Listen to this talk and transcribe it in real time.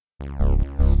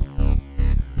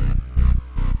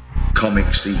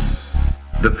Comic Scene,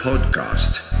 the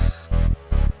podcast,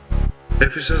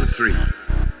 episode 3.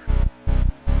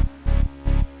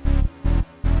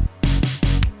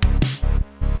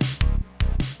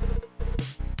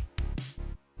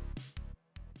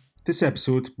 This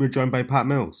episode, we're joined by Pat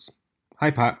Mills. Hi,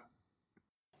 Pat.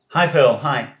 Hi, Phil.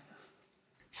 Hi.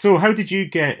 So, how did you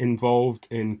get involved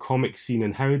in Comic Scene,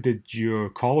 and how did your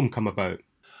column come about?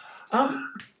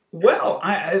 Well,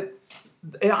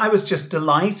 I was just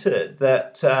delighted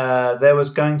that there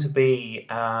was going to be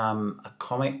a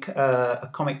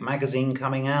comic magazine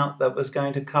coming out that was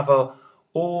going to cover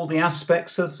all the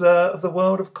aspects of the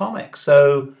world of comics.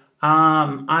 So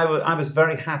I was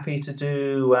very happy to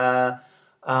do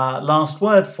Last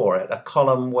Word for it, a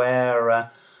column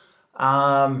where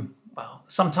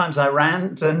sometimes I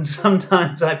rant and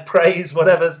sometimes I praise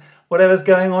whatever's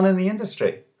going on in the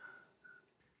industry.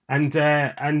 And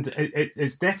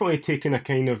it's definitely taken a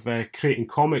kind of creating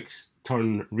comics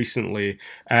turn recently,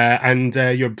 and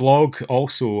your blog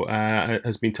also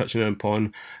has been touching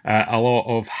upon a lot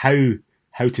of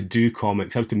how to do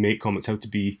comics, how to make comics, how to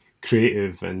be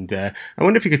creative. And I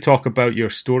wonder if you could talk about your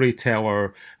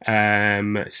storyteller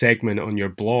segment on your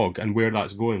blog and where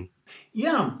that's going.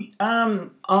 Yeah,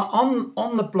 on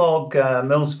the blog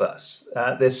Millsverse,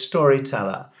 there's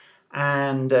storyteller.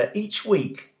 And each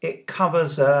week it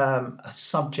covers a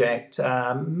subject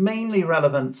mainly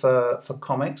relevant for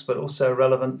comics, but also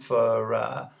relevant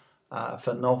for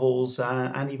novels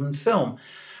and even film.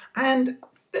 And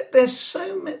there's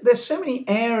so many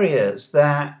areas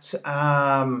that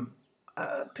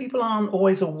people aren't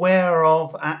always aware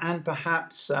of, and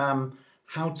perhaps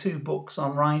how-to books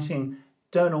on writing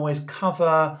don't always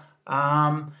cover.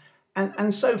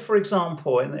 And so, for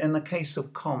example, in the case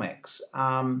of comics,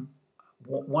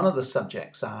 one of the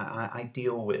subjects I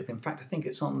deal with, in fact, I think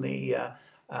it's on the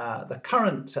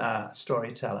current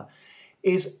storyteller,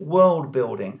 is world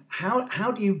building.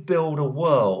 How do you build a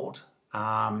world?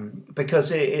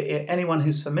 Because anyone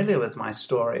who's familiar with my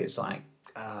stories, like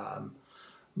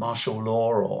martial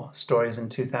law or stories in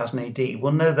 2000 AD,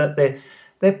 will know that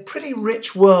they're pretty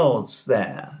rich worlds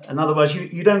there. In other words,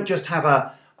 you don't just have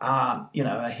a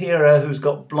hero who's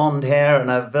got blonde hair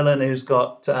and a villain who's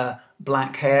got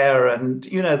black hair, and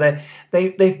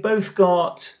they've both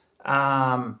got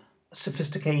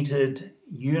sophisticated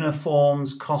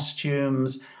uniforms,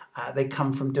 costumes. They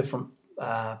come from different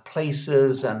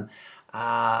places, and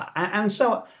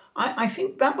so I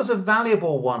think that was a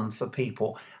valuable one for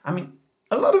people. I mean,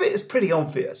 a lot of it is pretty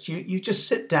obvious. You just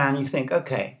sit down, you think,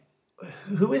 okay,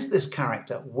 who is this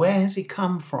character? Where has he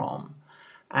come from?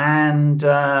 And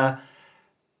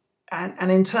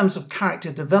in terms of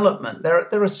character development, there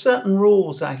are certain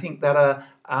rules I think that are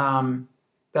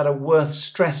worth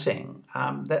stressing.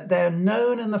 That they're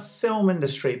known in the film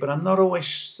industry, but I'm not always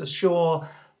so sure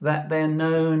that they're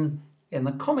known in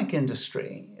the comic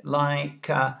industry. Like,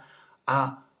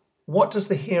 what does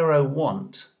the hero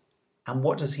want, and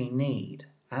what does he need?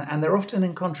 And they're often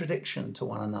in contradiction to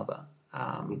one another.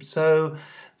 So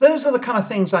those are the kind of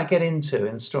things I get into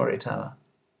in Storyteller.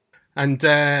 And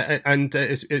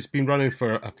it's been running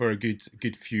for a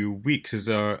good few weeks. Is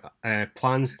there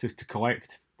plans to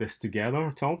collect this together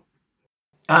at all?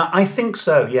 I think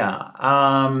so, yeah.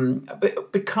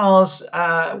 Because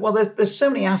there's so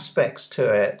many aspects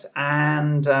to it,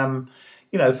 and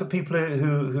for people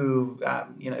who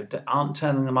aren't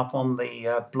turning them up on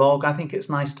the blog, I think it's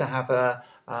nice to have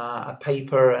a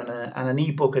paper and an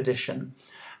ebook edition.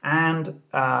 And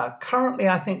currently,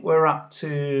 I think we're up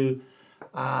to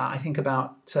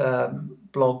about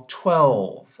blog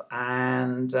 12,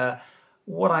 and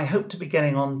what I hope to be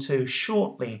getting onto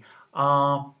shortly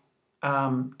are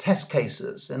test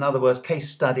cases. In other words, case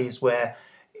studies where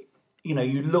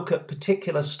you look at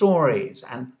particular stories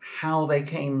and how they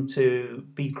came to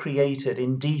be created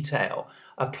in detail,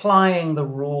 applying the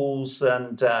rules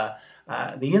and the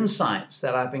insights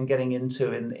that I've been getting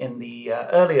into in the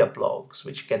earlier blogs,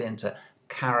 which get into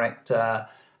character,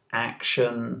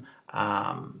 action,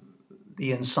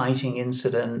 the inciting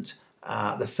incident,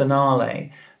 the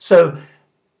finale. So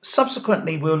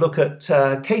subsequently, we'll look at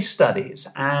case studies,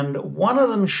 and one of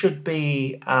them should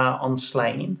be on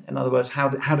Slain. In other words, how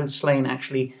did Slain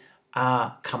actually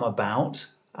come about?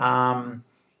 I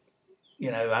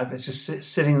was just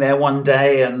sitting there one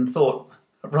day and thought,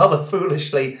 rather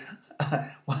foolishly,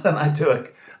 why don't I do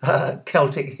a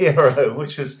Celtic hero,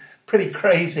 which was pretty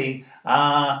crazy,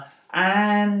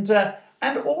 and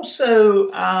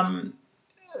also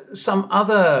some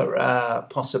other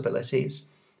possibilities,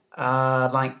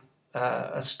 like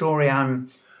a story I'm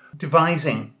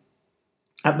devising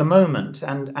at the moment,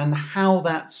 and how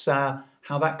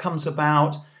that comes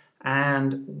about,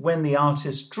 And when the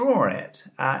artists draw it,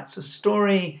 it's a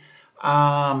story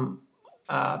about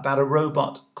a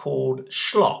robot called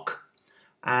Schlock.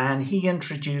 And he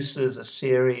introduces a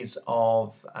series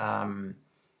of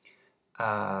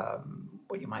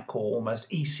what you might call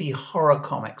almost EC horror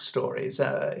comic stories,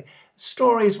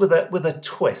 stories with a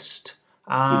twist.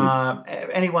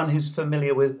 Anyone who's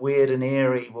familiar with Weird and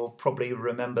Eerie will probably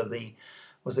remember the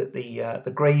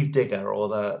Gravedigger or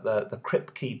the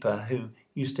Crypt Keeper who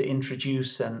used to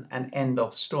introduce and end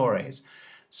off stories.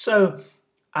 So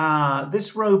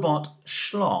this robot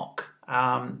Schlock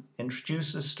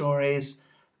introduces stories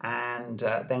and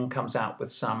then comes out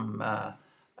with some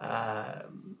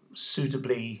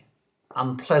suitably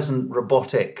unpleasant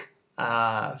robotic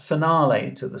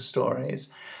finale to the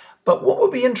stories. But what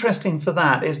would be interesting for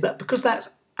that is that because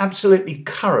that's absolutely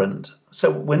current, so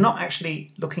we're not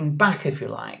actually looking back, if you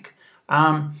like,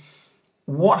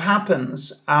 what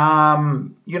happens,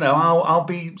 I'll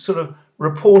be sort of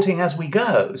reporting as we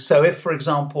go. So if, for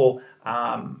example,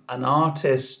 an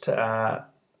artist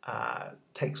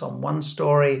takes on one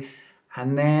story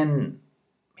and then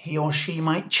he or she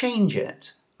might change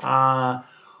it,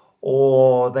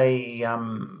 or they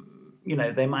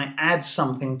might add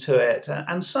something to it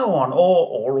and so on,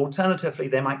 or alternatively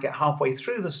they might get halfway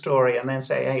through the story and then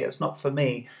say, hey, it's not for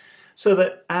me, so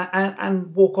that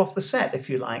and walk off the set, if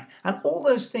you like. And all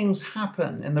those things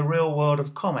happen in the real world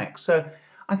of comics. So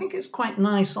I think it's quite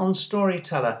nice on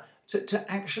Storyteller to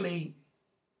actually,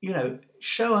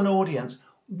 show an audience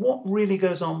what really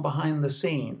goes on behind the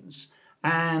scenes,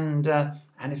 and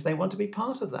if they want to be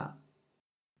part of that.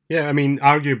 Yeah, I mean,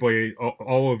 arguably,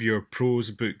 all of your prose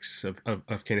books have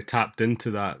kind of tapped into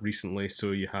that recently.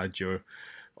 So you had your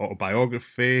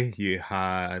autobiography, you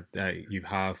have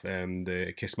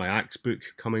the Kiss My Axe book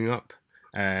coming up,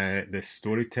 this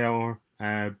Storyteller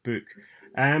book,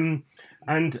 and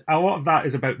a lot of that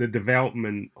is about the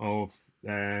development of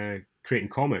creating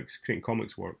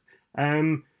comics work.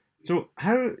 So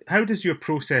how does your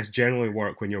process generally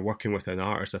work when you're working with an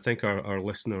artist? I think our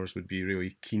listeners would be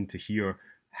really keen to hear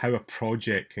how a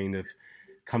project kind of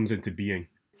comes into being.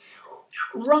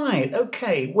 Right.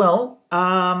 Okay. Well,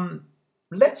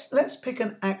 let's pick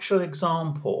an actual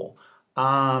example,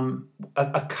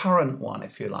 a current one,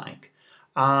 if you like,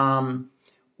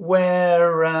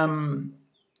 where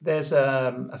there's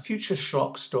a future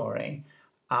Schlock story,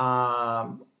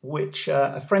 which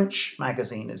a French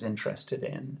magazine is interested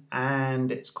in,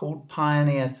 and it's called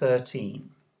Pioneer 13.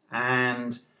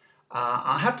 And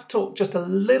I have to talk just a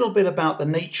little bit about the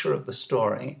nature of the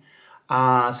story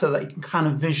so that you can kind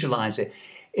of visualize it.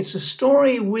 It's a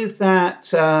story with that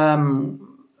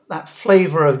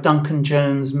flavor of Duncan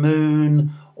Jones'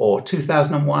 Moon or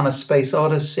 2001: A Space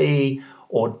Odyssey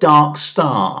or Dark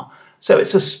Star. So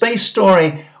it's a space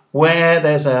story where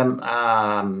there's a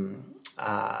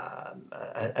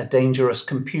dangerous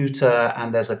computer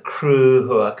and there's a crew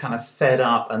who are kind of fed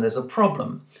up and there's a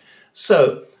problem.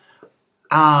 So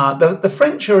the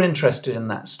French are interested in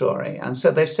that story, and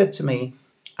so they've said to me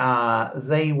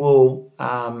they will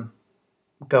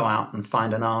go out and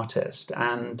find an artist.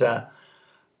 And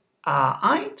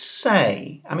I'd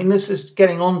say, I mean, this is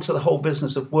getting on to the whole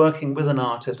business of working with an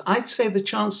artist. I'd say the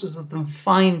chances of them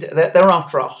they're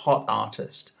after a hot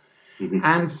artist. Mm-hmm.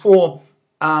 And for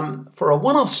a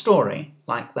one-off story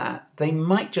like that, they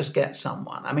might just get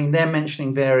someone. I mean, they're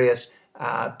mentioning various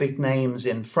big names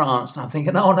in France, and I'm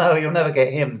thinking, oh no, you'll never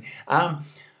get him.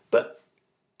 But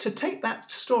to take that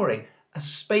story, a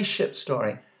spaceship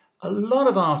story, a lot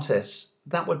of artists,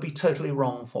 that would be totally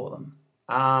wrong for them,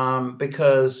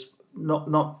 because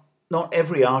not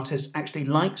every artist actually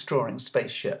likes drawing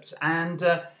spaceships, and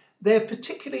they're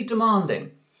particularly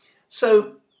demanding.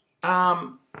 So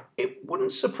it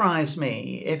wouldn't surprise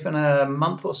me if in a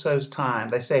month or so's time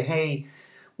they say, hey,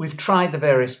 we've tried the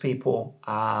various people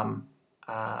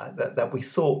that we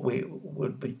thought we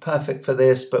would be perfect for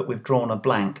this, but we've drawn a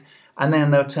blank. And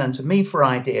then they'll turn to me for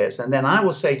ideas. And then I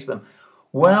will say to them,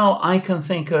 well, I can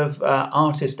think of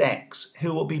artist X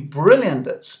who will be brilliant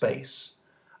at space,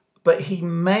 but he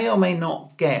may or may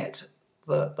not get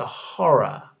the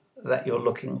horror that you're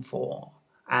looking for.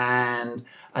 And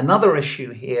another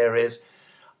issue here is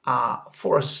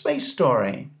for a space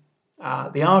story,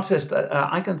 the artist,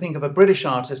 I can think of a British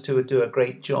artist who would do a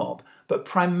great job, but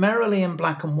primarily in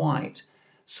black and white.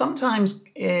 Sometimes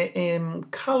in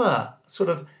colour sort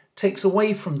of takes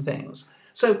away from things.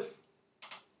 So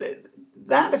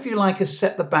that, if you like, has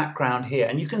set the background here.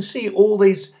 And you can see all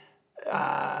these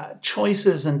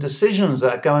choices and decisions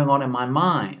that are going on in my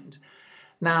mind.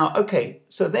 Now, okay,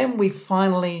 so then we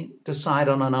finally decide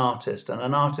on an artist, and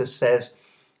an artist says,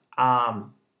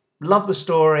 love the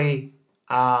story.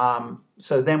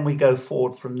 So then we go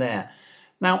forward from there.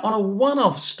 Now, on a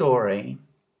one-off story,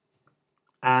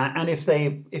 and if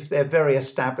they're very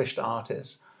established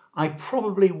artists, I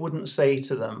probably wouldn't say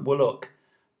to them, well, look,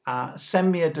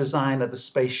 send me a design of the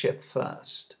spaceship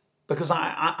first, because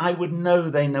I would know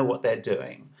they know what they're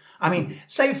doing. I mean,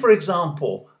 say, for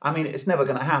example, I mean, it's never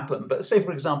going to happen, but say,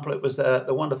 for example, it was the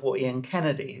wonderful Ian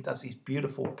Kennedy, who does these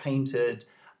beautiful painted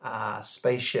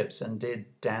spaceships and did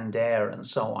D'Andare and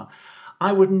so on.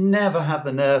 I would never have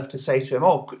the nerve to say to him,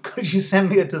 oh, could you send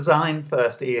me a design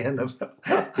first, Ian, of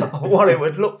what it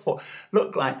would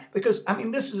look like? Because, I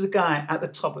mean, this is a guy at the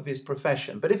top of his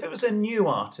profession. But if it was a new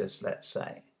artist, let's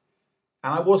say,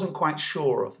 and I wasn't quite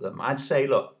sure of them, I'd say,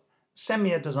 look, send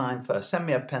me a design first. Send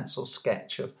me a pencil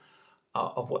sketch of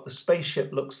what the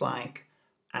spaceship looks like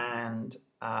and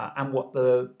what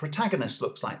the protagonist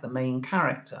looks like, the main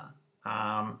character.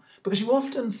 Because you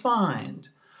often find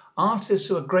artists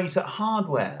who are great at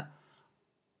hardware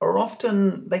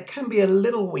they can be a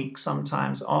little weak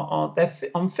sometimes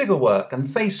on figure work and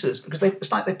faces, because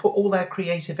it's like they put all their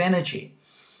creative energy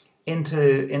into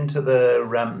the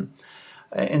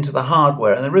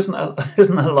hardware, and there isn't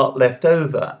a lot left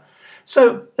over.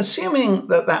 So assuming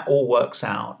that all works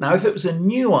out, now if it was a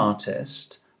new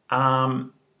artist,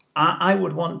 I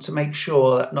would want to make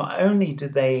sure that not only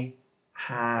did they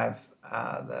have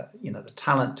the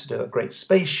talent to do a great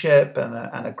spaceship and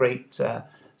a great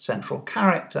central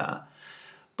character,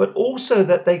 but also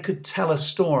that they could tell a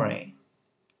story.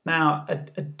 Now,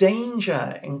 a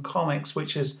danger in comics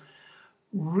which has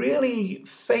really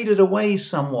faded away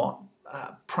somewhat,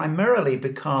 primarily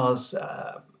because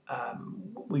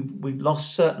we've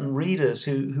lost certain readers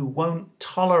who won't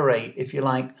tolerate, if you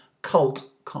like, cult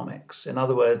comics. In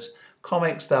other words,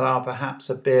 comics that are perhaps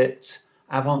a bit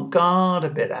avant-garde, a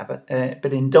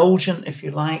bit indulgent, if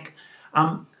you like.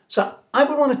 So I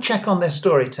would want to check on their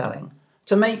storytelling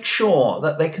to make sure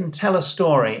that they can tell a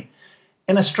story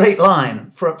in a straight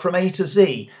line from A to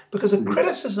Z. Because a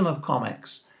criticism of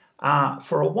comics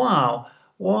for a while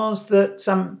was that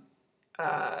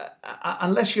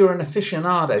unless you're an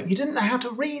aficionado, you didn't know how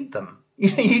to read them.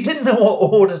 You didn't know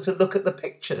what order to look at the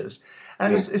pictures.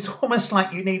 And it's almost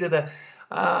like you needed an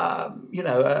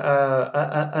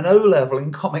O-level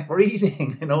in comic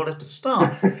reading in order to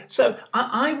start. So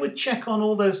I would check on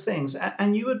all those things.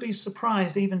 And you would be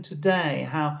surprised even today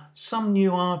how some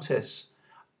new artists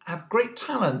have great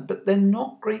talent, but they're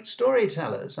not great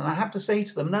storytellers. And I have to say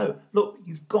to them, no, look,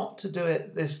 you've got to do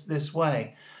it this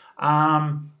way.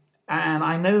 And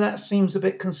I know that seems a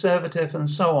bit conservative and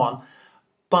so on,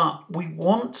 but we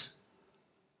want...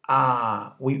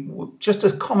 just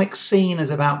as comic scene is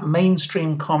about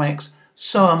mainstream comics,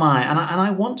 so am I. And I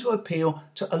want to appeal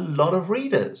to a lot of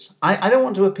readers. I don't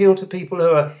want to appeal to people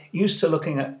who are used to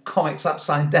looking at comics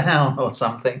upside down or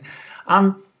something.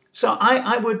 So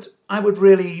I would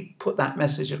really put that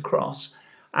message across.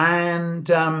 And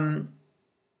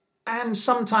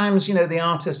sometimes, the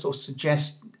artist will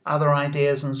suggest other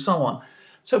ideas and so on.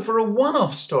 So for a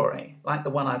one-off story, like the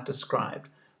one I've described,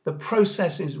 the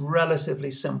process is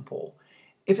relatively simple.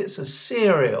 If it's a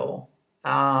serial,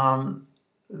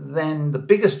 then the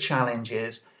biggest challenge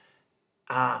is,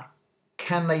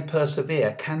 can they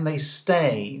persevere? Can they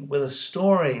stay with a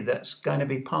story that's going to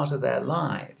be part of their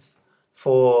life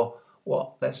for,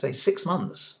 let's say 6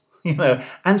 months?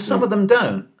 And some of them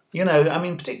don't.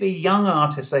 Particularly young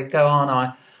artists, they go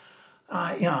on,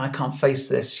 I can't face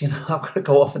this. I've got to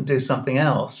go off and do something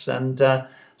else. And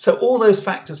so all those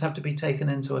factors have to be taken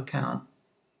into account.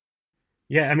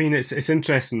 Yeah, it's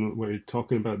interesting what you're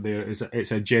talking about there.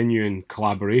 It's a genuine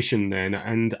collaboration then,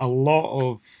 and a lot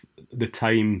of the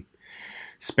time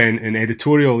spent in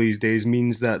editorial these days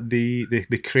means that the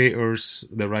creators,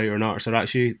 the writer and artists, are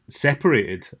actually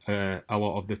separated a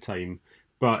lot of the time.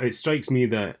 But it strikes me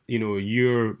that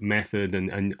your method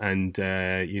and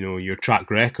your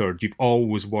track record, you've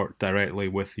always worked directly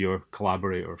with your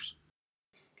collaborators.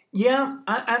 Yeah,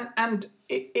 and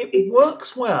it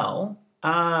works well.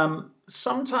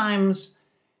 Sometimes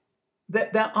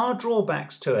there are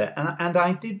drawbacks to it, and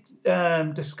I did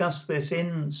discuss this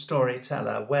in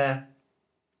Storyteller, where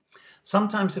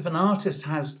sometimes if an artist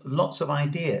has lots of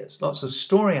ideas, lots of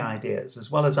story ideas,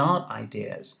 as well as art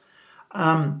ideas,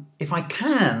 if I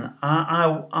can,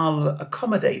 I'll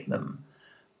accommodate them.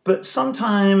 But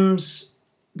sometimes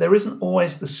there isn't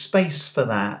always the space for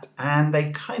that, and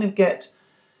they kind of get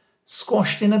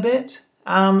squashed in a bit.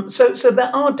 So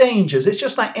there are dangers. It's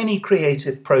just like any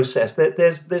creative process.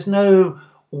 There's no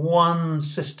one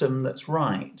system that's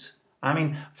right.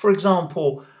 For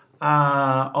example,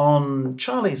 on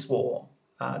Charlie's War,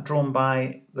 drawn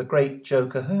by the great Joe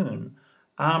Cahoon,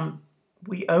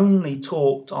 we only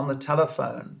talked on the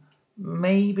telephone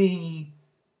maybe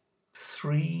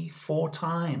 3-4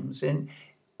 times in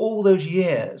all those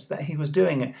years that he was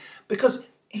doing it, because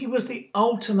he was the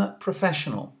ultimate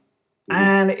professional.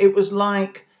 And it was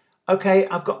like, okay,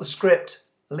 I've got the script,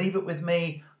 leave it with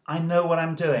me, I know what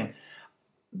I'm doing.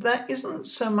 That isn't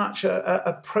so much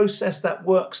a process that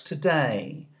works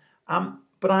today,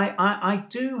 but I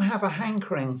do have a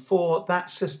hankering for that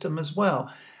system as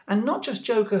well. And not just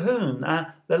Joe Cahoon,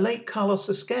 the late Carlos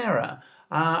Esquerra.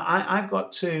 I've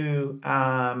got to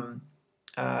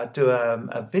do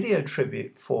a video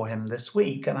tribute for him this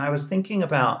week, and I was thinking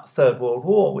about Third World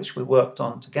War, which we worked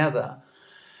on together.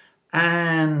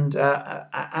 And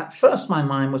at first my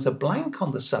mind was a blank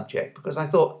on the subject, because I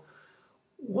thought,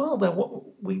 well,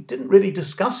 we didn't really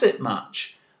discuss it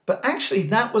much. But actually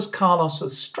that was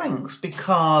Carlos's strength,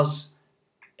 because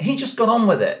he just got on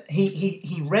with it.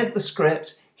 He read the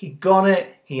script, he got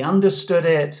it, he understood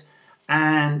it,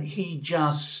 and he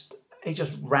just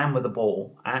ran with the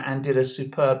ball and did a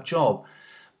superb job.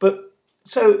 But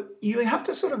so you have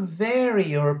to sort of vary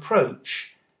your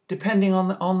approach depending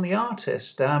on the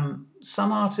artist.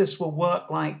 Some artists will work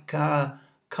like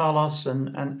Carlos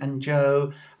and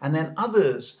Joe, and then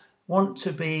others want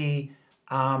to be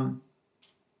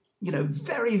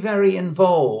very, very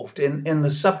involved in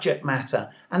the subject matter.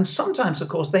 And sometimes, of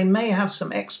course, they may have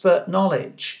some expert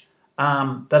knowledge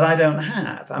that I don't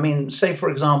have. I mean, say, for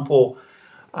example,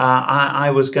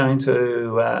 I was going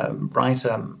to write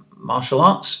a martial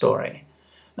arts story.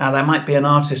 Now, there might be an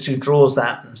artist who draws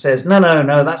that and says, no,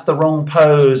 that's the wrong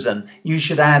pose, and you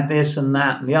should add this and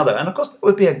that and the other. And, of course, that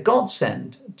would be a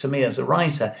godsend to me as a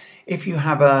writer if you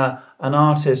have an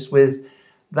artist with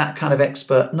that kind of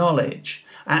expert knowledge.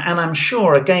 And I'm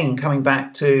sure, again, coming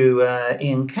back to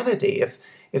Ian Kennedy,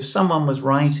 if someone was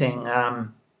writing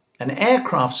an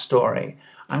aircraft story,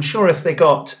 I'm sure if they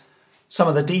got some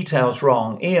of the details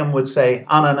wrong, Ian would say,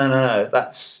 "Oh no,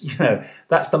 that's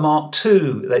the Mark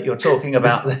II that you're talking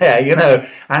about there,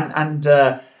 and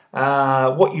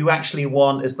what you actually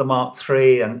want is the Mark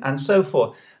III, and so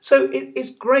forth." So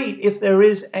it's great if there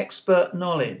is expert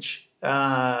knowledge,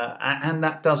 and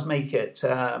that does make it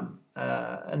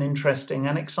an interesting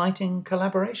and exciting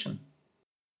collaboration.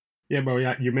 Yeah, well,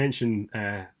 yeah, you mentioned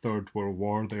Third World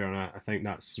War there, and I think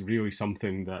that's really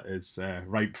something that is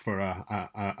ripe for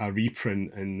a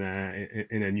reprint in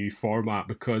a new format,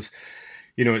 because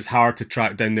it's hard to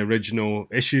track down the original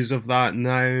issues of that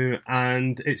now,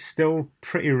 and it's still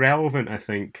pretty relevant, I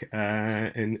think,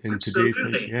 in today's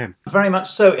time. Yeah, very much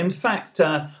so. In fact,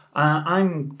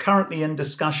 I'm currently in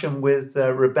discussion with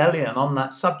Rebellion on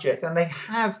that subject, and they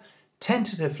have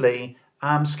tentatively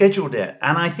scheduled it,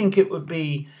 and I think it would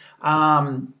be.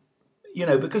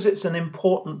 Because it's an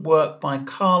important work by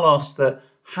Carlos that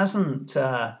hasn't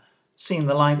seen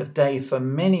the light of day for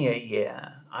many a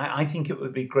year, I think it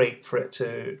would be great for it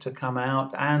to come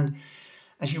out. And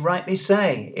as you rightly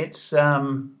say, it's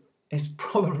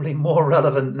probably more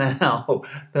relevant now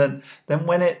than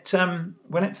when it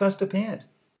first appeared.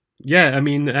 Yeah, I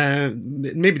mean,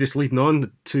 maybe just leading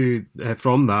on to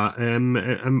from that,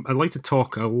 I'd like to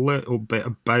talk a little bit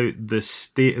about the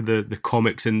state of the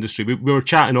comics industry. We were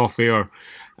chatting off air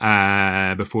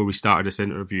before we started this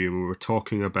interview, and we were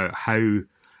talking about how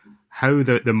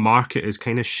the market has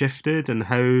kind of shifted and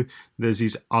how there's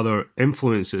these other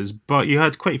influences. But you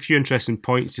had quite a few interesting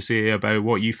points to say about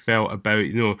what you felt about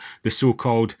the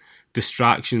so-called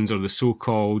distractions or the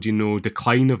so-called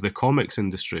decline of the comics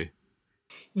industry.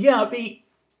 Yeah,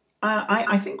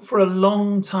 I think for a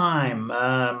long time,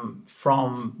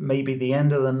 from maybe the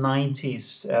end of the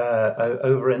 90s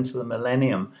over into the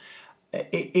millennium,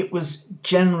 it was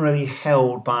generally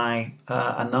held by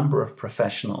a number of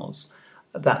professionals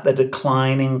that the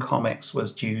decline in comics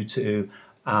was due to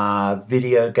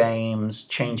video games,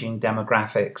 changing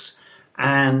demographics,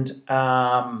 and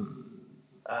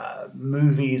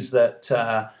movies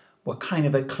that were kind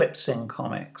of eclipsing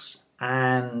comics.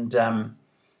 And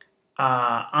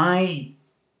I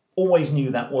always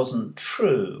knew that wasn't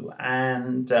true,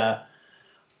 and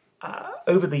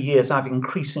over the years I've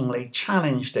increasingly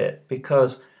challenged it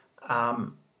because,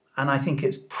 and I think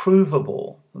it's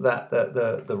provable that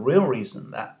the real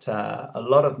reason that a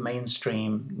lot of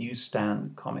mainstream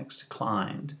newsstand comics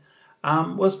declined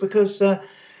was because there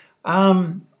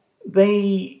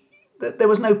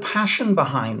was no passion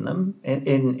behind them.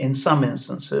 In some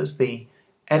instances, the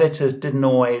editors didn't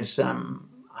always,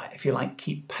 if you like,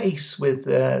 keep pace with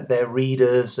their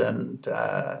readers and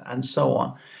so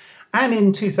on. And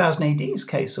in 2000 AD's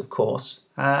case, of course,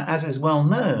 as is well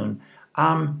known,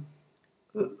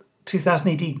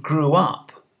 2000 AD grew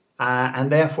up,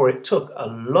 and therefore it took a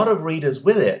lot of readers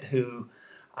with it who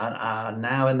are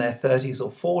now in their 30s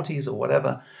or 40s or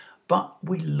whatever. But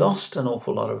we lost an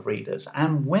awful lot of readers.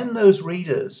 And when those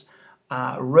readers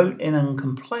wrote in and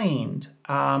complained,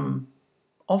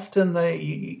 often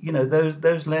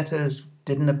those letters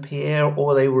didn't appear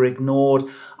or they were ignored.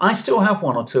 I still have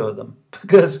one or two of them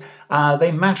because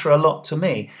they matter a lot to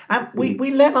me. And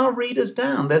we let our readers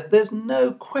down. There's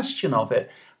no question of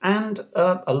it. And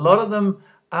a lot of them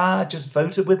just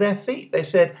voted with their feet. They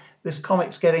said, this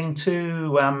comic's getting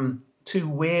too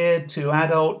weird, too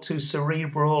adult, too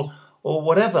cerebral, or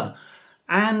whatever.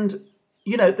 And,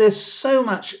 there's so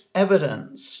much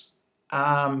evidence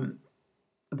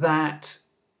that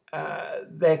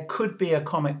there could be a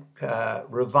comic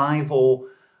revival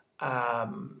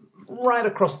right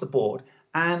across the board.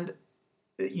 And,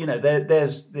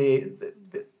 there's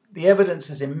the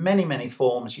evidence is in many, many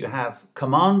forms. You have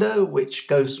Commando, which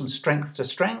goes from strength to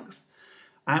strength,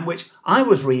 and which I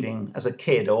was reading as a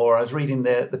kid, or I was reading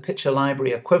the picture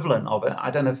library equivalent of it. I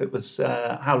don't know if it was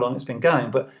how long it's been going,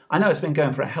 but I know it's been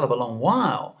going for a hell of a long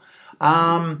while.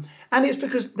 And it's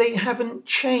because they haven't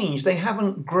changed. They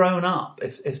haven't grown up,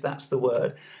 if that's the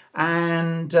word.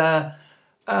 And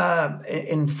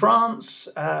in France,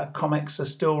 comics are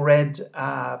still read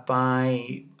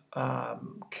by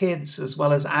kids as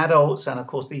well as adults. And of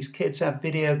course, these kids have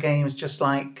video games just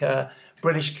like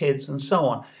British kids and so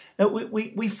on.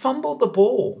 We fumbled the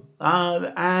ball.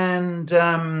 I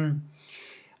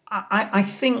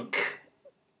think,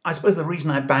 I suppose the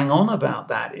reason I bang on about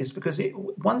that is because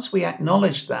once we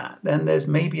acknowledge that, then there's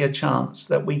maybe a chance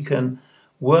that we can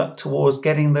work towards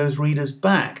getting those readers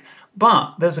back.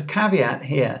 But there's a caveat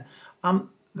here.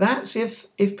 That's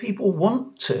if people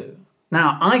want to.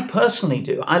 Now, I personally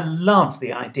do. I love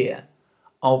the idea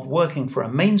of working for a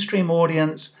mainstream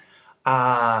audience,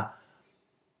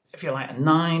 if you're like a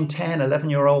 9, 10,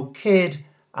 11-year-old kid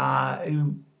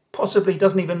who possibly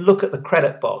doesn't even look at the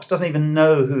credit box, doesn't even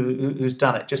know who's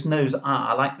done it, just knows,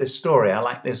 I like this story, I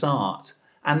like this art.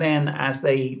 And then as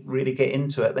they really get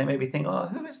into it, they maybe think, oh,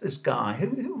 who is this guy?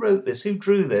 Who wrote this? Who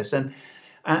drew this? And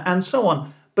so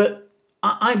on. But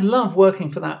I love working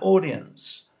for that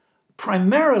audience,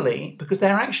 primarily because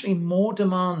they're actually more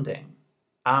demanding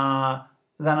than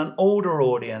an older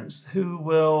audience who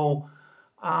will...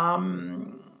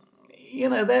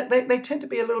 they tend to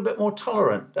be a little bit more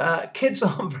tolerant. Kids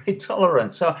aren't very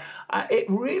tolerant, so it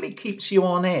really keeps you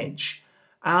on edge.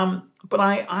 But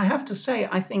I have to say,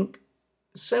 I think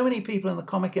so many people in the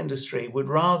comic industry would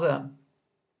rather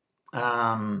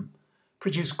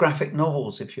produce graphic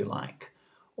novels, if you like,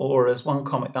 or as one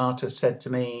comic artist said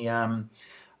to me,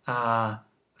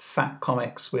 fat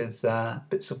comics with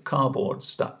bits of cardboard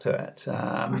stuck to it.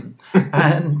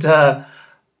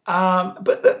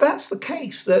 But that's the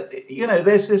case, that,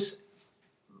 there's this,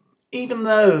 even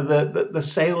though the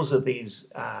sales of these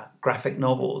graphic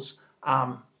novels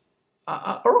are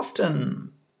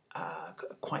often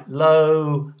quite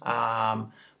low,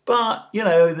 but,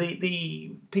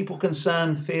 the people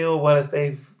concerned feel, well, if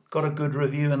they've got a good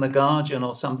review in The Guardian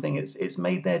or something, it's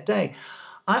made their day.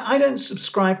 I don't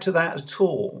subscribe to that at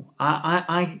all.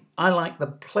 I like the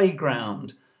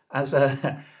playground as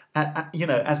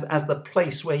as the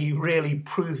place where you really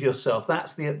prove yourself.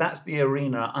 That's the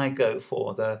arena I go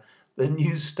for, the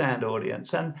newsstand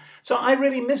audience. And so I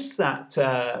really miss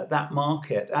that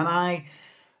market, and I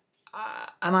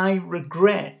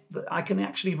regret that I can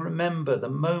actually remember the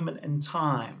moment in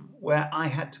time where I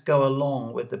had to go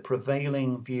along with the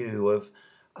prevailing view of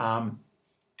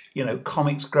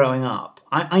comics growing up.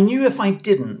 I knew if I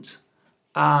didn't,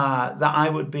 that I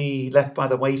would be left by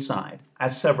the wayside,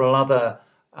 as several other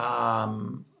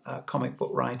comic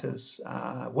book writers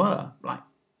were, like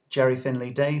Jerry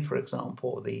Finley Day, for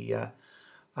example, the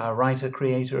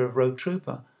writer-creator of Rogue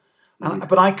Trooper.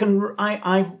 But I can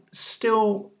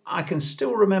still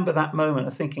remember that moment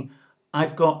of thinking,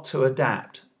 I've got to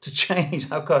adapt, to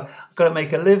change. I've got to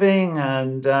make a living,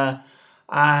 and so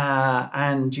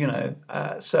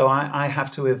I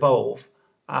have to evolve.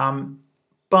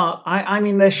 But I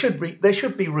mean, there should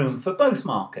be room for both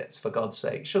markets, for God's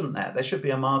sake, shouldn't there? There should be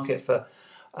a market for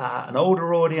an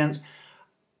older audience.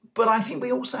 But I think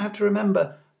we also have to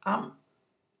remember,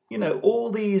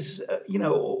 all these,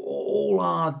 all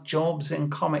our jobs in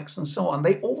comics and so on,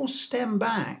 they all stem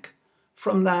back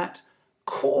from that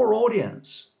core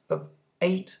audience of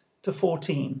 8 to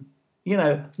 14.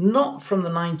 Not from the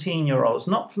 19-year-olds,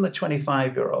 not from the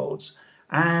 25-year-olds,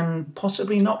 and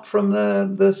possibly not from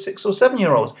the 6 or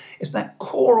 7-year-olds. It's that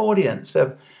core audience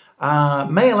of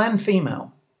male and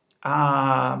female.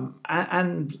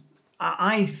 And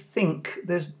I think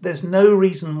there's no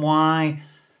reason why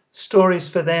stories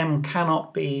for them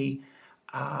cannot be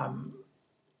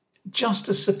just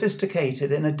as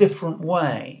sophisticated in a different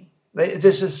way.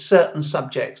 There's just certain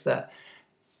subjects that,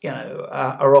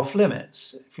 are off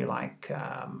limits, if you like,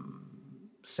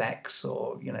 sex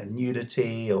or,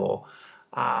 nudity or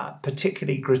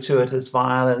particularly gratuitous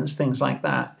violence, things like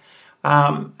that.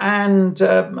 And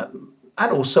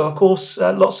also, of course,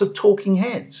 lots of talking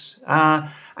heads.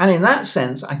 And in that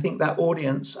sense, I think that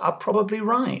audience are probably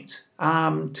right.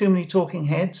 Too many talking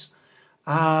heads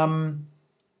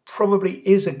probably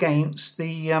is against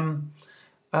the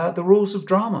rules of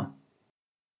drama.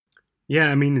 Yeah,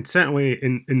 I mean, it's certainly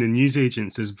in the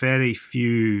newsagents, there's very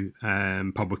few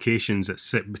publications that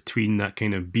sit between that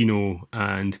kind of Beano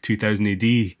and 2000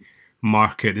 AD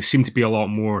market. There seemed to be a lot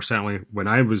more, certainly when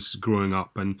I was growing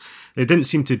up, and it didn't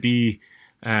seem to be.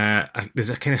 There's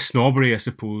a kind of snobbery, I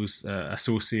suppose,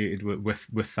 associated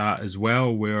with that as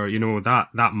well, where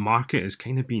that market has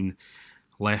kind of been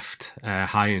left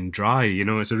high and dry.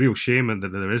 It's a real shame that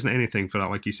there isn't anything for that,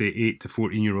 like you say, 8 to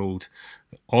 14-year-old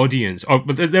audience.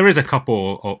 But there is a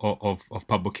couple of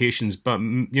publications, but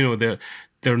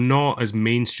they're not as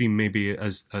mainstream maybe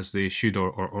as they should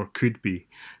or could be.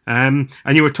 And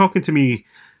you were talking to me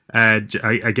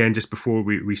again just before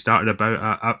we started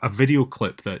about a video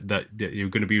clip that you're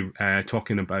going to be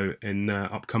talking about in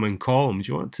upcoming columns.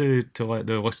 Do you want to let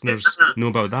the listeners know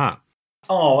about that?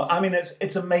 Oh, I mean,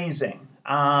 it's amazing.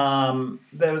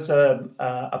 There was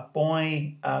a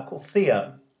boy called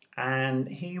Theo, and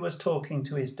he was talking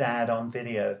to his dad on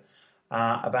video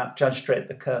about Judge Dredd,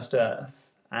 The Cursed Earth,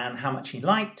 and how much he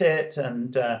liked it.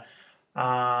 And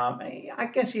I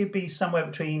guess he'd be somewhere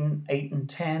between 8 and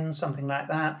 10, something like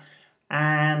that.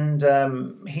 And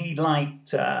he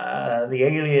liked the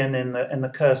alien in the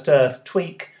Cursed Earth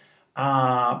tweak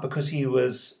because he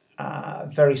was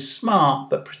very smart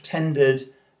but pretended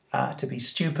to be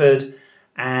stupid.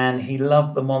 And he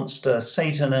loved the monster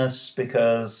Satanus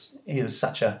because he was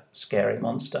such a scary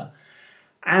monster.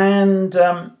 And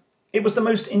it was the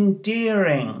most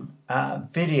endearing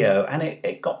video, and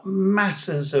it got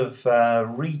masses of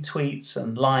retweets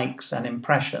and likes and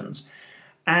impressions.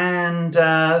 And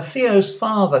Theo's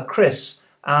father, Chris,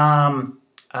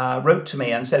 wrote to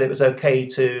me and said it was okay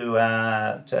to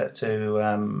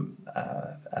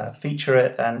feature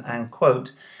it and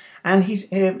quote. And he's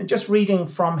just reading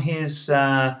from his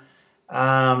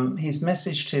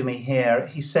message to me here.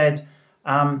 He said,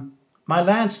 "My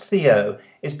lad's Theo,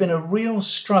 it's been a real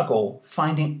struggle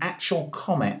finding actual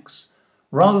comics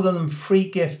rather than free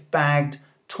gift bagged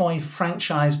toy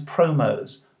franchise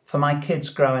promos for my kids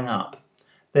growing up.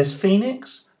 There's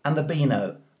Phoenix and the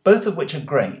Beano, both of which are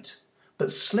great,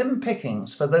 but slim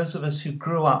pickings for those of us who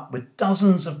grew up with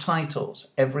dozens of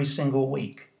titles every single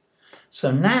week.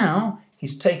 So now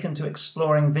he's taken to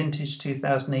exploring vintage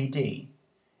 2000 AD.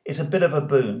 It's a bit of a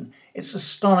boon. It's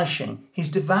astonishing. He's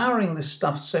devouring this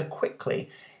stuff so quickly.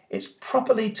 It's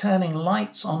properly turning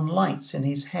lights on lights in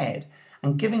his head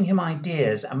and giving him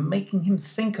ideas and making him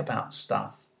think about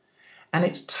stuff. And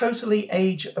it's totally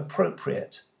age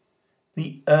appropriate,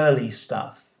 the early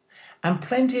stuff. And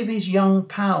plenty of his young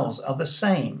pals are the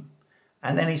same."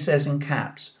 And then he says in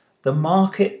caps, "The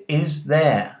market is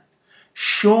there.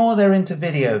 Sure, they're into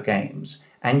video games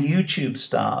and YouTube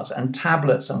stars and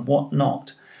tablets and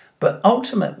whatnot, but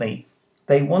ultimately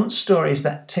they want stories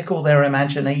that tickle their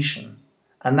imagination,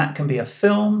 and that can be a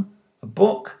film, a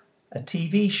book, a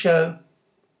TV show,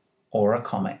 or a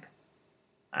comic."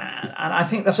 And I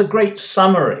think that's a great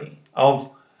summary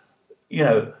of,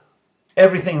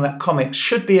 everything that comics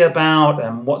should be about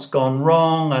and what's gone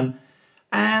wrong,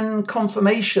 and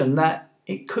confirmation that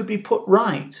it could be put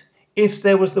right if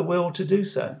there was the will to do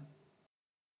so.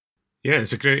 Yeah,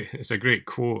 it's a great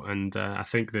quote, and I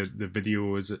think the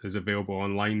video is available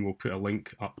online. We'll put a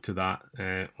link up to that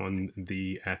on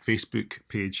the Facebook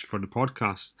page for the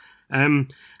podcast.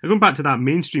 Going back to that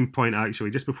mainstream point, actually,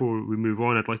 just before we move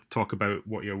on, I'd like to talk about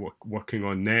what you're working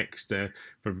on next for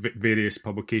various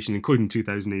publications, including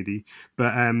 2000 AD.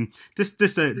 But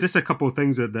just a couple of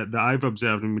things that I've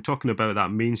observed, and we're talking about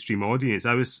that mainstream audience.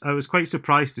 I was quite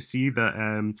surprised to see that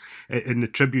in the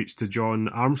tributes to John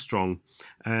Armstrong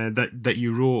that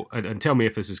you wrote, and tell me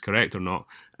if this is correct or not,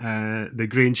 the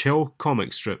Grange Hill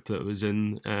comic strip that was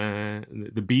in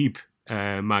the Beeb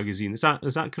magazine. Is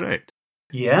that correct?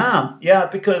 Yeah,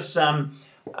 because I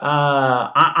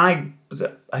was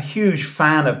a huge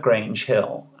fan of Grange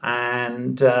Hill,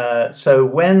 and so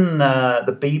when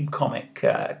the Beeb comic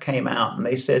came out and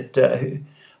they said,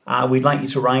 "We'd like you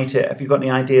to write it, have you got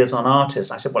any ideas on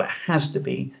artists?" I said, well, it has to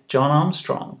be John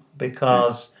Armstrong,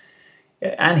 because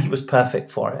and he was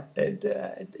perfect for it.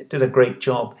 It did a great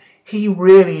job. He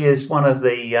really is one of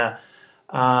the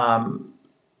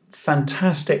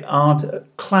fantastic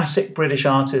classic British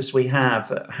artists we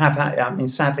have. I mean,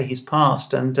 sadly, he's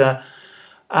passed, and for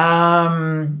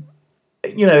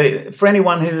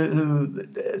anyone who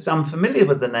is unfamiliar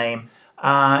with the name,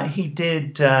 he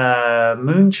did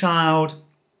Moonchild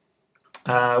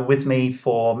with me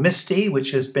for Misty, which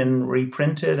has been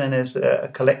reprinted and is a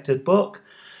collected book.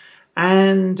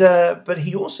 And but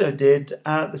he also did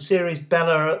the series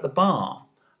Bella at the Bar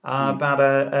about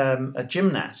a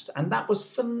gymnast, and that was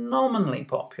phenomenally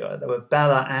popular. There were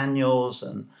Bella annuals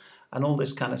and all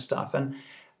this kind of stuff. And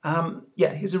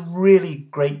he's a really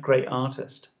great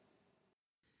artist.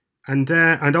 And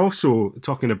also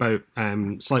talking about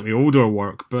slightly older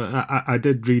work, but I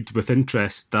did read with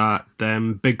interest that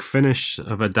Big Finish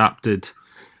have adapted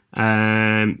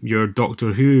your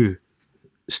Doctor Who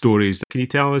stories. Can you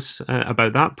tell us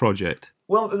about that project?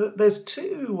 Well, there's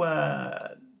two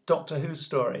Doctor Who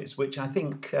stories, which I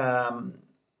think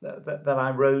that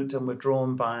I wrote and were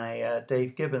drawn by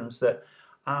Dave Gibbons, that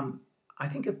I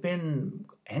think have been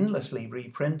endlessly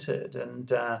reprinted. And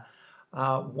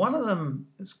one of them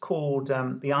is called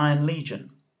The Iron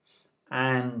Legion.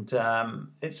 And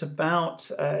it's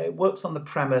about, it works on the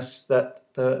premise that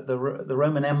the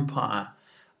Roman Empire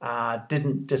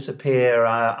didn't disappear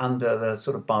under the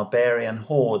sort of barbarian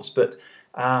hordes, but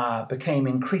became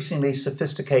increasingly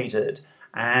sophisticated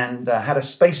and had a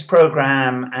space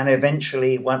program, and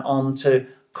eventually went on to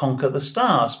conquer the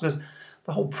stars. Because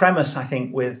the whole premise, I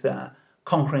think, with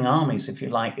conquering armies, if you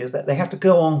like, is that they have to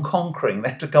go on conquering, they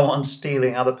have to go on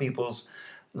stealing other people's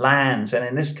lands, and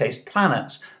in this case,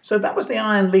 planets. So that was the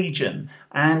Iron Legion,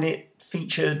 and it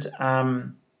featured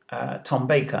Tom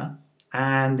Baker.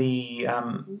 And the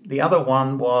other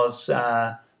one was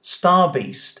Star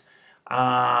Beast,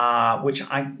 which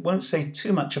I won't say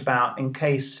too much about in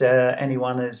case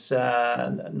anyone is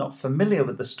not familiar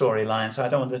with the storyline. So I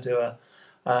don't want to do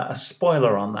a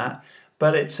spoiler on that.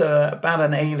 But it's about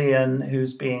an alien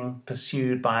who's being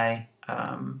pursued by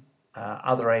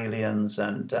other aliens,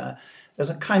 and there's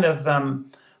a kind of,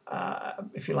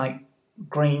 if you like,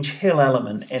 Grange Hill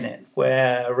element in it,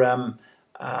 where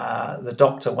the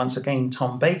Doctor, once again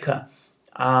Tom Baker,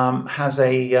 has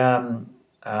a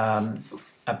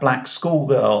black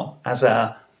schoolgirl as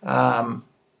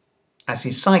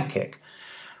his sidekick.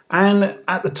 And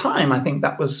at the time, I think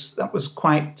that was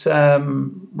quite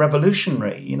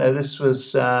revolutionary. This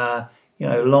was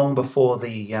long before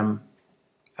the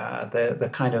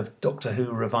kind of Doctor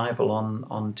Who revival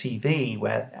on TV,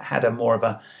 where it had a more of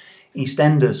a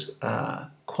EastEnders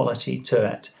quality to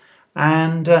it.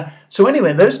 And so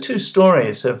anyway, those two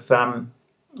stories have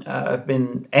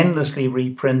been endlessly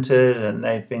reprinted, and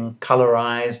they've been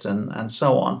colorized and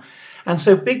so on. And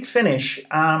so Big Finish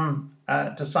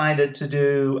decided to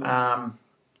do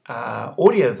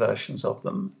audio versions of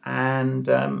them, and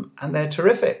they're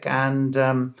terrific. And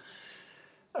they've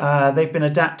been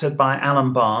adapted by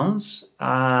Alan Barnes,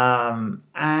 and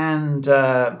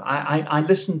I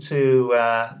listened to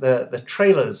the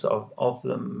trailers of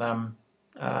them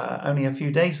only a few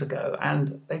days ago,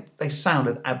 and they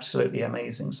sounded absolutely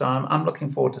amazing. So I'm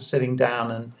looking forward to sitting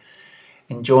down and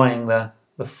enjoying the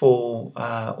full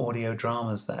audio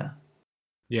dramas there.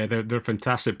 Yeah, they're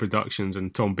fantastic productions,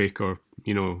 and Tom Baker,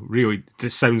 really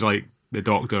just sounds like the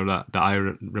Doctor that I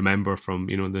remember from,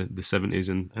 the 70s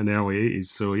and early 80s.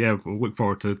 So yeah, we'll look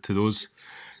forward to those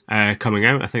coming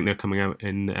out. I think they're coming out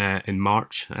in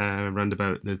March, around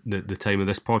about the time of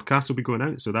this podcast will be going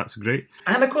out. So that's great.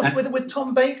 And of course, with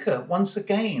Tom Baker once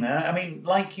again. I mean,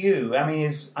 like you, I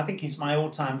think he's my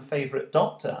all-time favourite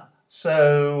Doctor.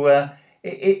 So.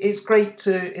 It's great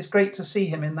to see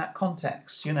him in that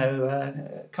context,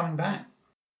 coming back.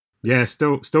 Yeah,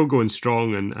 still going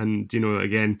strong, and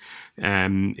again,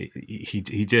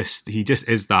 he just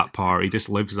is that part. He just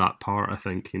lives that part, I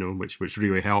think, which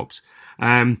really helps.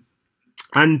 And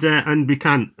we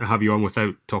can't have you on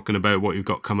without talking about what you've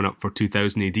got coming up for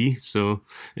 2000 AD. So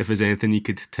if there's anything you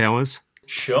could tell us.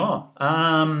 Sure.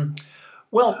 Well,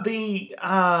 the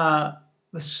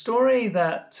story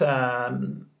that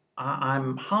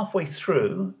I'm halfway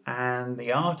through, and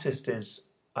the artist is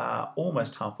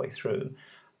almost halfway through,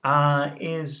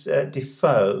 is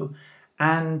Defoe,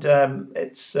 and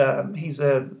he's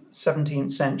a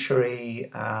 17th century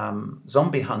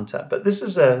zombie hunter. But this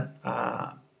is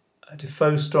a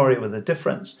Defoe story with a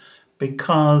difference,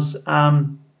 because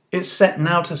it's set in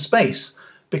outer space,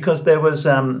 because there was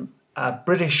a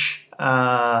British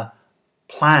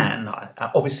plan.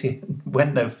 Obviously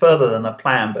went no further than a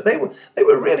plan, but they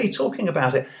were really talking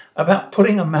about it, about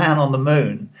putting a man on the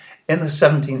moon in the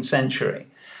 17th century.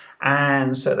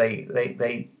 And so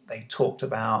they talked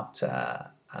about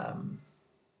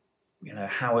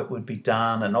how it would be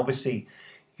done, and obviously,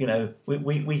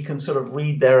 we can sort of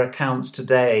read their accounts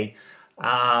today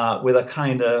with a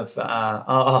kind of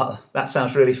that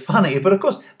sounds really funny, but of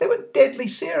course they were deadly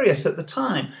serious at the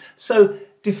time. So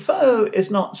Defoe is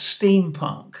not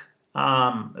steampunk.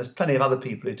 There's plenty of other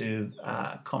people who do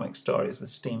comic stories with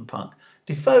steampunk.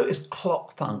 Defoe is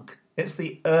clockpunk. It's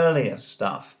the earliest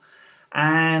stuff.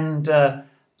 And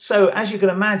so, as you can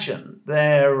imagine,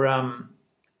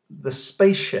 the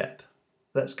spaceship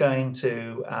that's going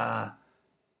to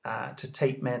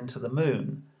take men to the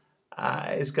moon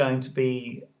is going to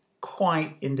be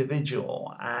quite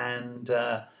individual, and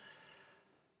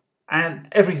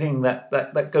everything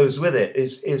that goes with it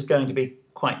is going to be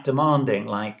quite demanding,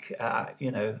 like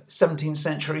 17th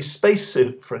century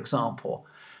spacesuit, for example.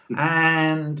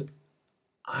 And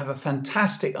I have a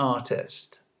fantastic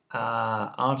artist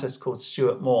called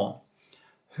Stuart Moore,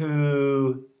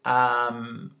 who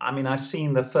I've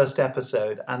seen the first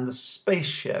episode, and the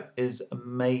spaceship is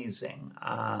amazing.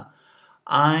 I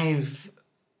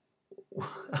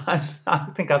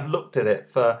think I've looked at it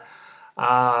for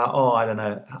I don't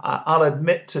know. I'll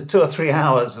admit to 2 or 3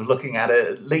 hours of looking at it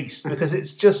at least, because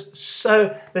it's just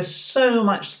there's so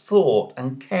much thought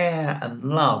and care and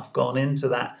love gone into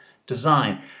that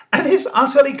design, and it's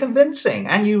utterly convincing.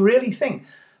 And you really think,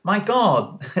 my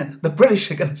God, the British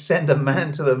are going to send a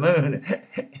man to the moon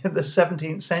in the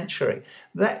 17th century.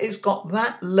 That it's got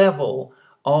that level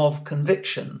of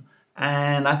conviction.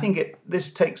 And I think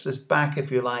this takes us back,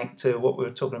 if you like, to what we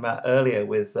were talking about earlier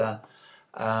with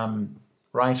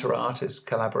writer-artist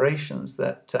collaborations,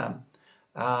 that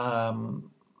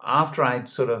after I'd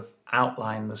sort of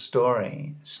outlined the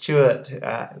story, Stuart,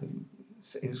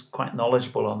 who's quite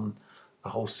knowledgeable on the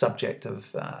whole subject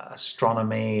of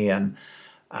astronomy and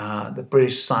the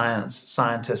British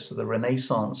scientists of the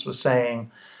Renaissance, were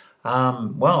saying,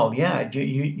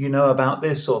 you know about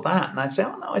this or that, and I'd say,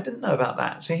 oh no, I didn't know about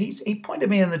that. So he pointed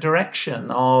me in the direction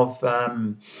of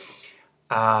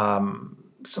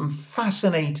some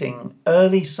fascinating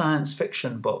early science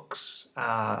fiction books.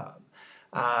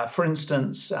 For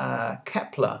instance,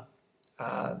 Kepler,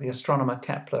 the astronomer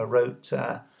Kepler, wrote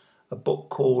a book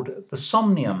called The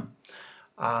Somnium,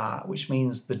 which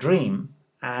means the dream,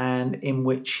 and in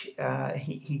which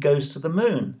he goes to the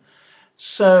moon.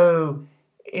 So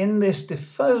in this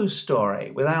Defoe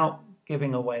story, without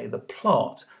giving away the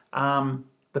plot,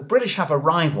 the British have a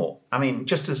rival. I mean,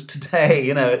 just as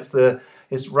today,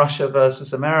 it's Russia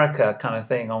versus America kind of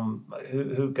thing on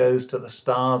who goes to the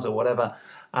stars or whatever.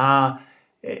 In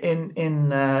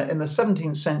the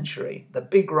 17th century, the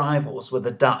big rivals were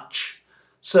the Dutch.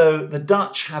 So the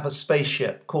Dutch have a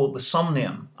spaceship called the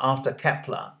Somnium after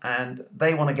Kepler, and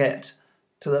they want to get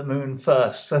to the moon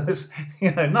first. So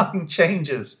nothing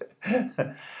changes.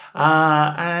 So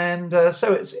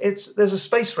there's a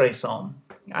space race on,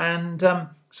 and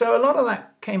so a lot of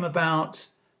that came about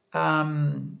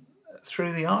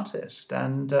through the artist,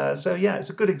 and it's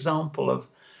a good example of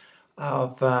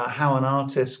how an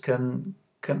artist can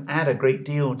add a great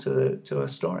deal to a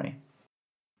story.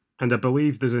 And I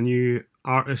believe there's a new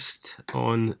artist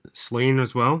on Slain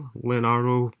as well,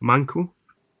 Leonardo Manco.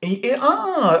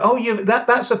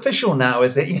 That's official now,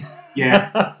 is it?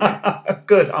 Yeah.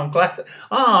 Good. I'm glad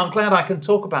I can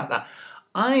talk about that.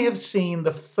 I have seen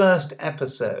the first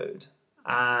episode,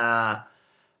 and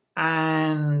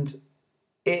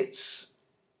it's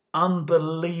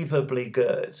unbelievably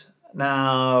good.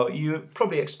 Now, you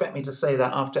probably expect me to say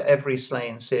that after every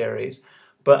Slain series,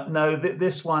 but no,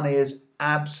 this one is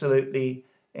absolutely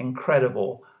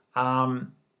incredible.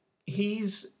 I'm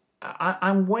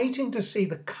waiting to see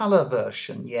the colour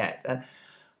version yet, and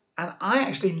I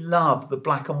actually love the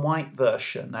black and white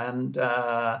version, and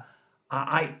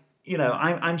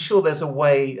I'm sure there's a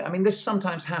way. I mean, this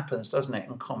sometimes happens, doesn't it,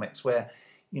 in comics, where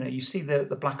you see the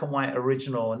black and white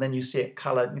original, and then you see it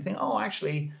coloured, and you think, oh,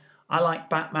 actually, I like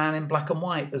Batman in black and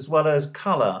white as well as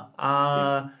colour.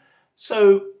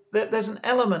 So there's an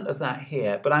element of that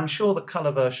here, but I'm sure the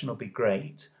colour version will be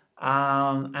great.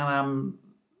 And I'm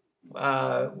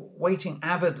waiting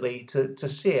avidly to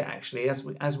see it, actually,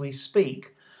 as we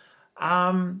speak.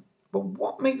 But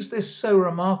what makes this so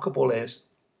remarkable is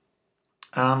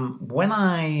when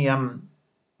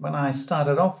I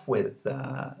started off with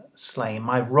Slain,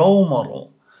 my role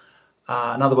model,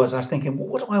 in other words, I was thinking, well,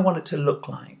 what do I want it to look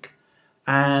like?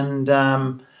 And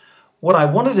what I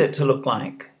wanted it to look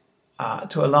like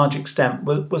to a large extent,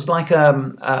 was like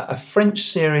a French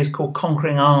series called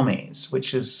Conquering Armies,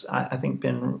 which has, I think,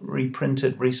 been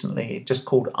reprinted recently, just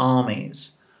called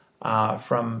Armies,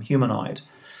 from Humanoid.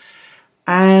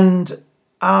 And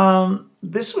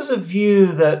this was a view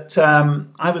that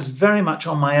I was very much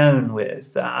on my own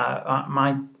with.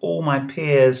 All my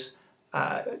peers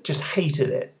just hated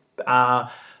it,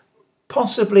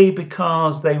 possibly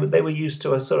because they were used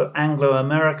to a sort of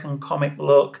Anglo-American comic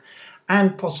look,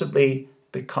 and possibly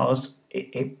because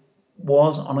it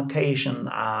was on occasion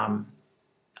a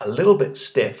little bit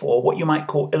stiff, or what you might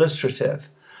call illustrative.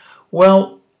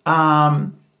 Well,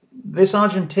 this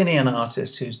Argentinian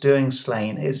artist who's doing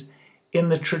Slain is in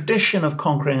the tradition of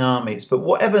Conquering Armies, but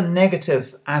whatever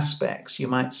negative aspects you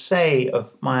might say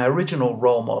of my original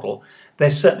role model,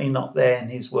 they're certainly not there in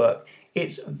his work.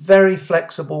 It's very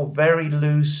flexible, very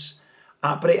loose,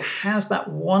 but it has that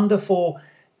wonderful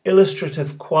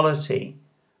illustrative quality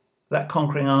that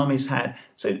Conquering Armies had.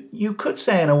 So you could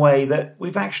say in a way that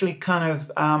we've actually kind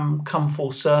of come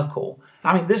full circle.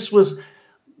 I mean, this was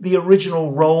the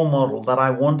original role model that I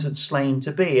wanted Slain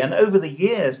to be. And over the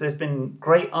years, there's been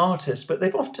great artists, but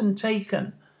they've often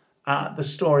taken the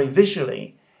story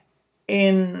visually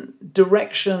in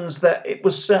directions that it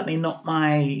was certainly not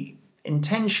my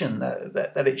intention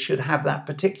that it should have that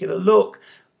particular look.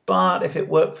 But if it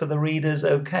worked for the readers,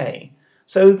 okay.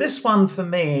 So this one for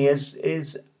me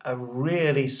is a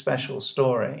really special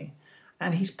story.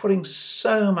 And he's putting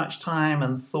so much time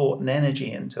and thought and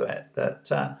energy into it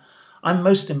that I'm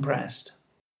most impressed.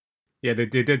 Yeah, they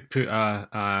did put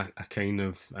a kind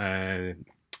of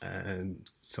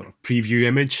sort of preview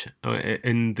image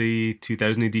in the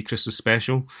 2000 AD Christmas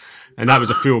special, and that was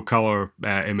a full colour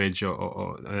image,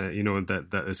 or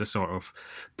that is a sort of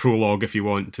prologue, if you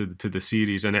want, to the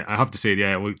series. And I have to say,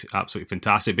 yeah, it looked absolutely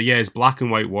fantastic. But yeah, it's black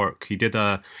and white work. He did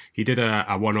a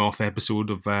one-off episode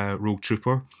of Rogue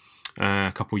Trooper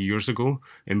a couple of years ago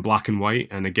in black and white,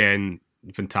 and again,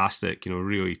 fantastic.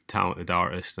 Really talented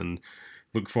artist, and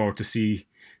look forward to see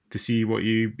what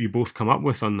you both come up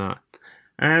with on that.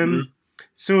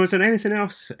 So is there anything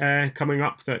else coming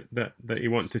up that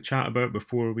you want to chat about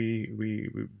before we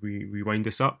wind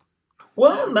this up?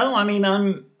 Well, no, I mean,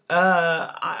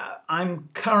 I'm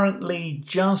currently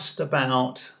just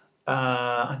about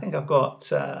I think I've got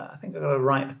to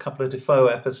write a couple of Defoe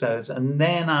episodes, and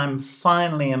then I'm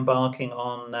finally embarking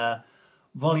on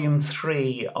Volume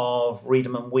 3 of Read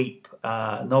 'em and Weep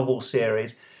novel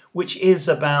series, which is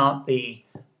about the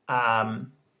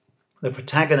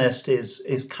protagonist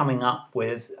is coming up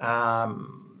with,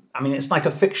 it's like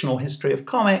a fictional history of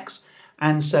comics,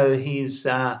 and so he's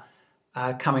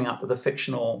coming up with a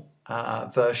fictional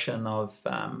version of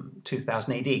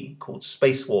 2000 AD called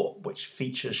Space Warp, which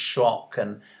features Shock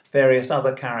and various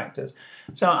other characters.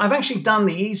 So I've actually done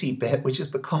the easy bit, which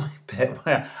is the comic bit,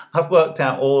 where I've worked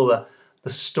out all the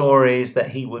stories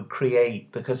that he would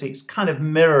create, because it's kind of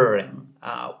mirroring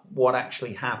what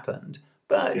actually happened,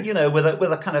 but with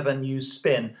a kind of a new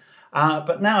spin.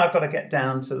 But now I've got to get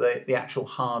down to the actual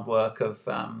hard work of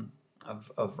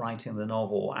writing the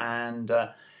novel, and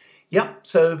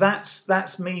so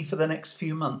that's me for the next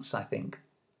few months, I think.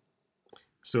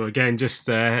 So again, just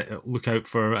look out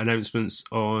for announcements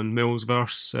on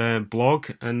Millsverse blog,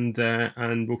 and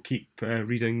we'll keep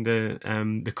reading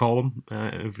the column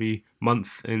every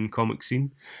month in Comic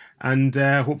Scene, and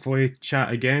hopefully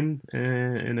chat again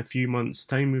in a few months'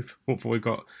 time. We've hopefully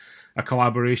got a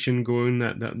collaboration going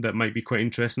that might be quite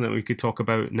interesting that we could talk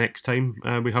about next time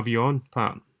we have you on,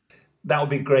 Pat. That would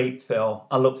be great, Phil.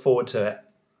 I look forward to it.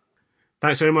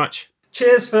 Thanks very much.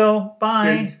 Cheers, Phil.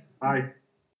 Bye. Bye.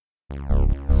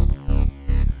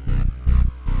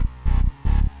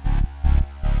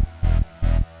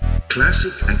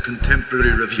 Classic and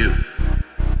Contemporary Review.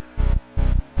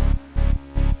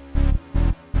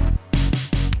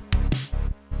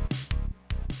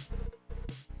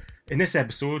 In this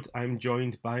episode, I'm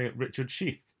joined by Richard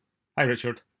Sheaf. Hi,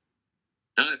 Richard.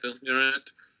 Hi, Phil. You all right?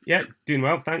 Yeah, doing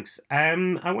well, thanks. I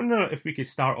wonder if we could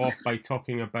start off by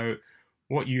talking about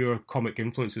what your comic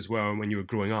influences were when you were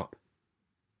growing up.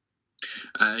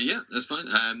 Yeah, that's fine.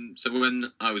 So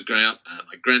when I was growing up,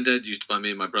 my granddad used to buy me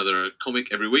and my brother a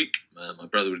comic every week. My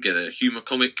brother would get a humour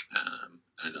comic,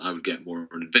 and I would get more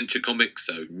of an adventure comic,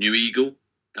 so New Eagle.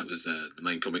 That was the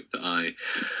main comic that I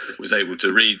was able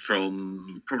to read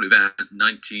from probably about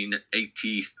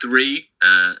 1983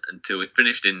 until it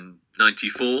finished in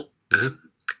 94.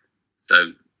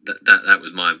 So that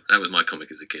was my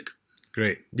comic as a kid.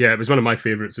 Great, yeah, it was one of my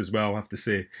favourites as well, I have to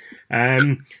say.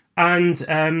 And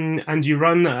you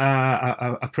run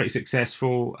a pretty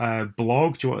successful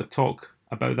blog. Do you want to talk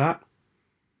about that?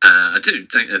 I do.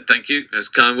 Thank you. That's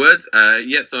kind words.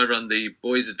 Yes, I run the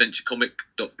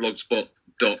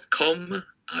boysadventurecomic.blogspot.com.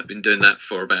 I've been doing that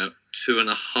for about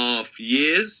 2.5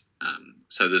 years.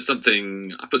 So there's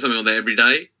something, I put something on there every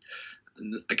day.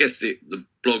 And I guess the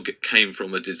blog came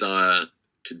from a desire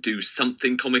to do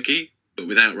something comic-y, but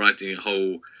without writing a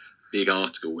whole big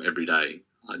article every day.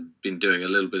 I'd been doing a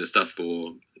little bit of stuff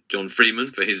for John Freeman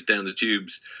for his Down the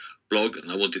Tubes blog,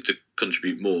 and I wanted to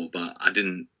contribute more, but I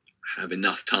didn't have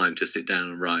enough time to sit down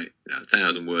and write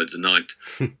 1,000 words a night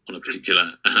on a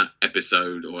particular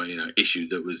episode or issue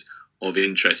that was of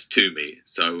interest to me.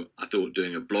 So I thought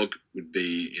doing a blog would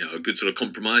be a good sort of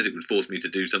compromise. It would force me to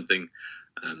do something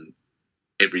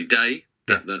every day.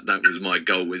 That was my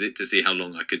goal with it, to see how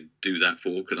long I could do that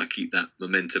for. Could I keep that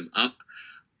momentum up?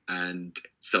 And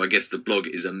so I guess the blog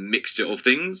is a mixture of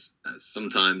things.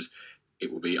 Sometimes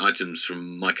it will be items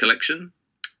from my collection.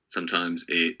 Sometimes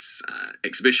it's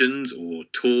exhibitions or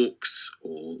talks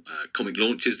or comic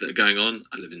launches that are going on.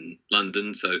 I live in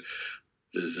London, so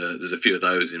there's a few of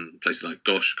those in places like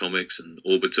Gosh Comics and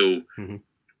Orbital. Mm-hmm.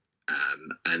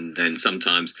 And then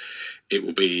sometimes it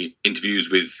will be interviews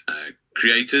with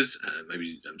creators,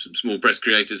 maybe some small press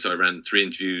creators. So I ran 3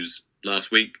 interviews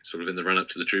last week, sort of in the run-up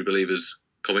to the True Believers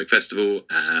Comic Festival.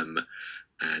 And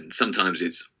sometimes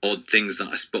it's odd things that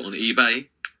I spot on eBay.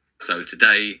 So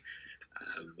today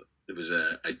there was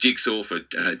a jigsaw for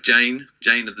Jane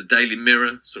of the Daily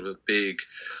Mirror, sort of a big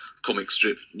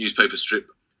newspaper strip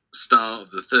star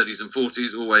of the 30s and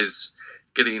 40s, always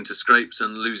getting into scrapes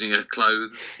and losing her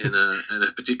clothes in a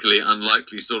particularly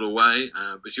unlikely sort of way.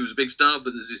 But she was a big star,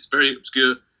 but there's this very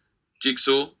obscure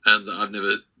jigsaw that I've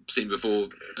never seen before,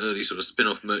 early sort of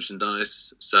spin-off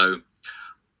merchandise. So,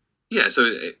 yeah, so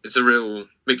it's a real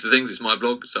mix of things. It's my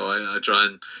blog, so I try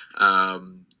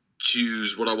and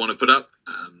choose what I want to put up.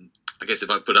 I guess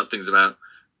if I put up things about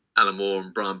Alan Moore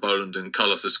and Brian Boland and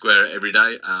Carlos Esquerra every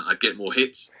day, I'd get more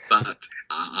hits, but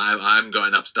I haven't got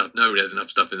enough stuff. Nobody has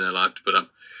enough stuff in their life to put up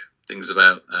things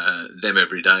about them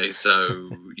every day.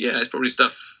 So, yeah, it's probably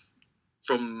stuff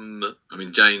from,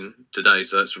 Jane today,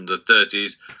 so that's from the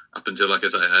 30s up until, like I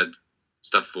say, I had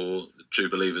stuff for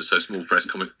True Believers, so small press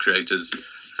comic creators,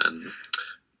 and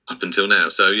up until now.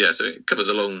 So, yeah, so it covers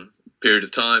a long period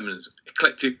of time, and it's an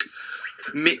eclectic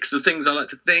mix of things I like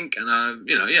to think, and,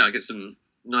 I get some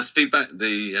nice feedback.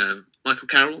 The Michael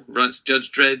Carroll writes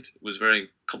Judge Dredd was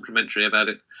very complimentary about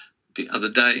it the other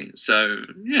day. So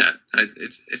yeah,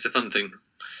 it's a fun thing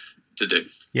to do.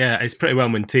 Yeah, it's pretty well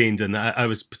maintained, and I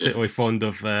was particularly fond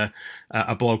of a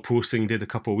blog posting did a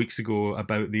couple of weeks ago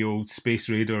about the old Space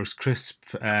Raiders crisp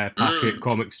packet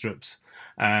comic strips.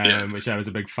 Which I was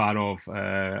a big fan of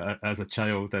as a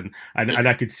child, and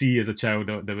I could see as a child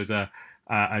that there was a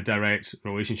direct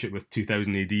relationship with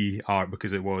 2000 AD art,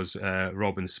 because it was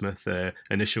Robin Smith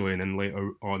initially, and then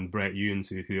later on Brett Ewins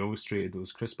who illustrated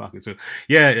those crisp packets. So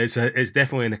yeah, it's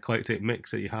definitely an eclectic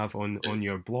mix that you have on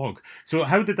your blog. So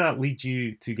how did that lead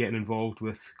you to getting involved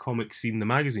with Comic Scene, the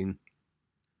magazine?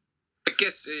 I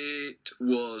guess it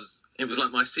was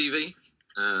like my CV.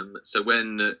 So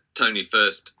when Tony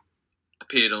first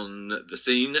appeared on the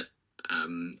scene,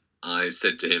 I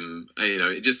said to him,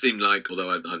 it just seemed like, although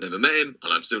I've never met him,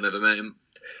 and I've still never met him,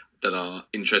 that our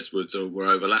interests were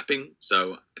overlapping.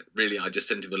 So really, I just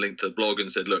sent him a link to the blog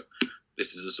and said, look,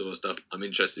 this is the sort of stuff I'm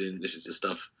interested in. This is the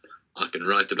stuff I can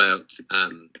write about.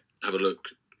 Have a look.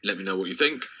 Let me know what you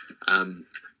think. And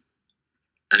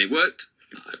it worked.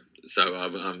 So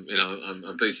I'm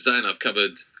pleased to say, and I've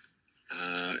covered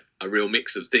a real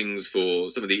mix of things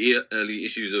for some of the early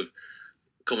issues of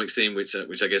Comic Scene, which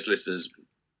I guess listeners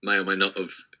may or may not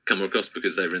have come across,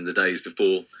 because they were in the days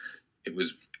before it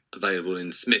was available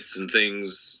in Smiths and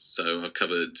things. So I've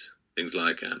covered things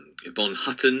like Yvonne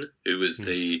Hutton, who was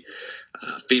the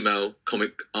female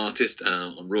comic artist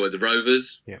on Roy the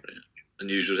Rovers. Yeah.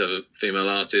 Unusual to have a female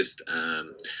artist.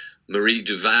 Marie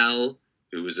Duval,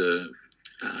 who was a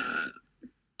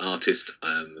artist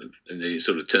in the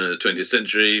sort of turn of the 20th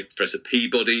century. Professor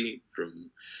Peabody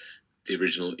from the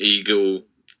original Eagle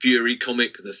Fury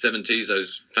comic in the 70s,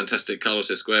 those fantastic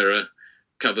Carlos Esquerra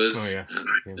covers. Oh, yeah.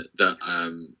 That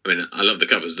I love the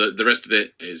covers. The rest of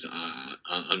it is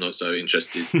I'm not so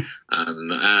interested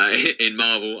in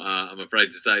Marvel, I'm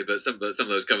afraid to say, but some of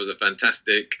those covers are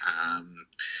fantastic.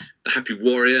 The Happy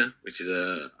Warrior, which is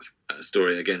a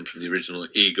story again from the original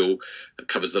Eagle, that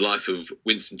covers the life of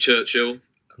Winston Churchill,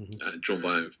 drawn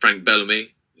by Frank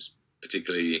Bellamy. It's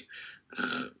particularly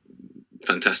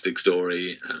fantastic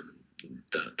story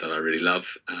that I really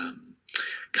love.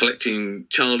 Collecting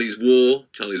Charlie's War.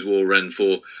 Charlie's War ran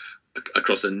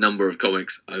across a number of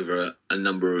comics over a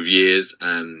number of years.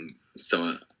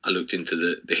 So I looked into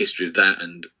the history of that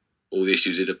and all the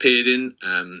issues it appeared in,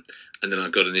 and then I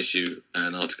got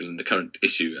an article in the current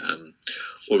issue,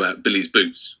 all about Billy's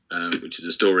Boots, which is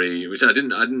a story which I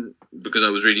didn't because I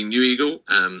was reading New Eagle.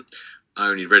 I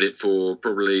only read it for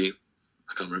probably,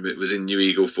 I can't remember, it was in New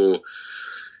Eagle for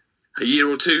a year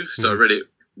or two, so I read it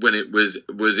when it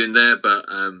was in there. But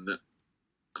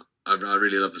I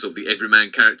really love the sort of the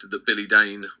everyman character that Billy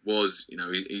Dane was. You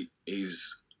know,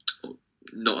 he's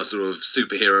not a sort of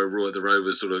superhero Roy the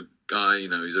Rover sort of guy. You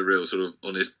know, he's a real sort of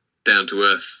honest, down to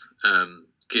earth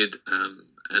kid,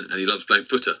 and he loves playing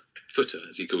footer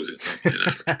as he calls it.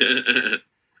 You know?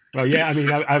 Well, yeah, I mean,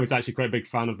 I was actually quite a big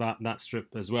fan of that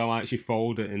strip as well. I actually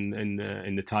followed it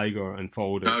in the Tiger and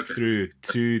followed it through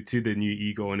to the New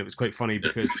Eagle, and it was quite funny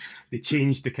because they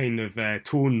changed the kind of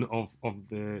tone of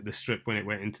the strip when it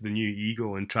went into the New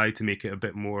Eagle and tried to make it a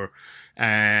bit more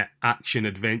action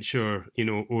adventure, you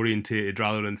know, orientated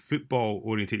rather than football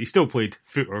orientated. He still played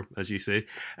footer, as you say,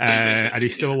 and he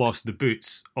still lost the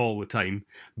boots all the time.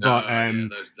 But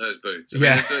those boots. I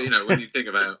mean, so, you know, when you think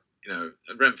about, you know,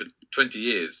 it ran for 20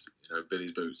 years, you know,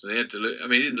 Billy's Boots. And he had to I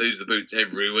mean, he didn't lose the boots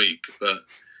every week, but,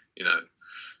 you know,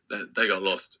 they got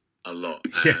lost a lot.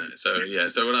 So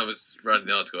when I was writing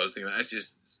the article, I was thinking, actually,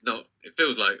 it's not, it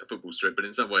feels like a football strip, but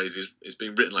in some ways it's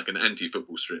being written like an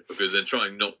anti-football strip because they're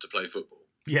trying not to play football.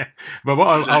 Yeah, but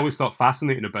what I always thought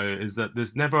fascinating about it is that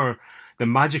there's never, the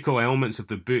magical elements of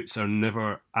the boots are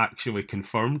never actually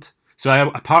confirmed. So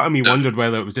a part of me wondered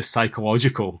whether it was just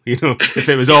psychological, you know, if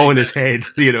it was all in his head,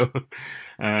 you know.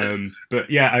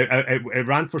 But yeah, it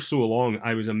ran for so long.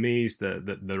 I was amazed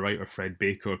that the writer Fred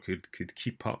Baker could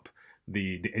keep up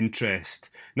the interest,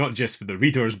 not just for the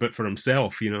readers but for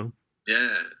himself, you know.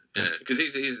 Yeah, because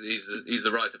he's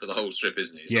the writer for the whole strip,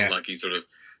 isn't he? It's not like he sort of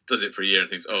does it for a year and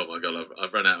thinks, oh my god,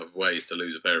 I've run out of ways to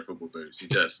lose a pair of football boots. He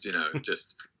just, you know,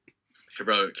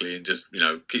 heroically and just, you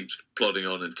know, keeps plodding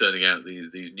on and turning out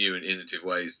these new and innovative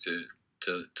ways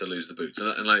to lose the boots.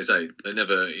 And like I say,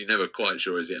 you're never quite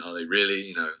sure, are they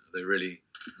really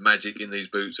magic in these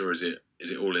boots, or is it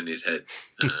all in his head?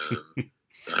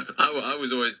 So I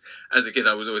was always, as a kid,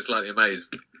 I was always slightly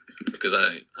amazed because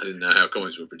I didn't know how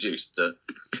comics were produced, that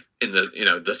in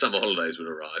the summer holidays would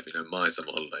arrive, you know, my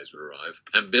summer holidays would arrive,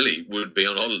 and Billy would be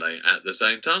on holiday at the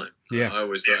same time. Yeah, I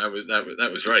always thought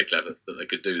that was very clever that they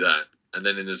could do that. And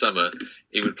then in the summer,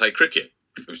 he would play cricket,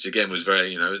 which again was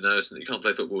very, you know, no, you can't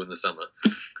play football in the summer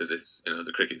because it's, you know,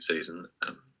 the cricket season.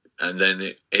 And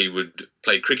then he would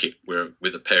play cricket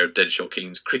with a pair of Deadshot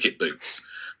Keen's cricket boots,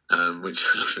 which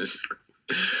was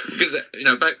because, you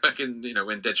know, back in, you know,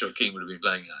 when Deadshot Keen would have been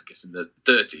playing, I guess in the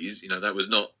 30s, you know, that was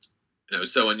not, you know,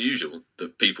 so unusual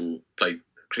that people played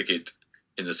cricket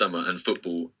in the summer and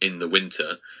football in the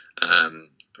winter.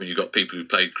 I mean, you've got people who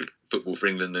played football for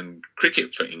England and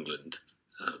cricket for England.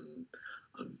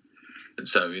 And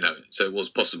so, you know, so it was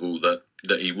possible that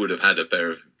he would have had a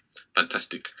pair of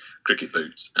fantastic cricket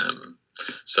boots.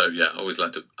 So, yeah, I always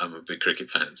I'm a big cricket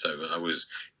fan, so I always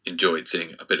enjoyed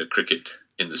seeing a bit of cricket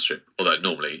in the strip. Although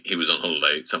normally he was on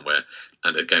holiday somewhere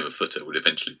and a game of footer would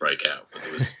eventually break out. But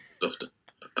there was often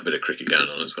a bit of cricket going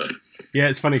on as well. Yeah,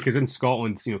 it's funny because in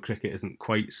Scotland, you know, cricket isn't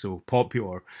quite so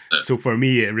popular. No. So for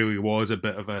me, it really was a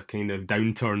bit of a kind of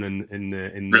downturn in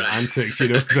the antics, you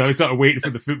know. So I was sort of waiting for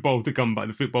the football to come back,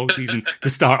 the football season to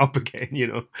start up again, you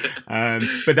know.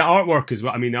 But the artwork as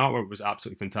well. I mean, the artwork was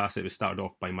absolutely fantastic. It was started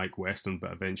off by Mike Weston,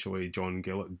 but eventually John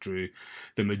Gillett drew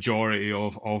the majority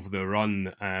of the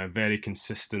run very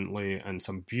consistently, and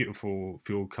some beautiful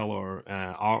full colour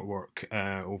artwork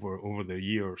over the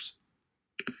years.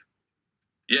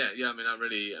 Yeah.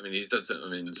 I mean, he's done some of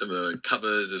the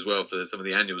covers as well for some of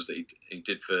the annuals that he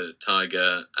did for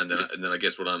Tiger, and then I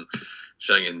guess what I'm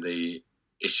showing in the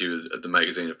issue of the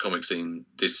magazine of Comic Scene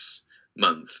this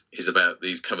month is about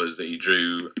these covers that he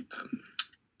drew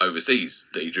overseas,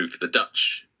 that he drew for the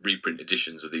Dutch reprint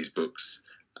editions of these books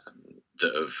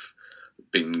that have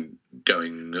been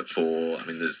going for. I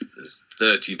mean, there's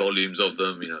 30 volumes of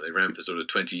them. You know, they ran for sort of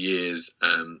 20 years.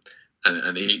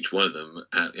 And each one of them,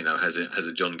 you know, has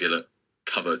a John Gillett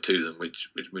cover to them, which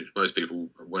most people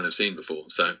won't have seen before.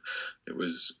 So it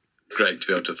was great to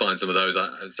be able to find some of those.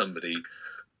 Somebody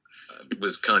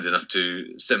was kind enough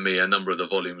to send me a number of the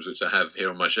volumes which I have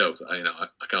here on my shelves. I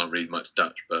can't read much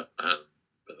Dutch, but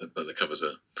the covers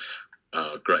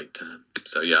are great.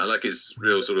 So yeah, I like his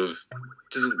real sort of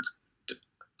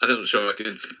I'm not sure.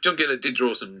 John Gillett did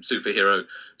draw some superhero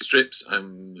strips.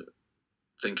 I'm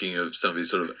thinking of some of his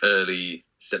sort of early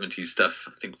 70s stuff,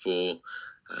 I think, for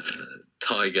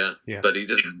Tiger, but he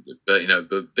doesn't.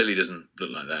 But Billy doesn't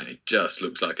look like that. He just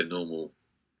looks like a normal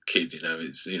kid. You know,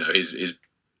 it's, you know, his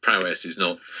prowess is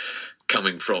not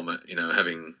coming from it,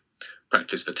 having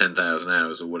practiced for 10,000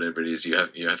 hours or whatever it is you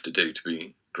have to do to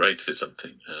be great at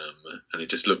something, and it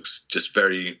just looks just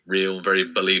very real, very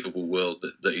believable world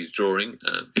that he's drawing,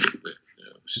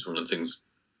 which is one of the things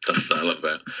that I love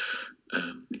about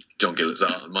John Gillert's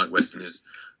art. And Mike Weston is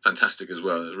fantastic as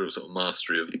well. A real sort of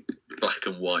mastery of black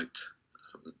and white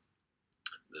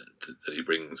that he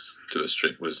brings to a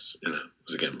strip was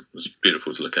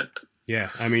beautiful to look at.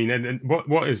 Yeah, I mean, and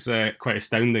what is quite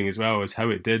astounding as well is how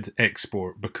it did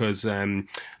export, because I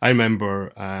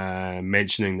remember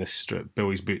mentioning this strip,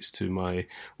 Billy's Boots, to my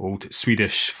old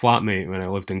Swedish flatmate when I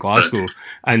lived in Glasgow,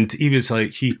 and he was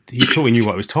like, he totally knew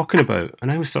what I was talking about,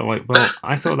 and I was sort of like, well,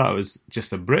 I thought that was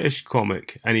just a British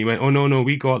comic, and he went, oh no,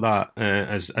 we got that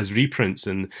as reprints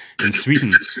in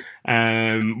Sweden,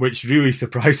 which really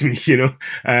surprised me, so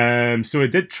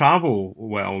it did travel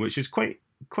well, which is quite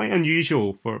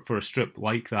unusual for a strip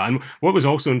like that. And what was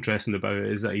also interesting about it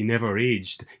is that he never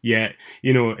aged, yet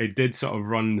it did sort of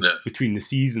run between the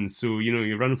seasons, so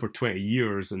you're running for 20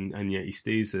 years and yet he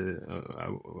stays at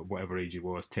whatever age he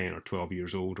was, 10 or 12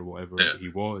 years old or whatever he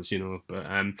was,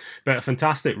 but a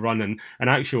fantastic run, and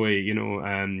actually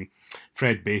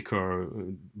Fred Baker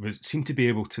seemed to be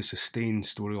able to sustain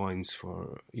storylines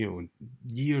for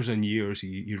years and years.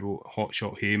 He wrote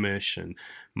Hotshot Hamish and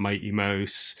Mighty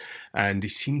Mouse, and he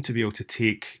seemed to be able to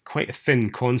take quite a thin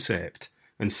concept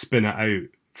and spin it out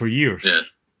for years,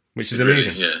 which is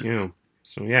amazing.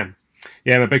 So I'm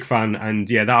a big fan, and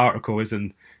that article is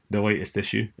in the latest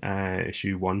issue,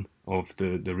 issue 1 of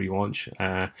the relaunch.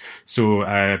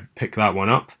 So pick that one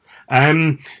up.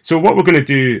 So what we're going to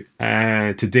do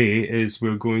today is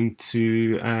we're going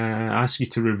to ask you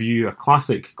to review a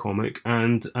classic comic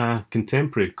and a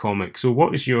contemporary comic. So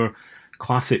what is your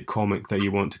classic comic that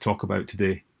you want to talk about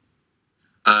today?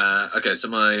 Okay, so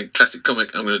my classic comic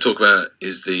I'm going to talk about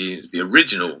is the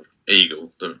original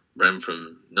Eagle that ran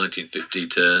from 1950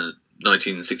 to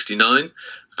 1969.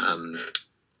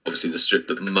 Obviously, the strip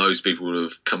that most people will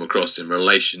have come across in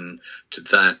relation to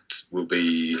that will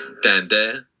be Dan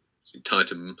Dare.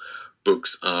 Titan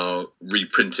Books are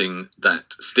reprinting that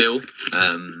still.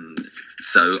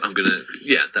 So I'm going to,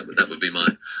 that would be my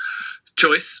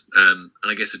choice. And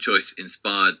I guess a choice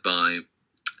inspired by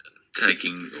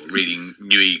taking or reading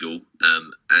New Eagle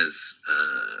as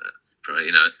a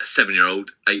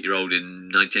 7-year-old, 8-year-old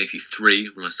in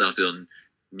 1983 when I started on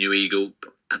New Eagle.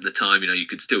 At the time, you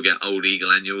could still get old Eagle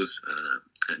annuals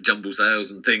at jumble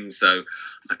sales and things. So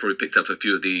I probably picked up a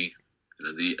few of the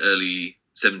early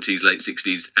 70s, late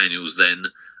 60s annuals then,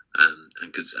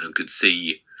 and could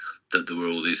see that there were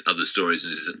all these other stories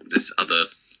and this other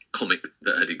comic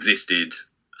that had existed.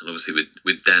 And obviously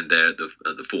with Dan Dare at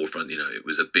the forefront, it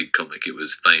was a big comic. It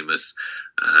was famous.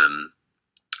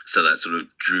 So that sort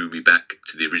of drew me back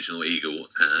to the original Eagle.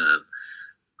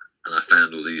 And I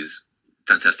found all these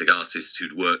fantastic artists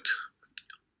who'd worked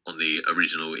on the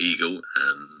original Eagle,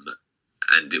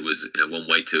 and it was one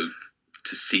way to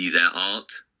see their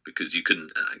art, because you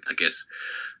couldn't, I guess,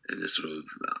 in the sort of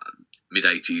mid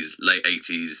 80s, late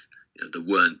 80s, there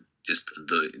weren't just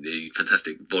the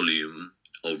fantastic volume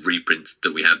of reprints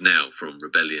that we have now from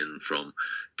Rebellion, from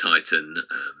Titan.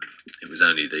 It was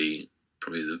only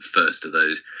probably the first of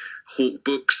those Hawk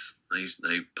books.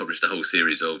 They published a whole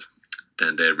series of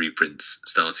Dan Dare reprints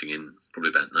starting in probably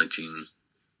about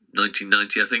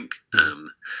 1990, I think.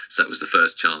 So that was the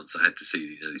first chance I had to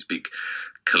see these big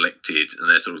collected, and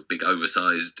they're sort of big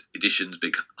oversized editions,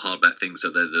 big hardback things. So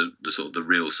they're the sort of the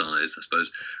real size, I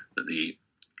suppose, that the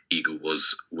Eagle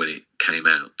was when it came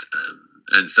out.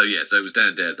 And so it was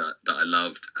Dan Dare that I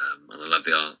loved, and I loved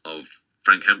the art of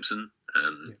Frank Hampson,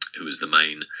 who was the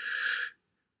main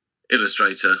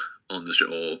illustrator on the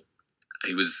strip. Or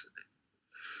he was.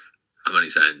 I'm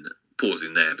only saying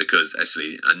pausing there because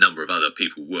actually a number of other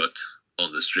people worked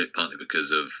on the strip, partly because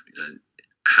of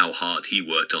how hard he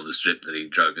worked on the strip, that he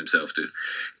drove himself to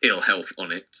ill health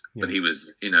on it. But he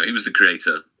was the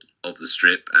creator of the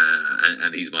strip,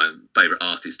 and he's my favourite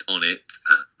artist on it.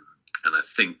 And I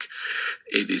think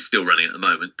it is still running at the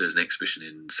moment. There's an exhibition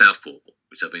in Southport,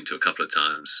 which I've been to a couple of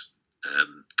times,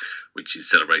 which is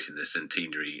celebrating the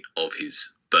centenary of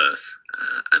his birth,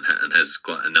 and has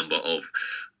quite a number of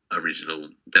original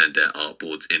Dan Dare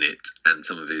artboards in it, and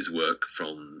some of his work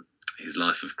from his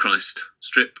Life of Christ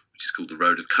strip, which is called The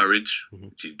Road of Courage,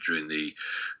 which he drew in the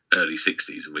early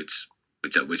 60s, and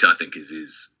which I think is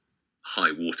his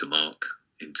high watermark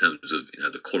in terms of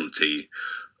the quality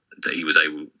that he was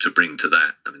able to bring to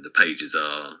that. I mean, the pages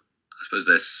are, I suppose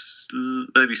they're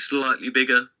maybe slightly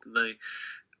bigger than they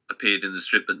appeared in the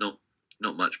strip, but not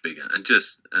much bigger,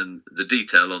 and the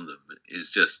detail on them is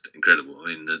just incredible. I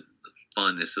mean, the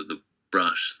fineness of the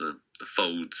brush, the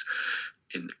folds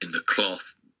in the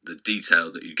cloth, the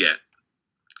detail that you get,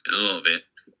 and a lot of it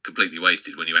completely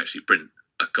wasted when you actually print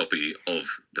a copy of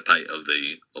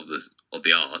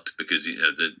the art, because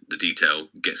the detail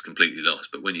gets completely lost.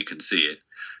 But when you can see it,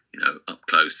 up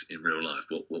close in real life,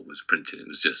 what was printed, it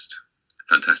was just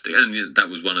fantastic. And that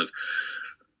was one of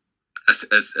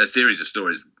a series of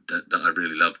stories that I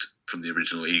really loved from the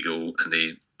original Eagle and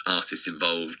the artists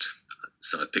involved.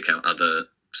 So I'd pick out other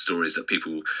stories that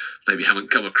people maybe haven't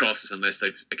come across unless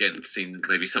they've, again, seen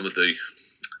maybe some of the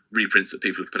reprints that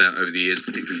people have put out over the years,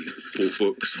 particularly bought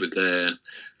books with their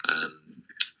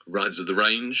Rides of the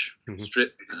Range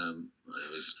strip. I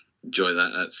always enjoy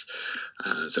that. That's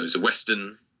so it's a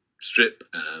Western strip,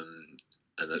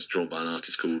 and that's drawn by an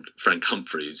artist called Frank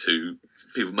Humphreys, who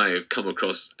people may have come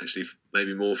across actually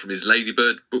maybe more from his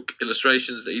Ladybird book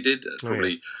illustrations that he did. That's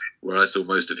probably where I saw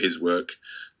most of his work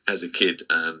as a kid.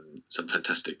 Some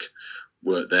fantastic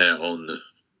work there on,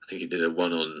 I think he did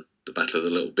one on the Battle of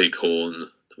the Little Bighorn.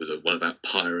 There was one about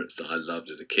pirates that I loved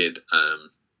as a kid.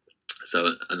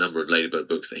 So a number of Ladybird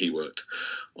books that he worked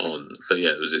on. But yeah,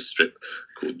 it was this strip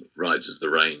called Rides of the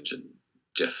Range, and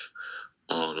Jeff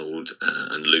Arnold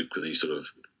and Luke were these sort of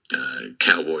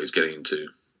cowboys getting into,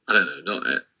 I don't know,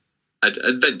 not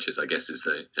adventures, I guess is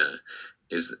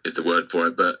the word for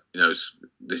it. But the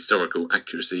historical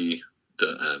accuracy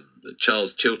that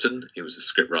Charles Chilton, he was a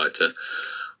script writer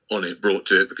on it, brought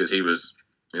to it, because he was,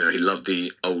 he loved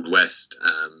the Old West,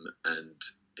 and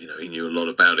he knew a lot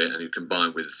about it, and he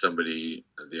combined with somebody,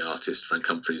 the artist Frank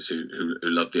Humphreys, who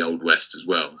loved the Old West as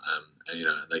well, and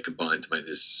they combined to make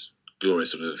this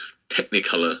glorious sort of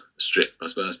Technicolor strip. I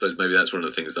suppose maybe that's one of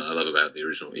the things that I love about the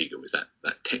original Eagle, is that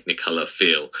Technicolor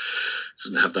feel. It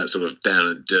doesn't have that sort of down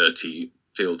and dirty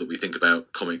feel that we think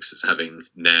about comics as having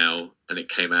now, and it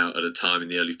came out at a time in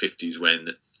the early 50s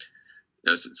when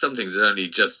some things had only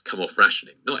just come off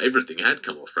rationing. Not everything had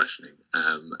come off rationing,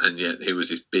 and yet here was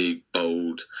this big,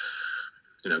 bold,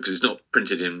 because it's not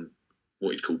printed in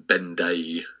what you'd call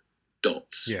Ben-Day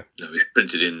dots. Yeah. It's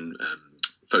printed in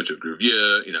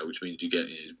photogravure, which means you get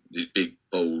these big,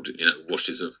 bold,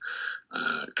 washes of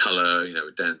colour,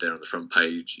 down there on the front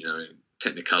page,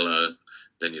 Technicolor.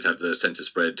 Then you'd have the centre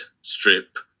spread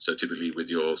strip, so typically with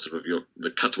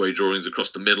the cutaway drawings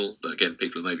across the middle, that again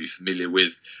people may be familiar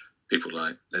with. People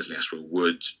like Leslie Ashwell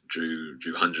Wood drew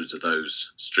hundreds of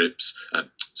those strips,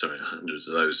 hundreds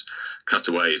of those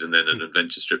cutaways, and then an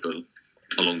adventure strip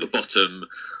along the bottom,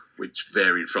 which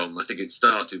varied from, I think it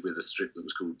started with a strip that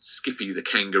was called Skippy the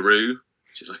Kangaroo,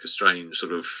 which is like a strange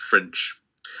sort of French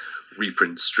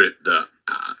reprint strip that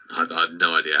I have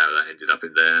no idea how that ended up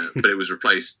in there, but it was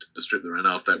replaced. The strip that ran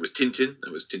after that was Tintin.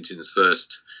 That was Tintin's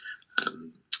first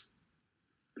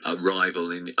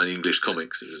arrival in English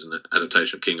comics. It was an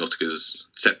adaptation of King Ottokar's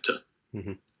Sceptre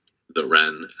that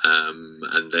ran,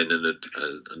 and then an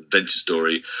adventure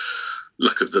story,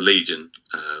 Luck of the Legion,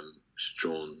 which was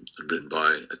drawn and written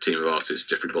by a team of artists,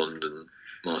 Geoffrey Bond and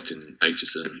Martin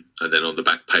Aitchison. And then on the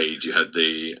back page you had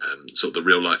the sort of the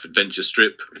real life adventure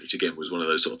strip, which again was one of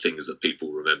those sort of things that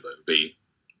people remember.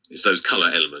 It's those colour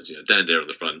elements, down there on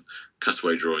the front,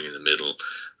 cutaway drawing in the middle,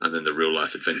 and then the real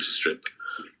life adventure strip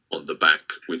on the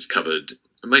back, which covered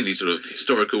mainly sort of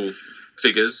historical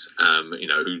figures,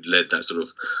 who led that sort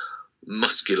of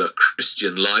muscular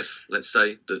Christian life, let's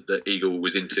say, that Eagle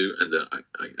was into, and that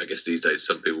I guess these days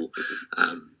some people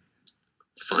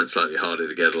find slightly harder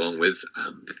to get along with.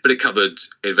 But it covered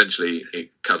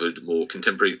more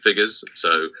contemporary figures.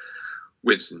 So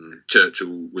Winston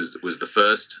Churchill was the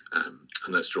first,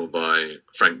 and that's drawn by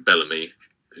Frank Bellamy,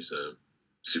 who's a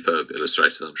superb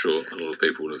illustrator that I'm sure a lot of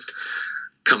people have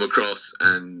come across.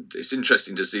 And it's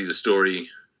interesting to see the story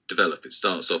develop. It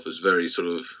starts off as very sort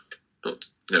of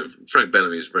Frank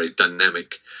Bellamy is a very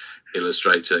dynamic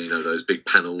illustrator. Those big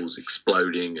panels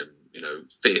exploding and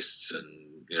fists and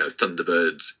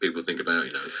Thunderbirds people think about,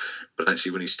 but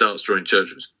actually when he starts drawing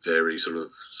Churchill, it's very sort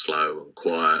of slow and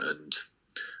quiet, and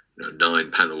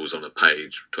 9 panels on a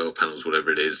page, 12 panels,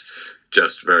 whatever it is,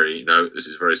 just very, this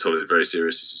is very solid, very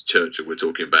serious. This is Churchill we're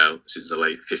talking about. This is the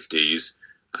late 50s.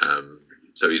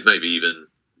 So he's maybe even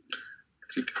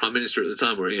prime minister at the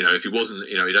time, or if he wasn't,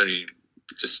 he'd only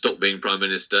just stopped being prime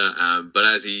minister. But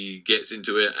as he gets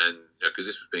into it, and because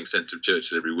this was being sent to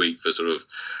Churchill every week for sort of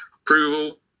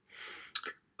approval,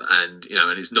 and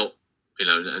and it's not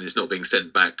and it's not being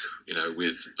sent back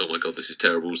with, oh my god, this is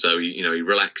terrible. So he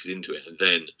relaxes into it, and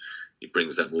then he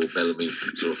brings that more Bellamy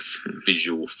sort of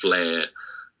visual flair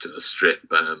to the strip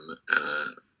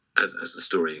as the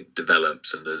story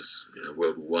develops, and as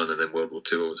World War One and then World War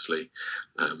Two obviously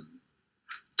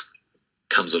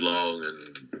comes along,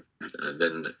 and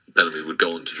then Bellamy would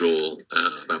go on to draw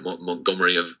about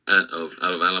Montgomery of out of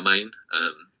Alamein,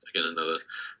 again another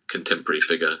contemporary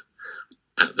figure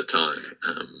at the time.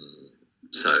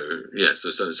 So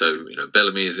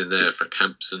Bellamy is in there, Frank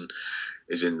Hampson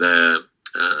is in there,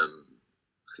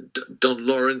 Don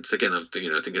Lawrence, again I'm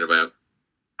thinking about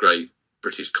great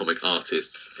British comic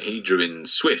artists. He drew in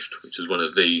Swift, which was one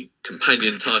of the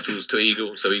companion titles to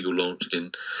Eagle. So Eagle launched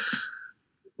in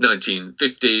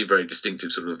 1950, very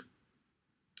distinctive sort of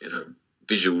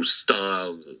visual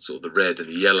style, sort of the red and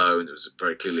the yellow, and it was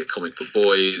very clearly a comic for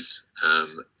boys.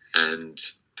 And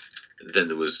then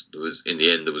there was in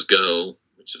the end there was Girl,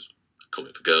 which is a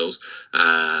comic for girls.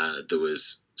 There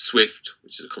was Swift,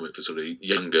 which is a comic for sort of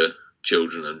younger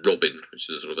children, and Robin, which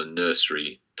is a sort of a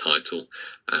nursery title.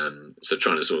 So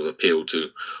trying to sort of appeal to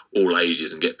all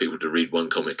ages and get people to read one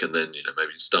comic, and then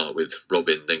maybe start with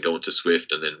Robin, then go on to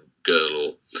Swift, and then Girl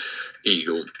or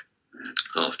Eagle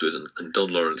afterwards. And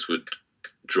Don Lawrence would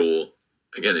draw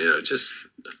again, just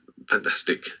a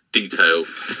fantastic detail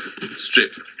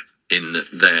strip in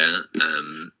there.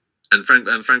 And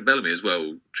Frank Bellamy as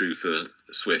well drew for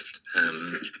Swift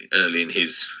early in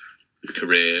his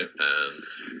career.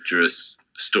 Drew a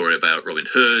story about Robin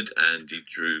Hood, and he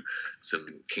drew some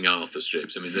King Arthur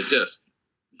strips. I mean, they're just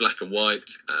black and white,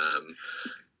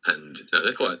 and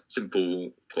they're quite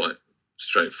simple, quite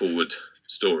straightforward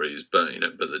stories. But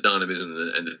the dynamism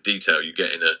and the detail you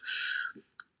get in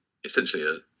essentially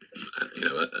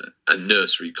a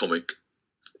nursery comic,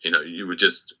 you would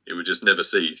just never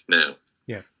see now.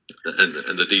 Yeah.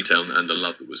 And the detail and the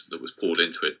love that was poured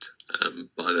into it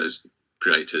by those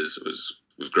creators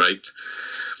was great.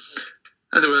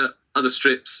 And there were other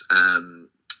strips,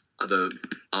 other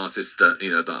artists that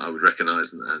that I would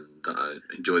recognise and that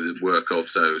I enjoy the work of.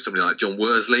 So somebody like John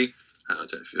Worsley, I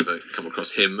don't know if you've ever come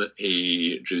across him.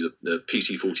 He drew the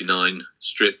PC-49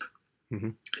 strip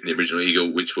in the original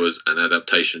Eagle, which was an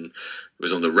adaptation. It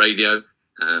was on the radio,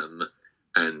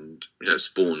 and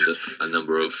spawned a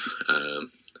number of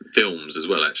films as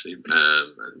well, actually,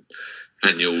 and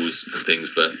annuals and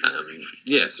things. But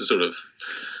so sort of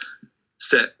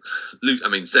set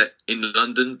in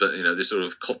London, but this sort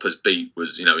of Coppers beat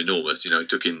was enormous. It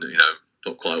took in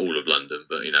not quite all of London,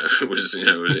 but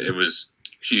it was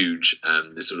huge.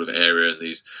 This sort of area and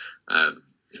these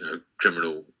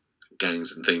criminal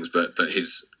gangs and things. But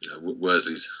his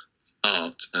Worsley's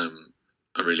art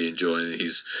I really enjoy, and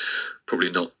he's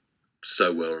probably not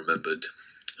so well remembered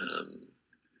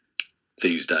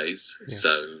these days. Yeah.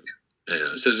 So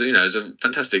it's a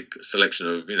fantastic selection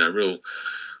of real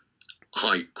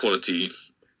high quality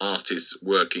artists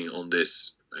working on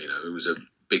this. It was a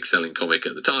big selling comic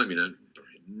at the time.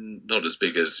 Not as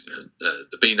big as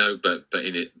the Beano, but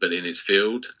in its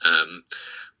field.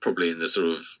 Probably in the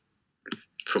sort of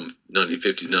from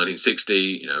 1950 to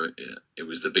 1960, it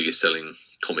was the biggest selling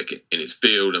comic in its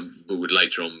field, and would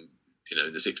later on,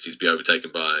 in the 60s, be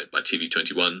overtaken by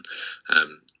TV21,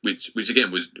 which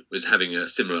again was having a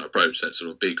similar approach, that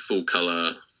sort of big full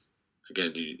colour.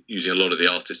 Again, using a lot of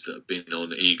the artists that have been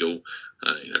on Eagle,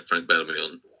 Frank Bellamy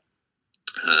on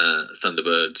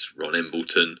Thunderbirds, Ron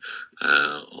Embleton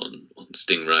on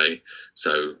Stingray.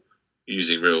 So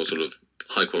using real sort of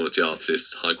high quality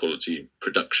artists, high quality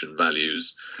production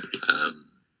values.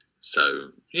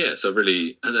 So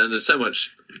really, and there's so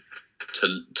much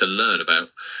to learn about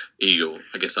Eagle.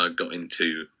 I guess I got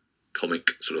into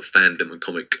comic sort of fandom and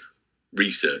comic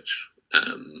research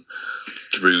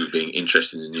through being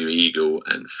interested in the new Eagle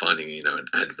and finding an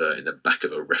advert in the back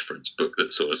of a reference book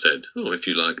that sort of said, oh, if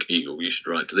you like Eagle, you should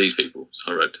write to these people.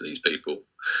 So I wrote to these people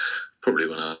probably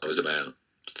when I was about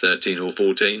 13 or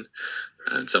 14,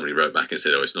 and somebody wrote back and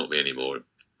said, oh, it's not me anymore,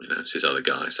 it's this other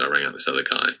guy. So I rang up this other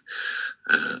guy,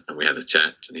 and we had a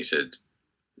chat, and he said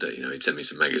that he'd send me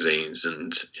some magazines,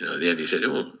 and at the end he said,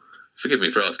 oh, forgive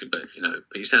me for asking, but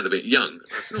you sound a bit young.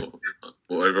 I said, oh,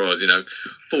 whatever I was,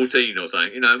 14 or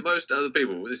something. Most other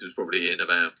people, this was probably in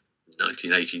about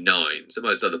 1989, so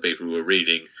most other people were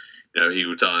reading,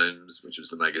 Eagle Times, which was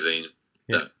the magazine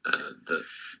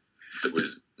that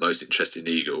was most interested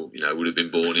in Eagle, would have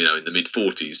been born, in the mid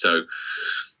 40s. So,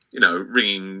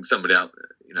 ringing somebody up,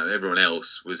 everyone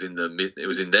else was in their mid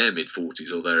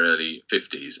 40s or their early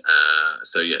 50s.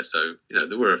 So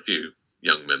there were a few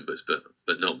young members, but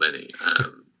not many.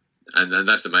 And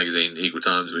that's the magazine Eagle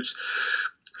Times, which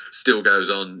still goes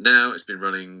on now. It's been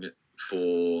running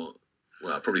for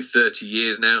probably 30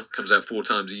 years now. Comes out 4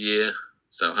 times a year,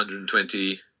 so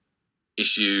 120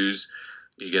 issues.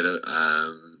 You get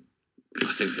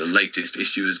I think the latest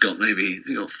issue has got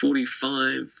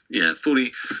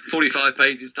 45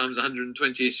 pages times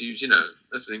 120 issues.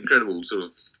 That's an incredible sort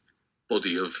of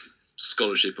body of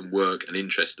scholarship and work and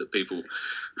interest that people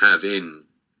have in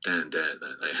Dan Dare,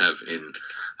 that they have in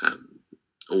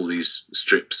all these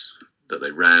strips that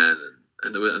they ran,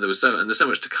 and there's so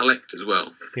much to collect as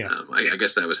well. Yeah. I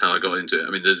guess that was how I got into it.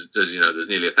 I mean, there's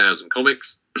nearly 1,000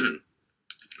 comics.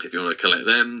 If you want to collect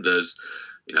them, there's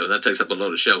that takes up a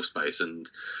lot of shelf space, and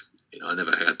I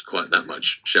never had quite that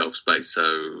much shelf space,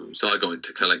 so I got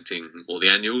into collecting all the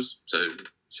annuals. So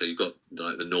you got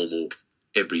like the normal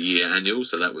every year annual,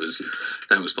 so that was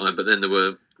fine. But then there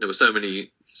were so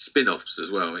many spin-offs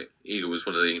as well. Eagle was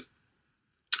probably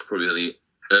the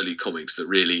early comics that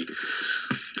really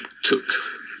took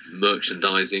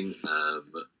merchandising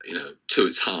to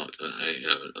its heart,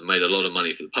 and made a lot of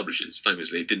money for the publishers.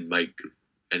 Famously, it didn't make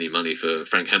any money for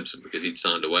Frank Hampson because he'd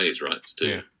signed away his rights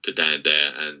to Dan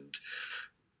Dare, and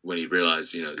when he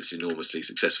realised this enormously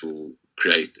successful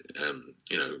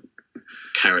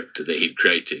character that he'd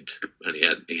created, and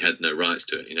he had no rights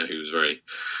to it, he was very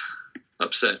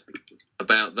upset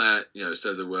about that.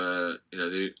 So there were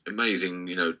the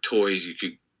amazing toys you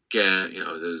could get.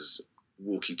 There's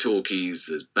walkie-talkies,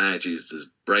 there's badges, there's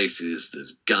braces,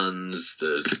 there's guns,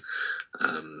 there's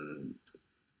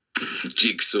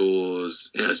jigsaws.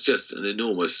 It's just an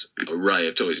enormous array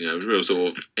of toys. Real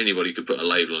sort of anybody could put a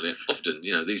label on it. Often,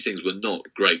 these things were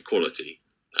not great quality.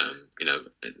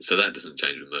 So that doesn't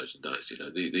change with merchandise.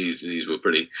 These were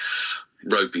pretty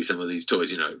ropey, some of these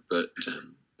toys. But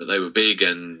they were big,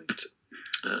 and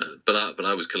but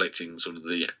I was collecting sort of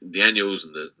the annuals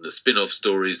and the spin-off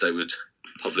stories they would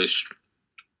publish.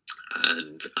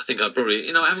 And I think I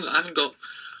probably I haven't got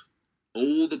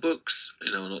all the books,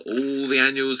 not all the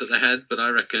annuals that they had, but I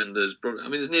reckon there's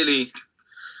nearly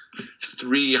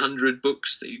 300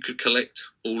 books that you could collect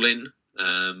all in,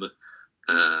 and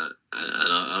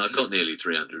I've got nearly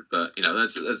 300. But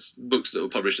that's books that were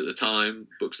published at the time,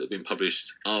 books that have been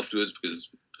published afterwards, because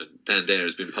Dan Dare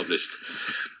has been published,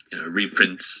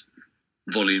 reprints,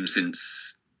 volumes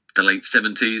since the late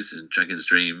 70s, and Dragon's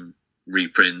Dream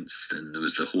reprints, and there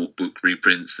was the Hawk book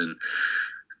reprints, and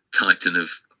Titan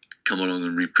have come along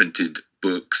and reprinted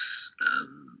books.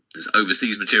 There's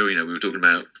overseas material. We were talking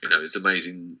about, it's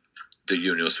amazing that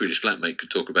you and your Swedish flatmate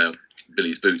could talk about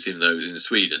Billy's Boots, even though it was in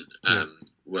Sweden,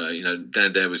 where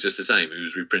Dan Dare was just the same. He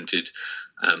was reprinted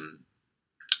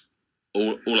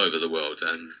all over the world.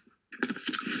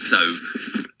 So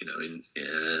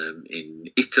in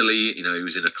Italy, he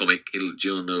was in a comic, Il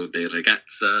Giorno de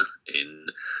Ragazza. In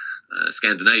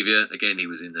Scandinavia, again, there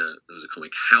was a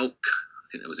comic, Hauk. I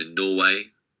think that was in Norway.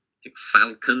 I think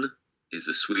Falcon is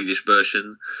the Swedish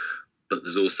version, but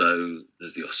there's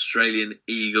the Australian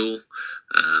Eagle,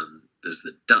 there's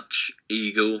the Dutch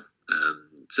Eagle.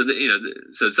 So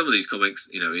some of these comics,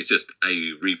 it's just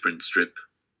a reprint strip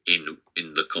in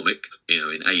the comic,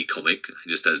 in a comic, it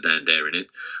just has Dan Dare in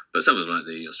it. But some of them, like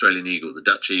the Australian Eagle, the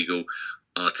Dutch Eagle,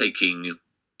 are taking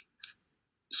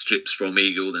strips from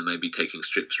Eagle. They may be taking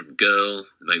strips from Girl,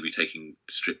 they may be taking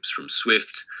strips from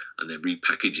Swift, and they're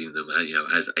repackaging them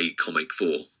as a comic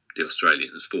for the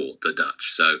Australians, for the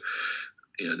Dutch. So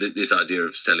this idea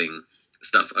of selling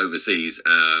stuff overseas,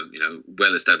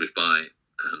 well established by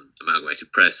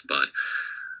Amalgamated Press, by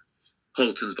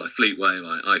Halton's, by Fleetway,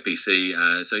 by IPC.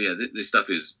 This stuff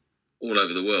is all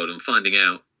over the world, and finding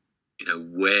out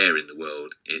where in the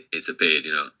world it's appeared,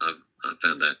 I've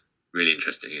found that really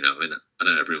interesting. I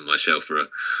don't have room on my shelf for a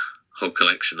whole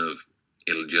collection of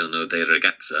Il Giorno de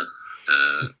Ragazza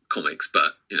comics,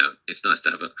 but it's nice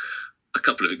to have a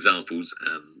couple of examples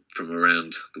from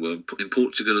around the world. In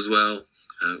Portugal as well,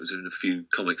 it was in a few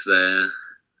comics there.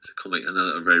 There's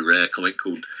another very rare comic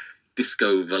called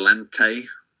Disco Volante, which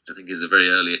I think is a very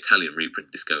early Italian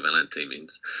reprint. Disco Volante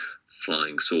means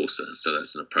flying saucer, so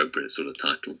that's an appropriate sort of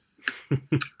title.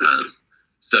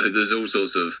 So there's all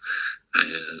sorts of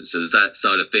so there's that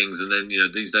side of things, and then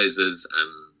these days there's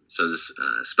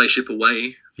Spaceship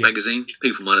Away magazine.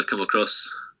 People might have come across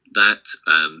that,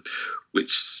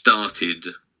 which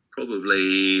started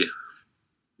probably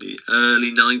the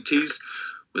early 90s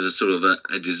with a sort of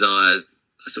a desire,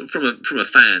 sort of from a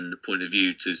fan point of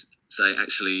view, to say,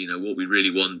 actually, what we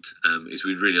really want is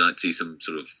we'd really like to see some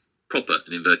sort of proper,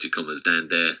 in inverted commas, Dan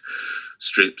Dare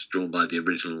strips drawn by the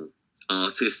original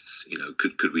artists.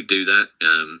 Could we do that?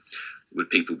 Would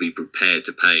people be prepared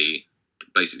to pay,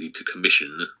 basically, to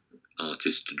commission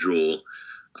artists to draw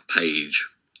a page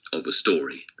of a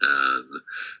story?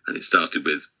 And it started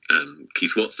with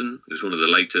Keith Watson, who's one of the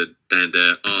later Dan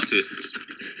Dare artists.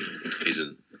 He's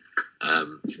an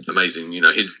amazing.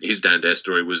 His Dan Dare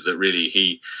story was that really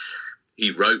he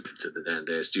wrote to the Dan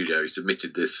Dare studio. He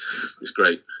submitted this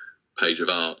great page of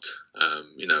art,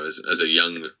 as a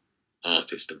young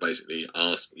artist, and basically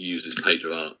used his page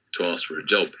of art to ask for a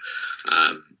job,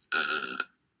 and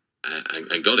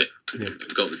got it. Yeah.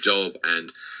 Got the job,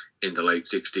 and in the late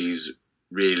 60s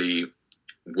really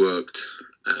worked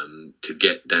to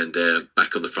get Dan Dare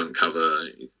back on the front cover.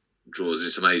 He draws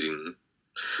this amazing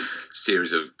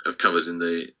series of covers in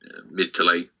the mid to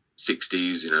late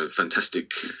 60s,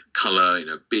 fantastic colour,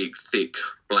 big, thick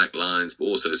black lines, but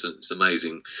also some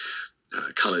amazing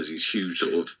colours, these huge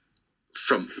sort of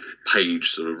front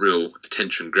page, sort of real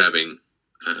attention-grabbing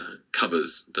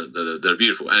covers that are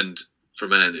beautiful. And for a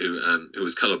man who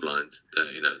was colourblind,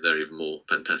 they're even more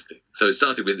fantastic. So it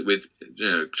started with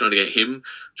trying to get him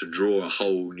to draw a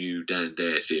whole new Dan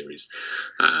Dare series.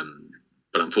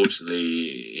 But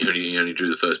unfortunately, he only drew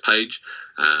the first page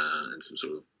and some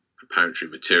sort of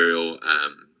preparatory material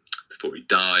before he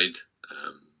died.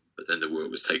 But then the work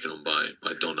was taken on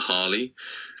by Don Harley,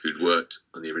 who'd worked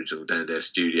on the original Dan Dare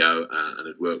studio and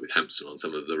had worked with Hampson on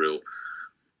some of the real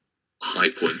high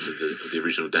points of the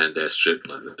original Dan Dare strip,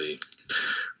 like the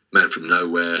Man from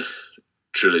Nowhere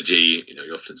trilogy.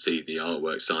 You often see the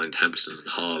artwork signed Hampson and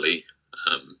Harley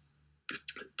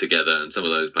together, and some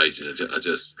of those pages are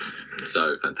just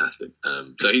so fantastic.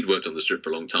 So he'd worked on the strip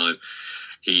for a long time.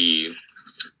 He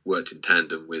worked in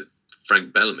tandem with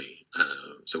Frank Bellamy.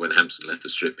 So when Hampson left the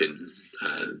strip in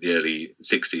the early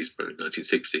 60s,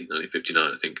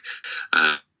 1959, I think,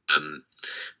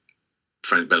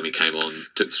 Frank Bellamy came on,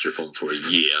 took the strip on for a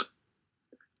year,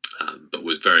 but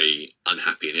was very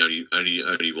unhappy, and he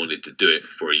only wanted to do it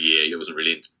for a year. He wasn't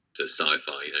really into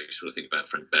sci-fi. You sort of think about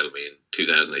Frank Bellamy in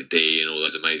 2000 AD and all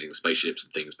those amazing spaceships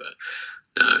and things, but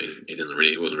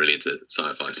he wasn't really into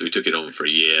sci-fi. So he took it on for a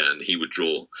year, and he would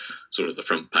draw sort of the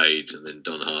front page, and then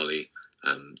Don Harley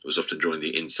was often drawing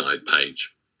the inside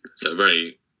page. So a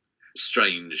very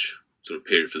strange sort of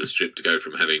period for the strip to go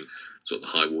from having sort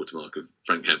of the high watermark of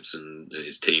Frank Hampson and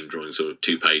his team drawing sort of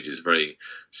two pages, very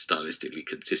stylistically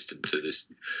consistent, to this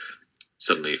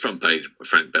suddenly front page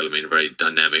Frank Bellamy in a very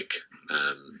dynamic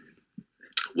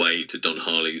way, to Don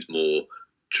Harley's more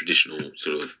traditional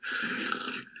sort of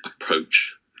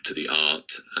approach to the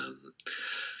art.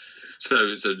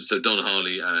 So Don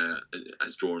Harley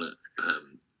has drawn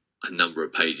a number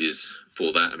of pages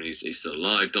for that. I mean, he's still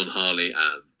alive, Don Harley,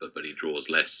 but he draws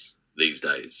less these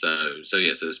days. So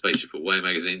the Spaceship Away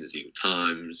magazine, there's Eagle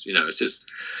Times. It's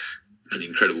just an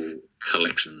incredible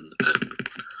collection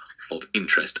of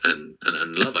interest and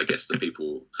love, I guess, that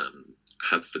people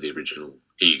have for the original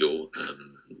Eagle.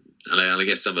 And I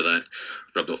guess some of that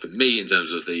rubbed off in me in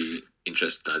terms of the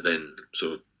interest I then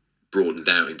sort of broadened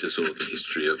out into sort of the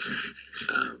history of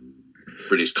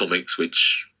British comics,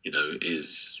 which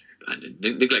is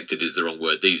neglected is the wrong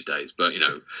word these days, but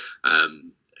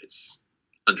it's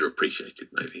underappreciated,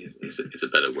 maybe is a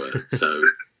better word. So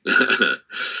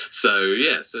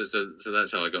so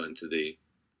that's how I got into the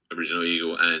original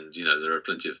Eagle. And there are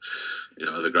plenty of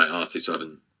other great artists who I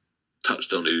haven't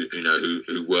touched on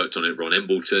who worked on it. Ron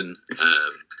Embleton,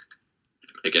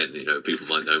 again, people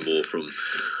might know more from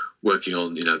working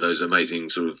on those amazing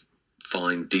sort of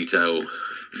fine detail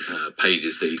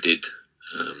pages that he did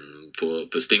for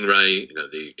Stingray,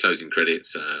 the closing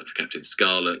credits for Captain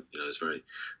Scarlet. It's very,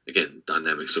 again,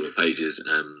 dynamic sort of pages.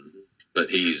 But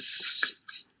he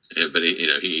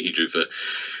drew for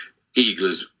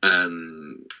Eaglers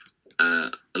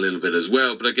a little bit as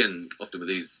well. But again, often with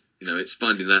these, it's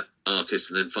finding that artist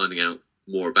and then finding out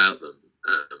more about them,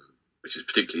 which is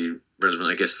particularly relevant,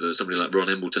 I guess, for somebody like Ron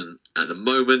Embleton at the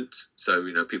moment. So,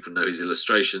 people know his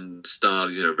illustration style,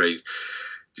 very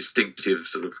distinctive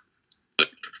sort of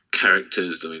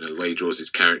characters, the way he draws his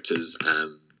characters.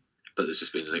 But there's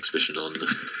just been an exhibition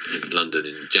in London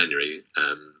in January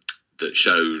that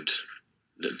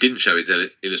didn't show his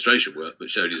illustration work, but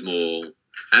showed his more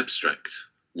abstract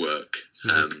work,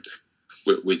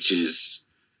 which is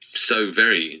so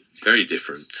very, very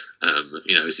different.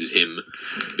 This is him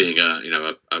being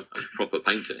a proper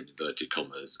painter, in inverted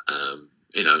commas. And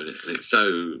it's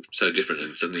so different,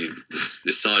 and suddenly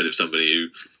this side of somebody who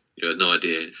you had no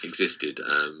idea existed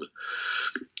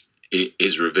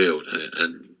is revealed,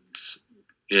 and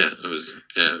it was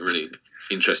really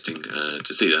interesting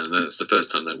to see that. And that's the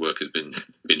first time that work has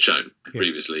been shown.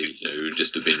 Previously,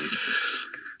 just have been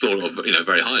thought of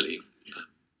very highly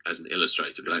as an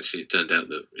illustrator, but actually it turned out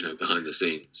that behind the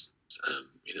scenes,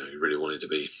 he really wanted to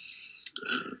be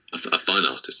a fine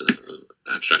artist, an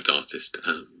abstract artist.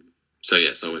 So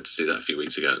I went to see that a few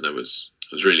weeks ago, and that was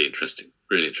really interesting.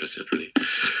 Really interesting, really.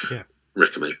 Yeah.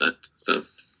 recommend that. So.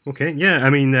 Okay, yeah,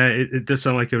 I mean, it does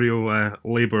sound like a real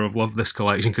labour of love, this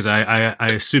collection, because I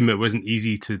assume it wasn't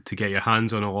easy to get your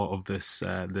hands on a lot of this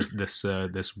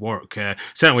work.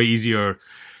 Certainly easier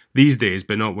these days,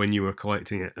 but not when you were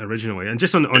collecting it originally. And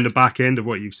just on the back end of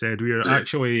what you've said, we are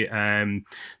actually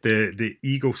the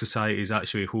Eagle Society is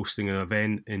actually hosting an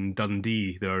event in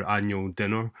Dundee. Their annual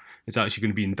dinner is actually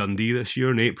going to be in Dundee this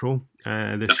year, in April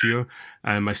this year.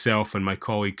 And myself and my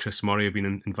colleague Chris Murray have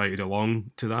been invited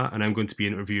along to that, and I'm going to be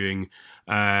interviewing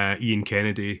Ian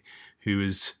Kennedy, who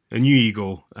is a New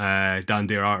Eagle Dan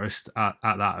Dare artist at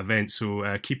that event.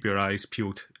 So keep your eyes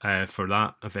peeled for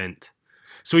that event.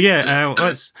 So yeah,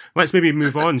 let's maybe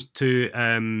move on to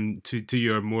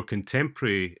your more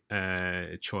contemporary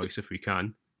choice, if we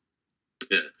can.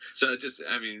 Yeah. So I'll just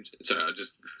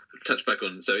touch back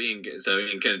on Ian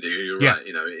Kennedy, who you're right,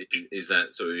 is that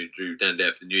so he drew Dan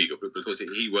Dare for the New Eagle, but of course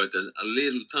he worked a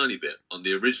little tiny bit on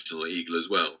the original Eagle as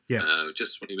well. Yeah.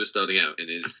 Just when he was starting out in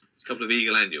his couple of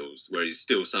Eagle annuals, where he's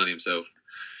still signing himself.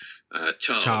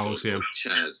 Charles or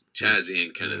Chaz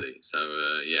Ian Kennedy. So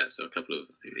so a couple of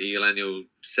Eagle Annual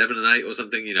 7 and 8 or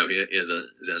something. He has a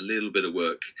little bit of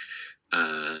work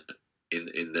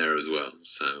in there as well.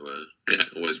 So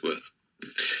always worth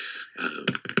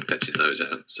fetching those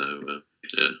out. So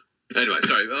Anyway,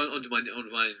 sorry. On to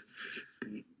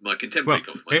my contemporary.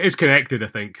 Well, it is connected, I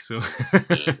think. So.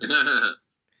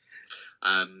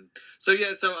 So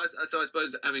I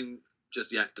suppose having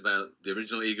just yacked about the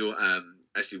original Eagle.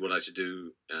 Actually, what I should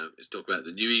do is talk about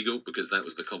the New Eagle, because that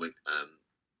was the comic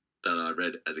that I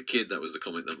read as a kid. That was the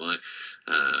comic that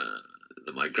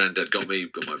my granddad got me.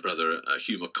 Got my brother a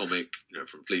humour comic,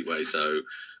 from Fleetway. So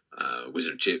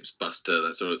Wizard and Chips, Buster,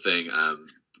 that sort of thing.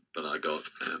 But I got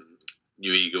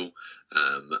New Eagle,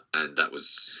 and that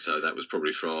was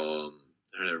probably from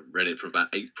I read it from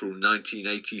about April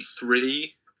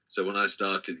 1983. So when I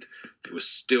started, it was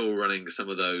still running some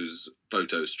of those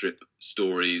photo strip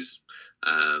stories,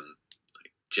 like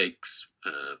Jake's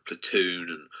Platoon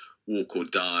and Walk or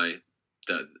Die,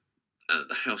 the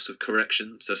House of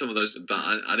Correction. So some of those, but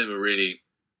I never really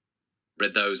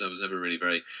read those. I was never really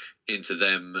very into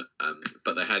them.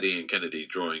 But they had Ian Kennedy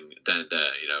drawing Dan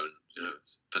Dare, and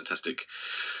fantastic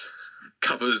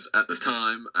covers at the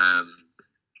time.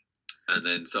 And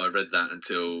then so I read that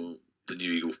until the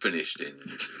New Eagle finished in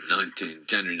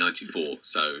January 94,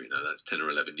 so that's 10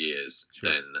 or 11 years.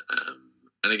 Sure. Then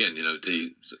and again,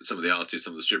 some of the artists,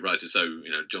 some of the strip writers, so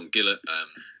John Gillett,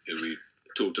 who we've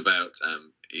talked about,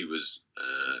 he was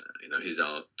his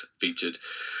art featured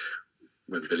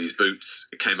when Billy's Boots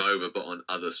came over, but on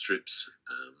other strips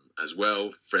as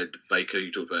well. Fred Baker,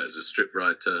 you talked about as a strip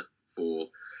writer for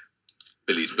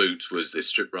Billy's Boots, was this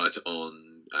strip writer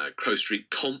on Crow Street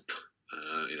Comp.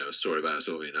 A story about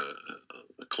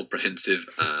a comprehensive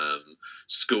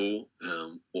school,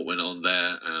 what went on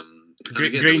there.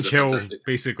 Grange Hill,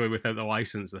 basically, without the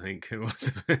license, I think it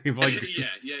was. Yeah.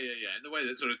 In the way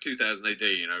that sort of 2000 AD,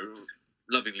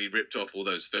 lovingly ripped off all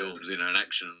those films, and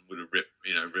action would have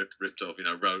ripped off,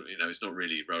 it's not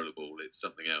really Rollerball, it's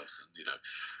something else. And,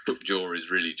 Hook Jaw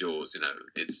is really Jaws,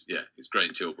 it's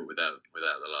Grange Hill, but without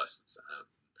the license.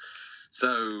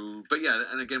 So, but yeah,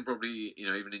 and again, probably,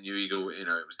 even in New Eagle, it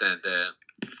was Dan Dare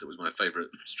that was my favourite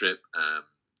strip.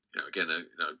 Again, a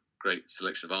great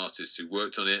selection of artists who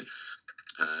worked on it.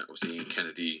 Obviously, Ian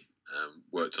Kennedy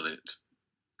worked on it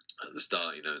at the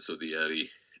start, sort of the early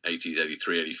 80s,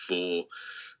 83, 84.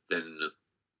 Then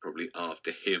probably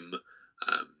after him,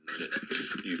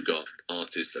 you've got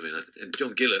artists, and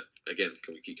John Gillett, again,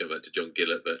 can we keep going back to John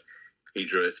Gillett, but he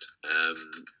drew it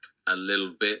a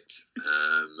little bit.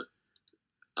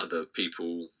 Other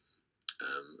people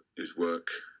whose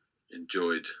work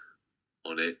enjoyed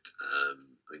on it.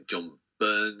 John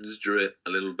Burns drew it a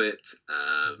little bit.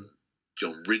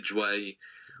 John Ridgway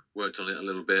worked on it a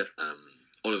little bit.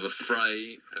 Oliver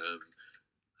Frey,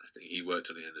 I think he worked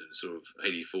on it in sort of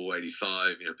 84,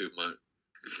 85. People might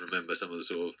remember some of the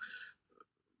sort of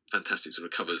fantastic sort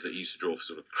of covers that he used to draw for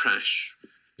sort of Crash,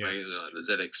 like the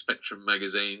ZX Spectrum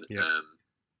magazine. Yeah.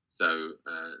 So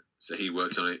he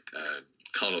worked on it.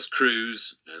 Carlos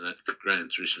Cruz, and that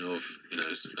grand tradition of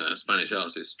Spanish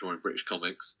artists drawing British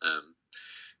comics.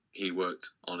 He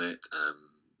worked on it.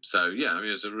 It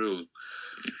was a real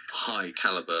high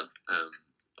caliber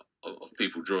of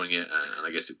people drawing it, and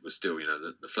I guess it was still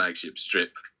the flagship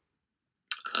strip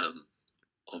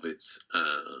of its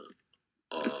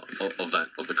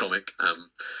of the comic.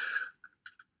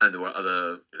 And there were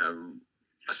other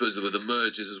I suppose there were the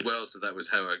mergers as well. So that was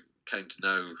how I came to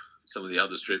know some of the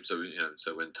other strips. So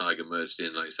so when Tiger merged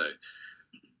in, like you say,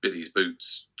 Billy's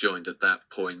Boots joined at that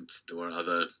point. There were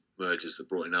other mergers that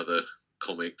brought in other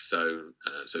comics. So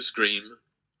Scream,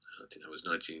 I think that was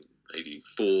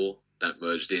 1984. That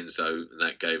merged in, so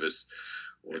that gave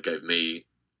me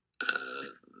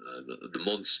the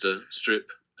Monster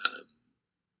strip,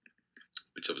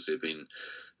 which obviously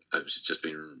it's just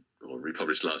been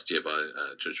republished last year by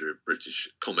Treasury of British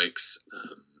Comics.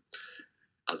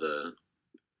 Other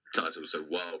titles, so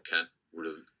Wildcat would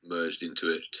have merged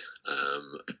into it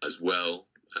as well,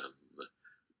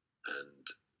 and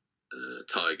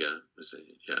Tiger was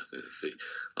that's the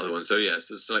other one. So it's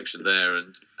a selection there,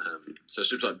 and so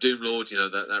strips like Doom Lord,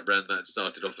 that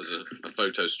started off as a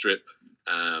photo strip,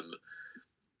 and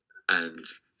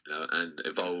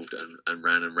evolved and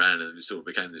ran, and it sort of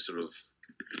became this sort of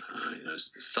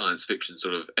science fiction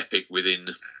sort of epic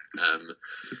within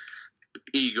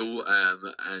Eagle,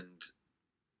 and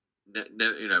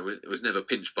it was never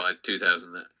pinched by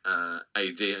 2000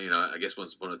 AD. I guess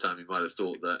once upon a time you might have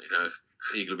thought that if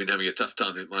Eagle had been having a tough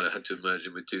time, it might have had to merge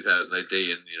in with 2000 AD, and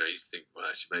you think, well,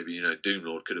 actually maybe Doom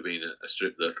Lord could have been a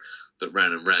strip that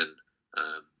ran in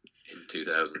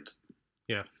 2000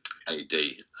 AD,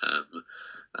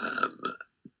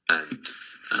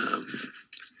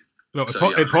 Well,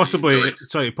 it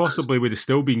possibly would have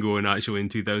still been going actually in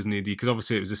 2000 AD, because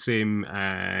obviously it was the same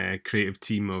creative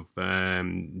team of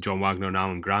John Wagner and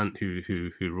Alan Grant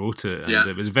who wrote it, and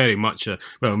it was very much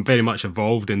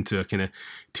evolved into a kind of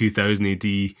 2000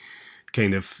 AD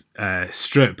kind of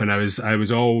strip, and I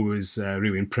was always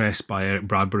really impressed by Eric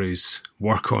Bradbury's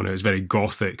work on it. It was very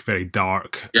gothic, very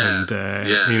dark, and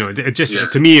it just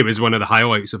to me it was one of the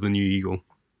highlights of the New Eagle.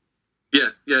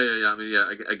 I mean,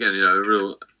 again, a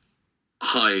real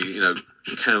high,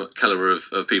 caliber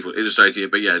of people illustrating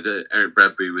it, but Eric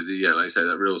Bradbury with like I say,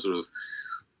 that real sort of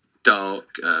dark,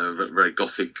 very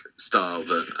gothic style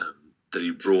that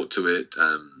he brought to it.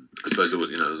 I suppose there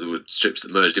were strips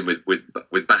that merged in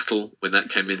with Battle. When that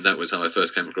came in, that was how I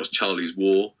first came across Charlie's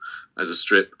War as a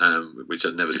strip, which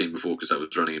I'd never seen before because I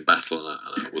was running in Battle and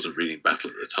I wasn't reading Battle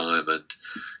at the time, and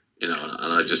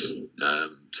I just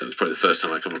so it was probably the first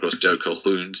time I come across Joe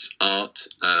Colquhoun's art,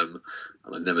 and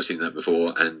I'd never seen that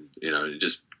before, and it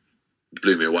just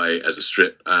blew me away as a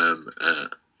strip,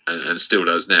 and still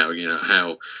does now.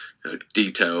 How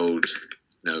detailed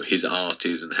his art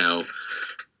is, and how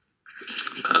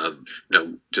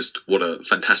just what a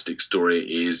fantastic story it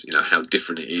is. How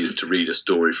different it is to read a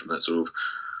story from that sort of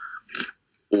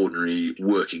ordinary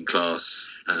working class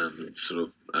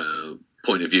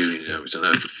point of view, which I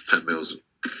know Pat Mills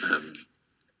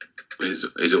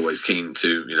is always keen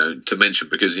to mention,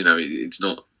 because it's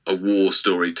not a war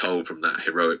story told from that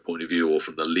heroic point of view or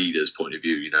from the leader's point of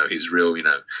view. He's real,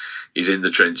 he's in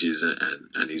the trenches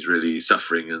and he's really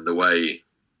suffering, and the way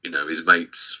his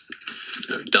mates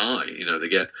die, they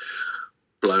get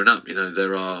blown up.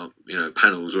 There are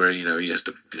panels where he has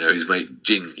to, his mate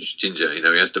Ginger, he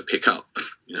has to pick up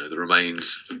the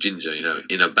remains of Ginger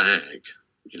in a bag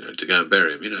to go and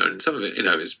bury him, and some of it,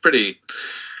 it's pretty,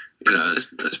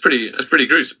 it's pretty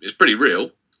gruesome. It's pretty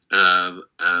real, but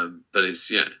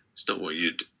it's not what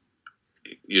you'd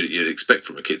expect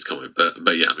from a kid's comic. But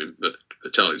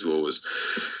Charlie's War was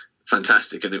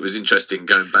fantastic, and it was interesting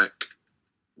going back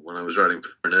when I was writing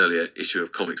for an earlier issue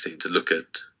of Comic Scene to look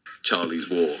at Charlie's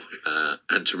War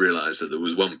and to realise that there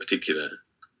was one particular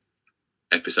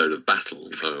episode of Battle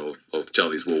of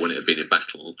Charlie's War when it had been in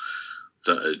Battle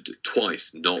that had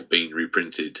twice not been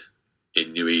reprinted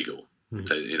in New Eagle.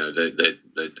 They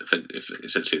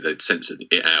essentially they'd censored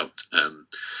it out. I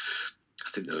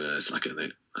think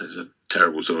there's a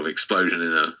terrible sort of explosion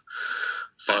in a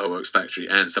fireworks factory,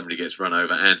 and somebody gets run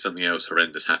over, and something else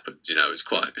horrendous happens. It's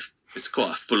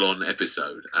quite a full-on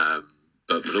episode.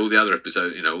 But all the other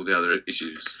episodes, all the other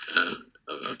issues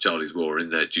of Charlie's War are in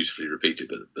there, dutifully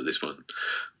repeated, but this one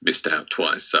missed out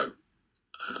twice. So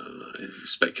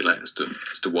speculate as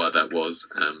to why that was.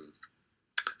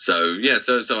 So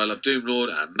I love Doom Lord.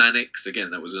 Mannix,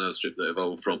 again, that was another strip that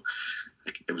evolved from.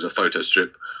 It was a photo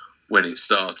strip when it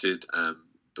started,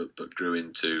 but grew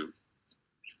into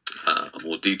a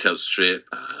more detailed strip.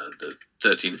 The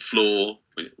 13th Floor,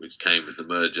 which came with the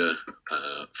merger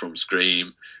from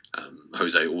Scream.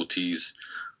 Jose Ortiz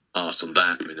art on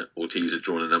that. I mean, Ortiz had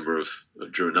drew a number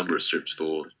of strips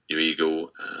for New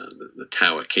Eagle. The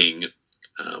Tower King,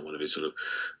 one of his sort of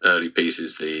early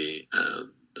pieces. The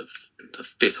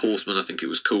Fifth Horseman, I think it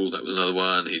was called. That was another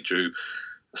one. He drew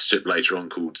a strip later on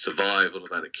called Survival,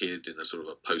 about a kid in a sort of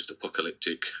a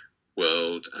post-apocalyptic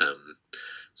world.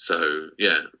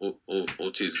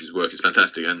 Ortiz's work is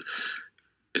fantastic, and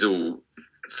it's all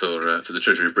for the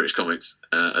Treasury of British Comics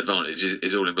advantage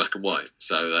is all in black and white.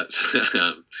 So that's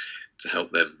to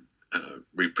help them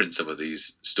reprint some of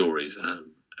these stories.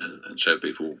 and show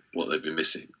people what they've been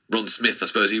missing. Ron Smith, I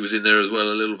suppose he was in there as well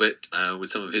a little bit with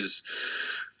some of his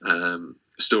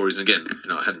stories. And again,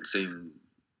 I hadn't seen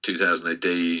 2000 AD.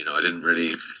 I didn't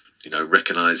really,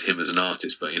 recognise him as an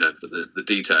artist, but but the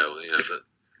detail,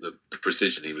 the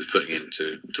precision he was putting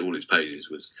into all his pages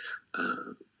was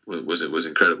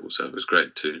incredible. So it was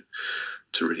great to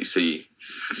really see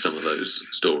some of those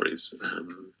stories.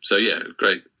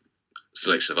 Great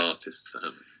selection of artists.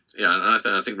 And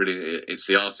I think really it's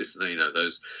the artists,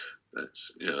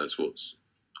 that's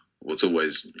what's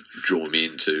always drawn me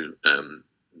into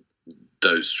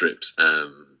those strips,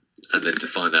 and then to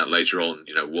find out later on,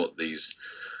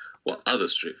 what other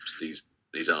strips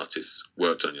these artists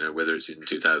worked on, whether it's in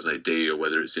 2000 AD or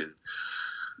whether it's in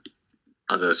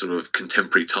other sort of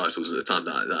contemporary titles at the time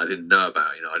that I didn't know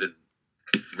about. I didn't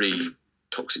read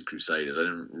Toxic Crusaders, I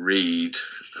didn't read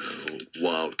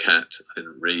Wildcat, I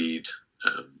didn't read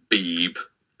Beeb,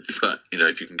 but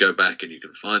if you can go back and you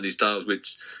can find these titles,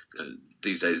 which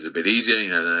these days is a bit easier,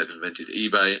 they've invented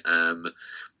eBay,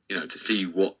 to see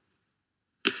what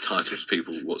titles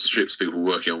what strips people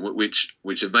were working on, which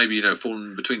have maybe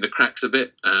fallen between the cracks a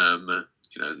bit. There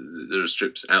are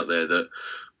strips out there that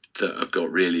have got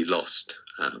really lost.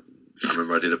 I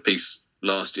remember I did a piece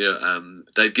last year,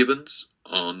 Dave Gibbons,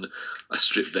 on a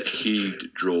strip that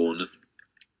he'd drawn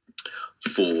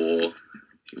for,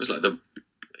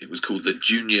 it was called the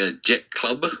Junior Jet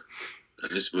Club,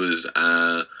 and this was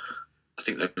I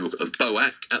think they were a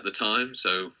BOAC at the time,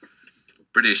 so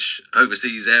British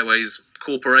Overseas Airways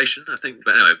Corporation, I think,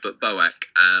 but anyway, BOAC.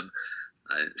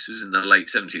 This was in the late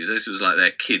 70s. This was like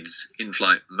their kids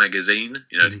in-flight magazine,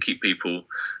 to keep people,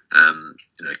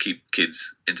 keep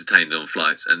kids entertained on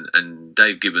flights. And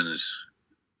Dave Gibbons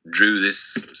drew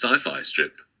this sci-fi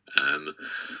strip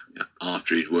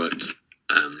after he'd worked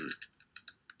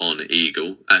on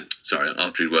Eagle,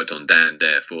 after he'd worked on Dan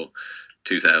Dare for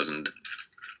 2000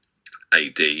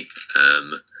 AD.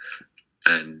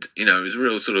 And it was a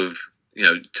real sort of,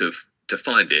 to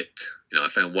find it, I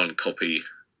found one copy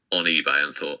on eBay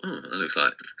and thought, that looks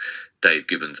like Dave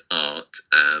Gibbons' art,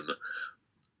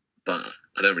 but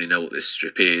I don't really know what this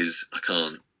strip is. I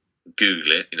can't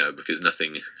Google it, because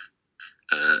nothing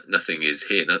is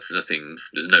here. Nothing.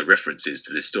 There's no references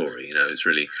to this story. It's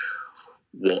really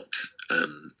what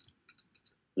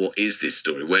is this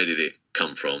story? Where did it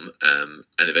come from? And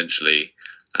eventually,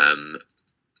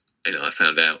 I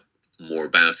found out more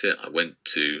about it. I went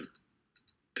to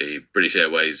the British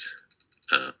Airways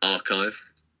archive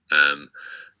and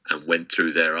went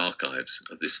through their archives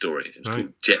of this story. It was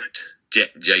called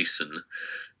Jet Jason.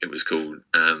 It was called,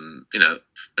 and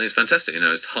it's fantastic.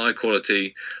 It's high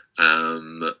quality.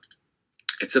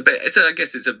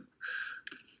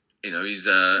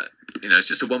 It's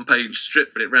just a one-page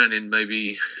strip, but it ran in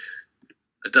maybe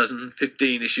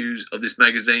 15 issues of this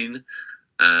magazine.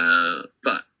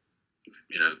 But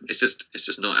it's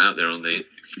just not out there on the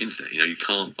internet. You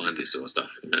can't find this sort of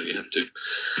stuff. You have to,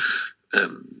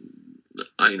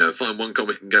 find one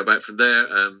comic and go back from there.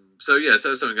 So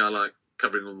something I like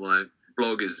covering on my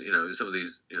blog is, some of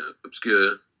these,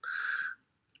 obscure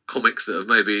comics that have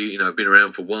maybe, been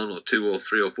around for 1 or 2 or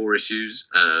 3 or 4 issues.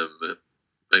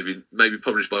 Maybe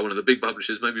published by one of the big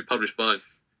publishers, maybe published by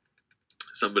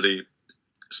somebody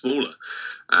smaller.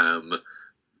 But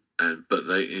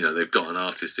they've got an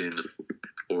artist in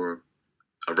or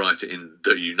a writer in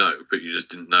that but you just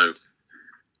didn't know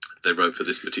they wrote for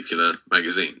this particular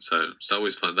magazine. So I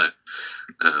always find that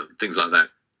things like that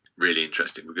really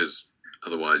interesting, because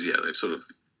otherwise, they've sort of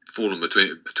fallen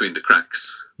between the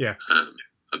cracks. Yeah.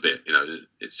 A bit.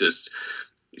 It's just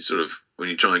sort of when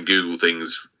you try and Google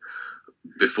things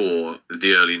before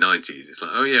the early 90s, it's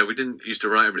like, we didn't used to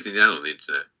write everything down on the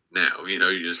internet. Now,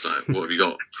 you're just like, what have you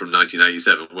got from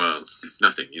 1987? Well,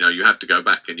 nothing. You have to go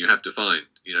back and you have to find,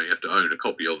 you have to own a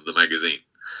copy of the magazine,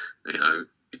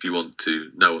 if you want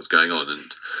to know what's going on. And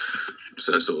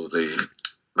so sort of the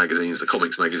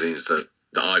comics magazines that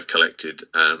I've collected,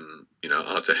 are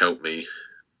to help me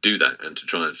do that and to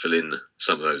try and fill in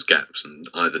some of those gaps and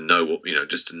either know what,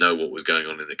 just to know what was going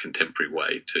on in a contemporary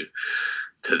way to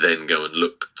then go and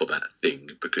look for that thing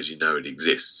because it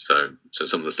exists. So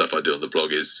some of the stuff I do on the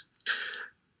blog is,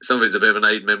 some of it's a bit of an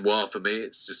aid memoir for me.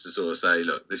 It's just to sort of say,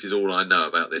 look, this is all I know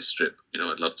about this strip.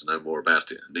 I'd love to know more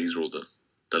about it. And these are all the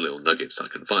little nuggets I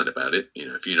can find about it.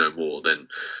 If you know more, then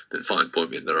fine, point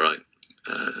me in the right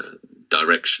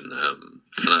direction. And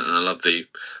I love the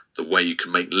way you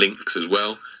can make links as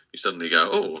well. You suddenly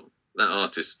go, that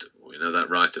artist, that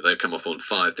writer, they've come up on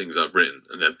 5 things I've written,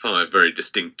 and they're 5 very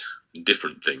distinct,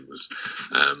 different things.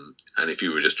 And if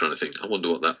you were just trying to think, I wonder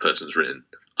what that person's written,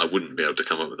 I wouldn't be able to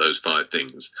come up with those 5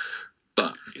 things.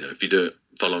 But if you do it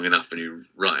for long enough and you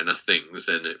write enough things,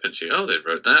 then eventually, they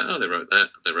wrote that. Oh, they wrote that.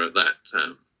 They wrote that.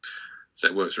 So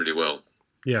it works really well.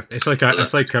 Yeah, it's like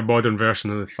a modern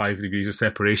version of the 5 degrees of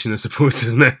separation, I suppose,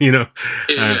 isn't it? You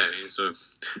sort of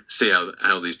see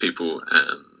how these people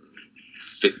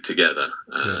fit together.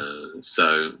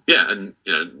 So and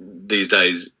these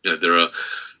days, there are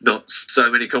not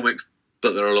so many comics,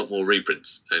 but there are a lot more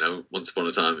reprints. Once upon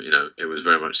a time, it was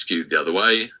very much skewed the other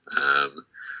way.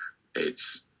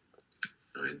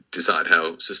 Decide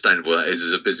how sustainable that is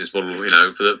as a business model,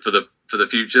 for the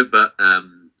future. But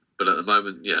at the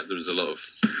moment, there's a lot of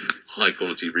high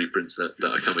quality reprints that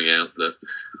are coming out that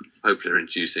hopefully are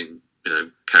introducing,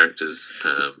 characters.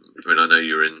 I know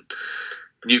you were in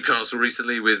Newcastle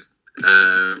recently with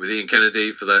Ian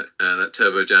Kennedy for that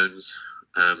Turbo Jones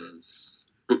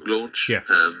book launch. Yeah.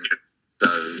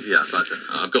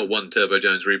 I've got one Turbo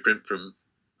Jones reprint from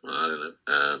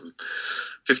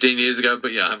 15 years ago,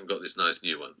 but I haven't got this nice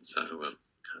new one, so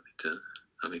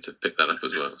I need to pick that up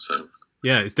as well. So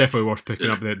yeah, it's definitely worth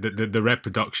picking up. The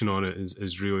reproduction on it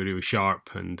is really, really sharp,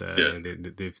 and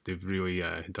they've really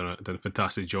done a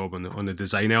fantastic job on the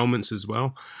design elements as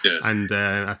well. Yeah. And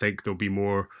I think there'll be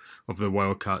more of the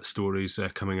Wildcat stories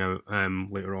coming out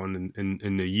later on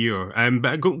in the year.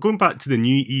 But going back to the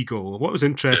New Eagle, what was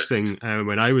interesting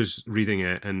when I was reading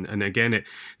it, and again,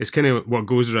 it's kind of what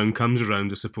goes around comes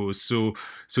around, I suppose. So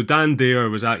Dan Dare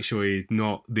was actually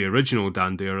not the original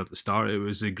Dan Dare at the start. It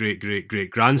was the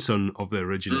great grandson of the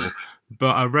original.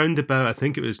 But around about, I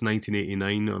think it was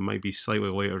 1989, or maybe slightly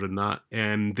later than that,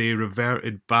 they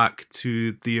reverted back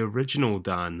to the original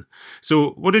Dan.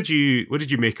 So what did you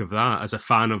make of that as a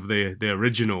fan of the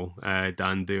original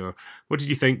Dan Dare? What did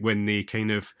you think when they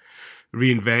kind of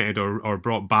reinvented or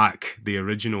brought back the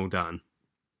original Dan?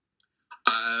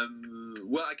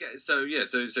 Well, I guess so. Yeah,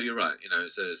 so you're right.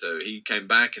 So he came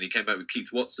back, and he came back with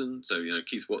Keith Watson. So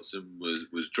Keith Watson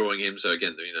was drawing him. So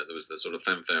again, there was the sort of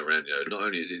fanfare around. Not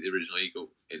only is it the original Eagle,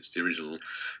 it's the original.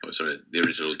 The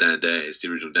original Dan Dare. It's the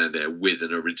original Dan Dare with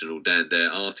an original Dan Dare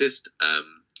artist.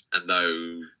 And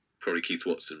though probably Keith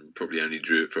Watson probably only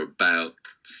drew it for about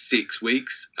 6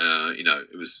 weeks,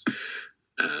 it was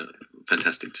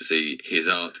fantastic to see his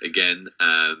art again.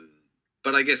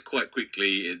 But I guess quite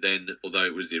quickly, although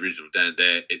it was the original Dan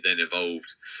Dare, it then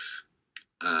evolved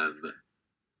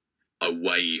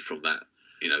away from that.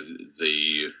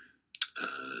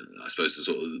 I suppose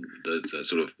the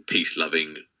sort of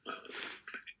peace-loving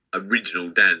original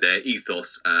Dan Dare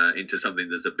ethos into something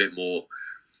that's a bit more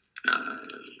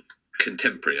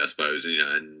contemporary, I suppose. And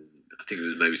I think it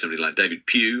was maybe somebody like David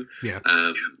Pugh,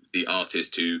 the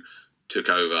artist who took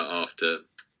over after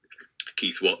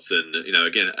Keith Watson.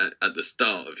 Again at the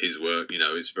start of his work,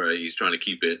 he's trying to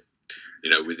keep it,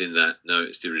 within that. No,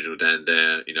 it's the original Dan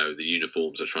Dare. The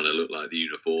uniforms are trying to look like the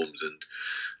uniforms, and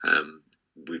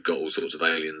we've got all sorts of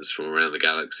aliens from around the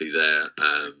galaxy there.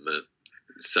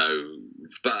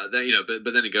 But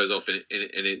then it goes off in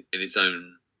its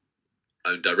own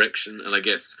direction, and I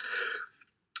guess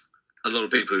a lot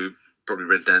of people who probably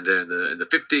read Dan Dare in the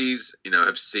 50s,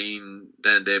 have seen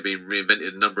Dan Dare being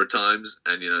reinvented a number of times,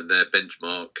 and their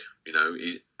benchmark,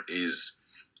 is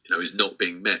not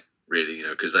being met really,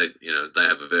 because they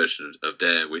have a version of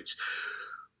Dare which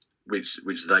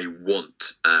they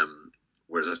want.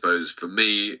 Whereas I suppose for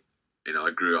me,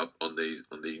 I grew up on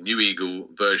the New Eagle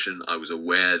version. I was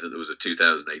aware that there was a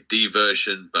 2000 AD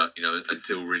version, but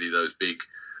until really those big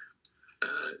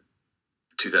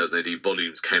 2000 AD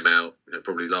volumes came out,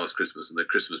 probably last Christmas and the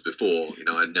Christmas before,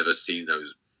 I'd never seen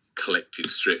those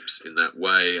collected strips in that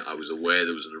way. I was aware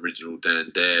there was an original Dan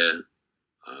Dare,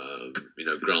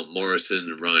 Grant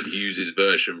Morrison and Ryan Hughes'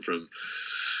 version from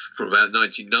about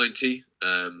 1990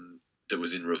 that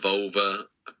was in Revolver.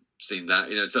 I've seen that,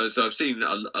 so I've seen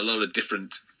a lot of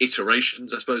different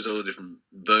iterations, I suppose, a lot of different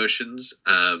versions.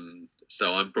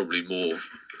 So I'm probably more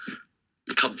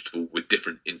comfortable with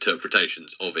different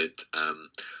interpretations of it,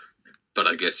 but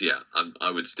I guess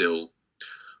I would still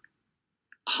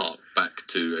hark back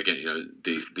to, again,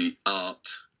 the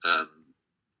art of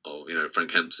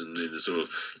Frank Hampson in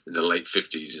the late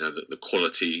 50s, the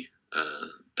quality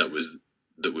that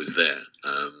was there.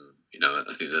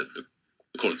 I think that the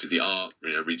quality of the art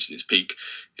reached its peak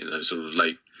in those sort of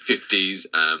late 50s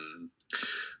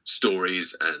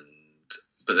stories,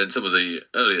 but then some of the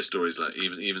earlier stories, like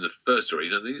even the first story,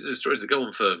 these are stories that go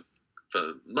on for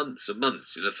months and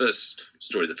months. The first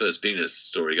story, the first Venus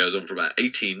story, goes on for about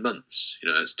 18 months.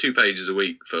 It's 2 pages a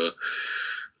week for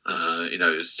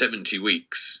 70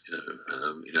 weeks.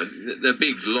 They're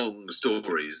big, long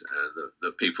stories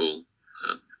that people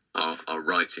are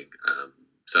writing.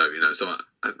 So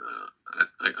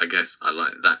I guess I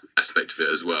like that aspect of it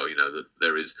as well. That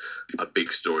there is a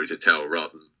big story to tell rather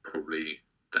than probably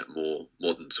that more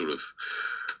modern sort of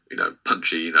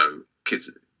punchy. Kids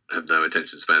have no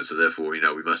attention span, so therefore we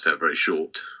must have very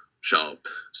short, sharp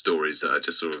stories that are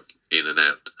just sort of in and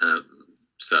out.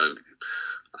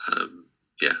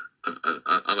 Yeah.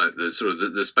 I like the sort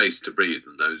of the space to breathe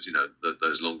and those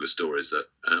those longer stories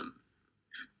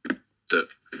that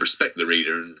respect the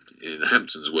reader. And in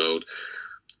Hampton's world,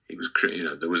 he was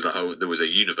there was a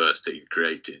universe that he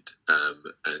created,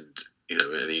 and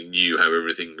he knew how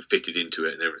everything fitted into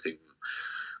it and everything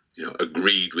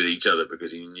agreed with each other,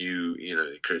 because he knew he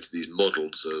created these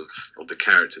models of the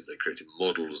characters. They created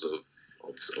models of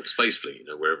Space Fleet,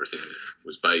 where everything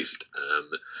was based.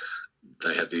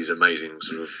 They had these amazing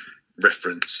sort of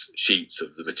reference sheets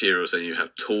of the material, so you knew how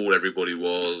tall everybody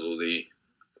was, all the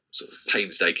sort of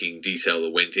painstaking detail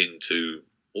that went into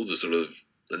all the sort of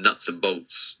the nuts and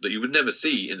bolts that you would never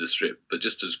see in the strip, but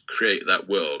just to create that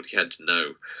world, you had to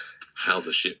know how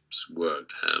the ships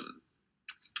worked.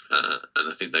 And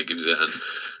I think that gives it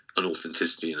an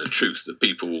authenticity and a truth that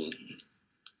people,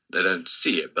 they don't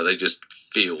see it, but they just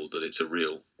feel that it's a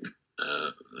real,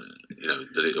 that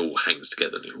it all hangs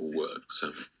together and it all works.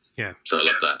 So I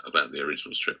love that about the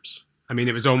original strips. I mean,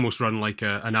 it was almost run like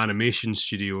an animation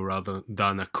studio rather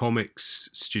than a comics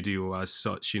studio as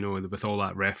such, with all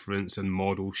that reference and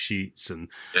model sheets and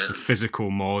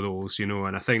physical models,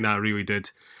 and I think that really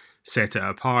did set it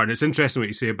apart. And it's interesting what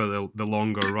you say about the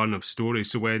longer run of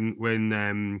stories. So when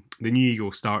the New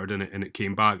Eagle started and it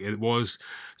came back, it was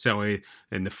certainly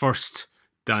in the first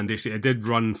Dan Dicey, it did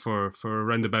run for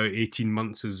around about 18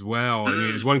 months as well. I mean,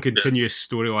 it was one continuous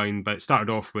storyline, but it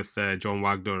started off with John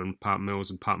Wagner and Pat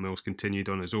Mills continued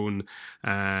on his own,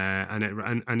 and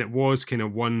it was kind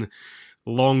of one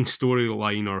long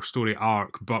storyline or story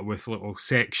arc, but with little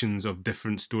sections of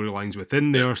different storylines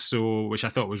within there. So, which I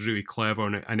thought was really clever,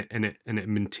 and it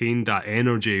maintained that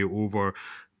energy over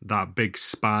that big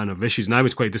span of issues. And I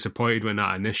was quite disappointed when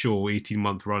that initial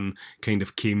 18-month run kind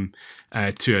of came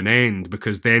to an end,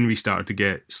 because then we started to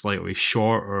get slightly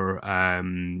shorter,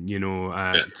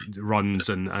 runs,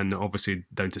 and obviously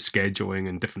down to scheduling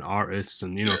and different artists,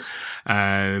 and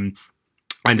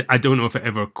and I don't know if it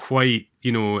ever quite,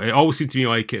 it always seemed to me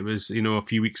like it was, a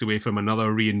few weeks away from another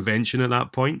reinvention at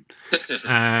that point.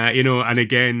 And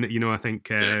again, I think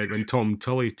when Tom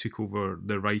Tully took over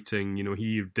the writing,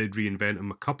 he did reinvent him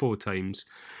a couple of times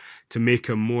to make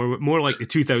him more like the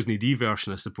 2000 AD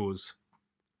version, I suppose.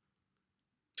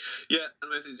 Yeah,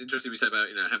 and it's interesting we say about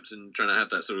Hampton trying to have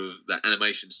that sort of that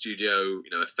animation studio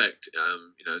effect.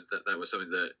 That was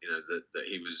something that that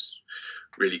he was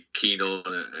really keen on,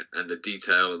 and the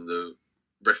detail and the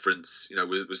reference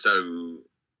was so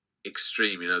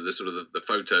extreme. The sort of the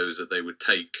photos that they would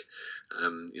take.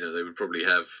 They would probably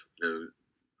have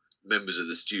members of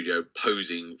the studio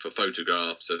posing for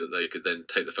photographs so that they could then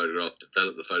take the photograph,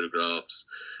 develop the photographs,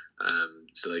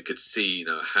 so they could see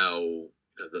how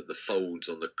the folds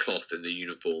on the cloth in the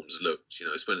uniforms looked.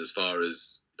 It's went as far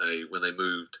as when they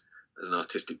moved as an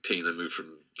artistic team, they moved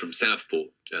from Southport,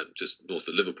 just north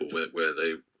of Liverpool,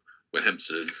 where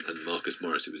Hampson and Marcus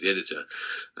Morris, who was the editor,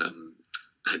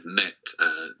 had met.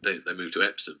 They moved to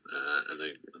Epsom, and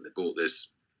they bought this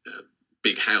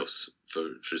big house for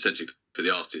essentially for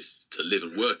the artists to live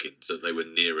and work in, so that they were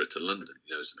nearer to London.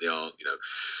 So the art,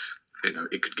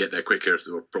 it could get there quicker. If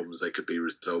there were problems, they could be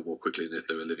resolved more quickly than if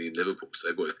they were living in Liverpool. So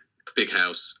they bought a big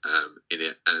house in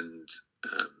it, and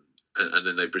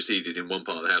then they proceeded in one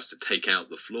part of the house to take out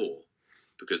the floor,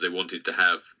 because they wanted to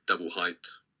have double height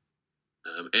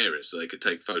areas, so they could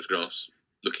take photographs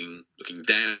looking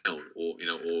down,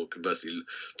 or conversely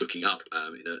looking up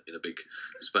in a big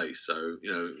space. So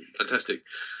fantastic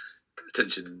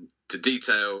attention to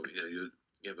detail.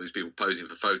 You have these people posing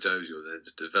for photos. You're there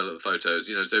to develop the photos.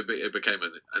 So it became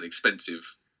an expensive,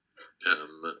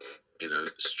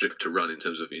 strip to run in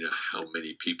terms of how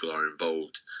many people are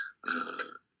involved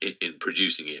in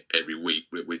producing it every week,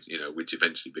 which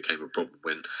eventually became a problem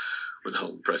when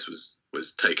Holton Press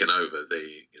was taken over.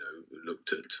 They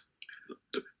looked at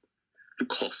the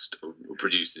cost of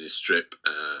producing this strip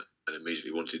and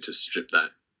immediately wanted to strip that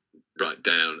right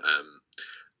down,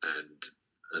 and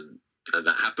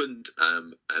that happened,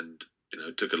 and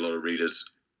took a lot of readers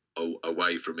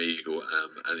away from Eagle,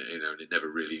 and it never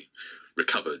really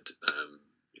recovered,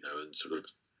 and sort of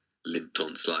limped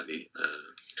on slightly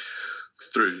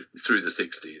through the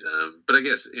 60s. But I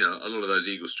guess a lot of those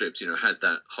Eagle strips had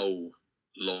that whole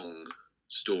long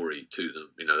story to them,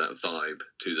 that vibe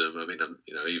to them. I mean,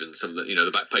 even some of the,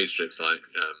 the back page strips like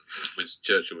Winston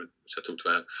Churchill, which I talked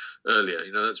about earlier,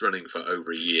 that's running for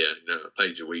over a year, a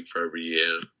page a week for over a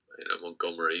year.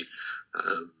 Montgomery,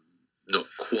 not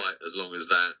quite as long as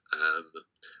that,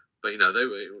 but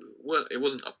it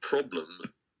wasn't a problem,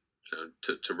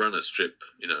 to run a strip,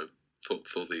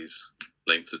 for these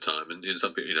lengths of time. And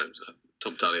some people,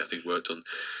 Tom Tully, I think, worked on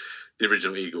the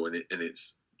original Eagle in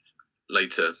its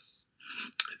later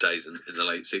days in the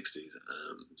late 60s.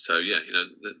 So yeah,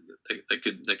 they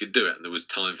could do it, and there was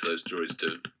time for those stories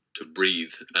to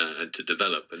breathe and to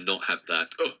develop, and not have that,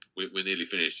 we're nearly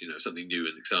finished, something new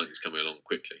and exciting is coming along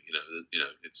quickly.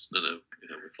 It's no,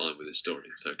 we're fine with this story,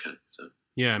 it's okay. So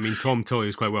yeah, I mean, Tom Tully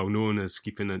is quite well known as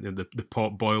keeping the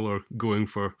pot boiler going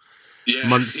for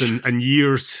months and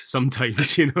years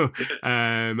sometimes,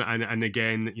 and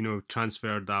again,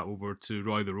 transferred that over to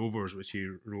Roy the Rovers, which he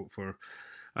wrote for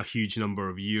a huge number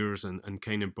of years, and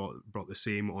kind of brought the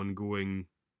same ongoing,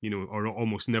 or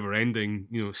almost never-ending,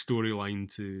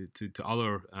 storyline to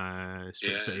other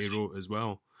strips that he wrote as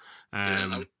well.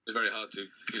 It's very hard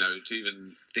to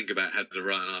even think about how to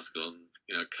write an article on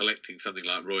collecting something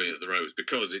like Roy of the Rovers,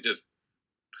 because it just,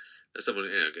 as someone,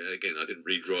 again, I didn't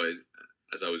read Roy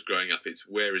as I was growing up. It's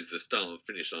where is the start and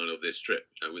finish line of this strip?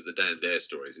 With the Dan Dare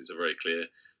stories, it's a very clear,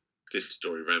 this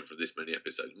story ran for this many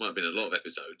episodes. It might have been a lot of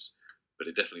episodes, but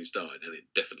it definitely started and it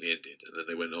definitely ended, and then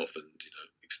they went off and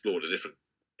explored a different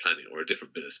planet or a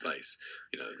different bit of space.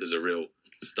 There's a real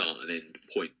start and end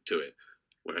point to it.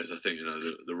 Whereas I think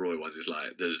the Roy ones is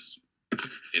like, there's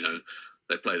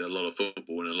they played a lot of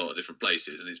football in a lot of different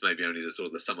places, and it's maybe only the sort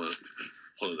of the summer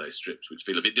holiday strips which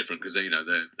feel a bit different, because they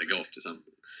go off to some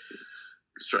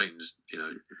strange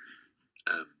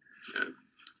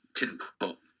tin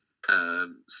pot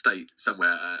state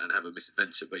somewhere and have a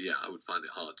misadventure. But yeah, I would find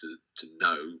it hard to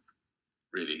know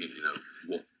really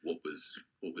what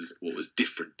was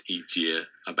different each year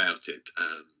about it.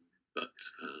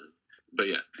 But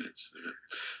yeah, it's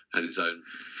has its own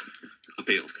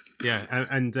appeal. Yeah,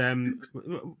 and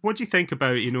what do you think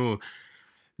about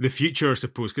the future, I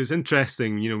suppose? Because it's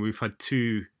interesting. We've had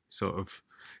two sort of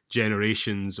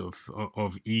generations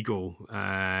of Eagle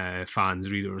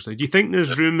fans, readers. Do you think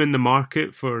there's room in the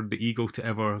market for the Eagle to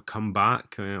ever come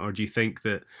back, or do you think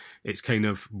that it's kind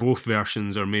of both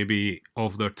versions are maybe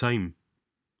of their time?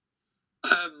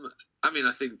 I mean,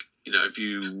 I think if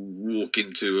you walk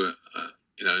into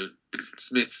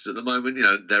Smith's at the moment,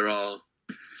 there are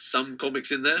some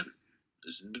comics in there.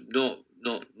 There's not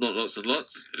lots and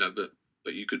lots,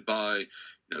 but you could buy,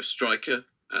 Striker.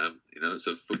 It's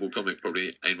a football comic,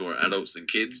 probably aimed more at adults than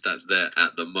kids. That's there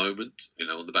at the moment,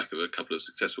 on the back of a couple of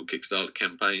successful Kickstarter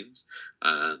campaigns.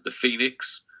 The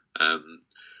Phoenix,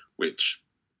 which,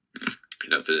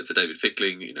 for David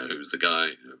Fickling, who's the guy,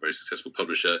 a very successful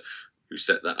publisher, who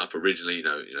set that up originally.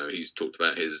 He's talked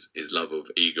about his love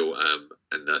of Eagle,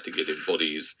 and I think it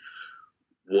embodies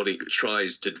what it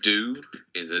tries to do,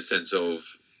 in the sense of,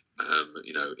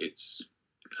 it's,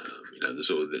 the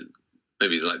sort of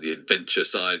maybe like the adventure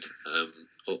side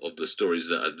of the stories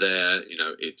that are there.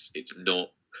 It's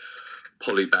not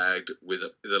polybagged with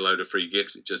a load of free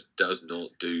gifts. It just does not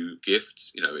do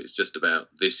gifts. It's just about,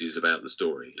 this is about the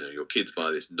story. Your kids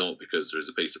buy this not because there is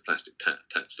a piece of plastic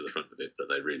attached to the front of it that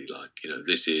they really like.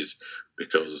 This is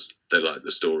because they like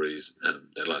the stories and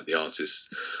they like the artists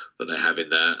that they have in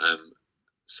there.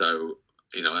 So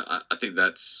I think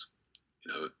that's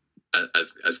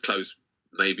as close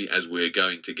maybe as we're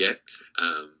going to get,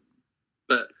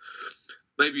 but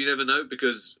maybe you never know,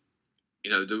 because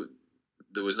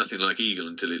there was nothing like Eagle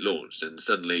until it launched, and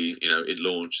suddenly it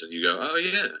launched and you go, oh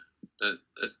yeah,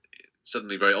 that's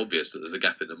suddenly very obvious that there's a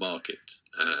gap in the market,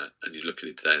 and you look at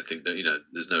it today and think that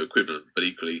there's no equivalent. But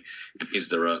equally, is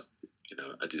there a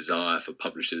desire for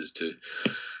publishers to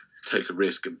take a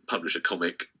risk and publish a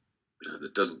comic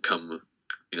that doesn't come,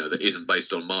 that isn't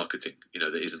based on marketing,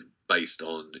 that isn't based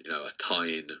on a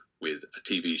tie-in with a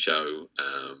TV show.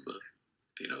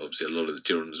 Obviously a lot of the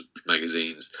children's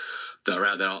magazines that are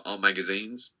out there are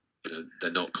magazines.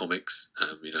 They're not comics.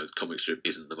 Comic strip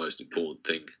isn't the most important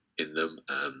thing in them,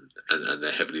 and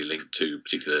they're heavily linked to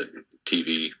particular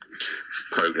TV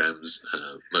programs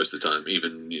most of the time.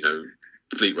 Even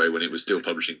Fleetway, when it was still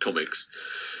publishing comics,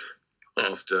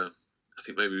 after I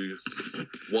think maybe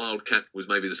Wildcat was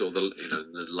maybe the sort of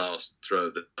the last throw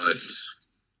of the dice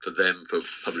for them for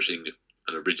publishing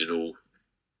an original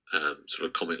sort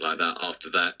of comic like that. After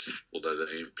that, although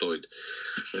they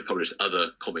published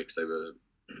other comics, they were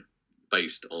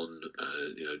based on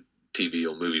TV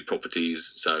or movie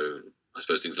properties. So I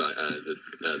suppose things like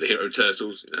the Hero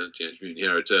Turtles, Teenage Mutant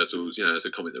Hero Turtles, it's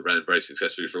a comic that ran very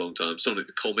successfully for a long time. Sonic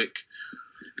the Comic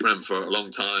ran for a long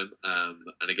time,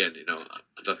 and again,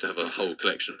 I'd love to have a whole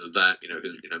collection of that.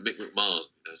 Because Mick McMahon,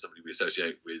 somebody we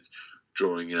associate with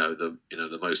drawing,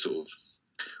 the most sort of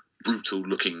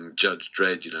brutal-looking Judge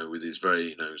Dredd, with his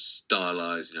very,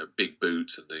 stylized, big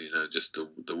boots and just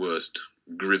the worst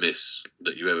grimace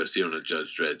that you ever see on a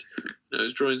Judge Dredd.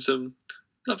 He's drawing some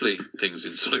lovely things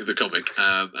in Sonic the Comic,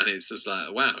 and it's just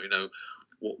like, wow,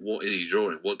 what is he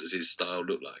drawing? What does his style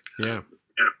look like? Yeah.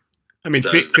 I mean,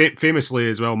 famously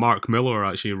as well, Mark Millar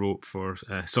actually wrote for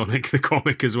Sonic the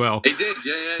Comic as well. He did,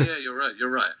 yeah. You're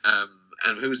right.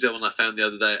 And who was the one I found the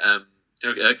other day?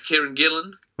 Kieran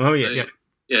Gillen. Oh yeah.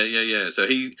 So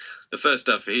the first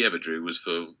stuff he ever drew was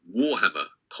for Warhammer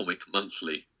Comic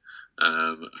Monthly,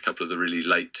 a couple of the really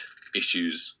late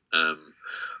issues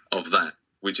of that.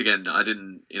 Which again, I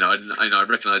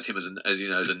recognise him as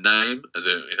a name, as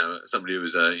somebody who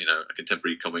was a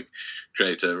contemporary comic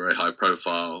creator, very high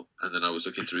profile. And then I was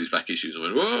looking through his back issues and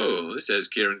went, "Whoa, this says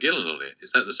Kieran Gillen on it.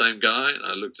 Is that the same guy?" And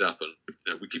I looked it up,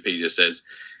 and Wikipedia says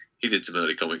he did some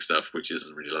early comic stuff, which he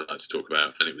doesn't really like to talk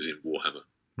about, and it was in Warhammer.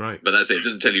 Right. But that's it. It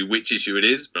doesn't tell you which issue it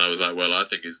is. But I was like, well, I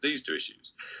think it's these two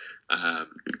issues. And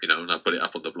I put it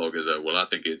up on the blog as I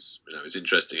think it's, it's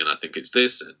interesting, and I think it's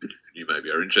this, and you maybe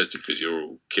are interested because you're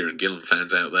all Kieran Gillen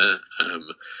fans out there.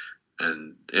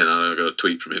 And I got a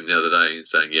tweet from him the other day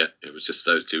saying, yeah, it was just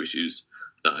those two issues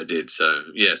that I did. So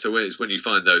it's when you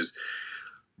find those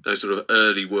sort of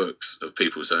early works of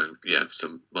people. So yeah,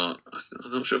 some Mark.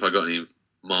 I'm not sure if I got any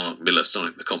Mark Millar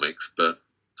Sonic the Comics, but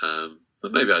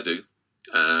maybe I do.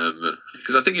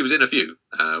 Because I think he was in a few,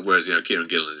 whereas Kieran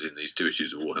Gillen is in these two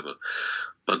issues of Warhammer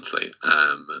Monthly.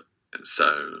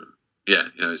 So yeah,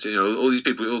 it's, all these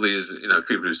people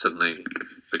who suddenly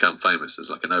become famous as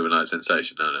like an overnight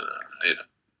sensation. No.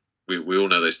 We all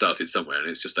know they started somewhere, and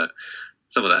it's just that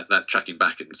some of that tracking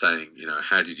back and saying,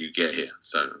 how did you get here?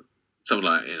 So someone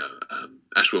like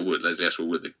Leslie Ashwell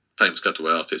Wood, the famous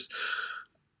cutaway artist,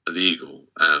 the Eagle,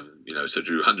 so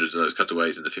drew hundreds of those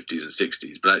cutaways in the 50s and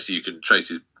 60s, but actually you can trace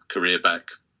his career back,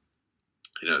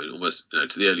 almost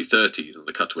to the early 30s on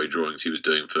the cutaway drawings he was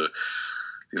doing for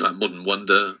things like Modern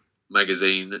Wonder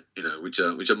magazine, which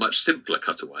are much simpler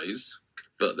cutaways,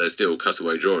 but they're still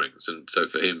cutaway drawings. And so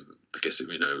for him, I guess it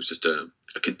was just a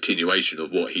continuation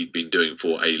of what he'd been doing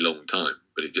for a long time,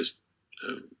 but it just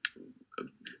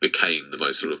became the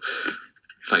most sort of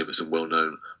famous and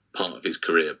well-known part of his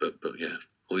career. But yeah,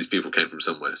 all these people came from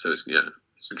somewhere, so it's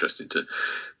interesting to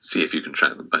see if you can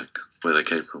track them back where they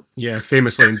came from. Yeah,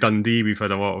 famously in Dundee, we've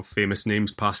had a lot of famous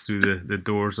names pass through the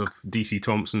doors of DC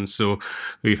Thompson. So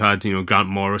we've had, Grant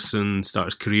Morrison start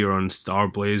his career on Star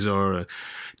Blazer.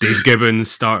 Dave Gibbons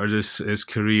started his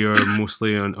career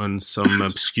mostly on some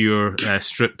obscure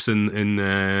strips for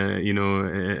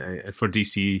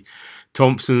DC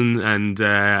Thompson, and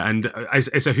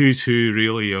it's a who's who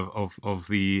really of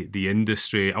the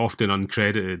industry, often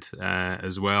uncredited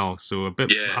as well. So a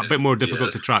bit more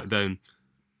difficult to track down.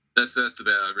 That's the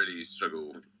bit I really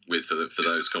struggle with for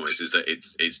those comics, is that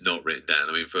it's not written down.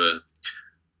 I mean, for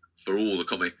all the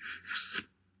comics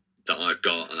that I've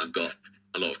got, and I've got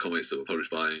a lot of comics that were published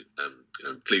by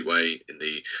Fleetway in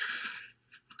the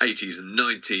 80s and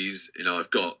 90s.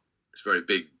 I've got this very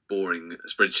big, boring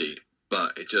spreadsheet,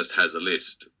 but it just has a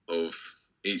list of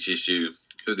each issue,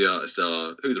 who the artists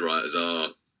are, who the writers are.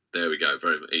 There we go,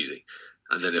 very easy.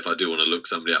 And then if I do want to look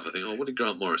somebody up, I think, what did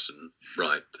Grant Morrison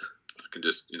write? I can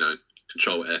just,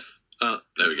 Control F.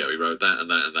 There we go, he wrote that and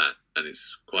that and that. And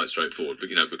it's quite straightforward. But,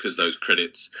 because those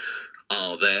credits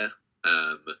are there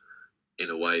in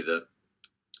a way that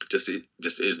just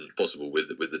isn't possible with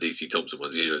the DC Thompson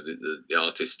ones. The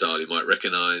artist style you might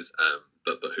recognise,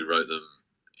 but who wrote them,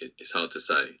 it's hard to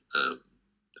say. And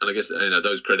I guess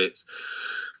those credits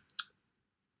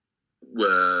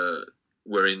were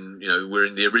in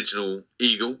the original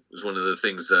Eagle. Was one of the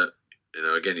things that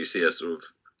again you see a sort of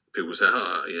people say,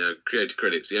 creator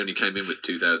credits. He only came in with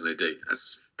 2000 AD.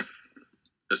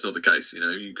 That's not the case.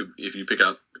 You could, if you pick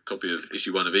up a copy of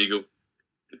issue 1 of Eagle,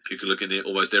 you could look in it.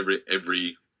 Almost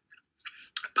every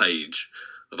page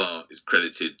of art is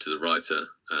credited to the writer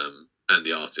and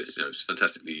the artist. It's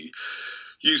fantastically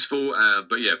useful,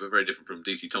 but very different from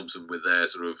DC Thompson with their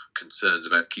sort of concerns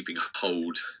about keeping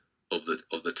hold of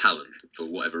the talent for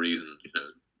whatever reason.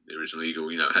 The original Eagle,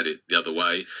 had it the other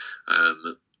way,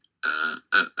 and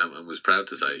was proud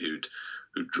to say who'd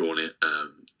drawn it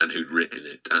and who'd written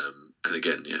it. And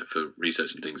again, for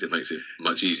research and things, it makes it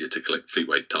much easier to collect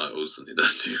Fleetway titles than it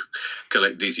does to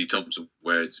collect DC Thompson,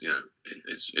 where it's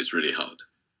it's really hard.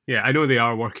 Yeah, I know they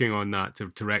are working on that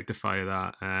to rectify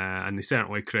that, and they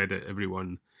certainly credit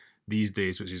everyone these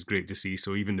days, which is great to see.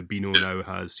 So even the Beano now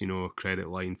has, a credit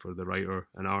line for the writer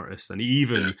and artist, and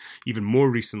even more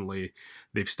recently,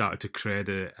 they've started to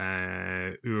credit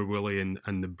Ur Willie and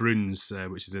the Bruins,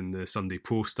 which is in the Sunday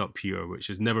Post up here, which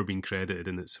has never been credited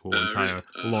in its whole entire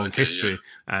long history.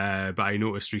 Yeah. But I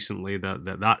noticed recently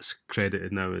that's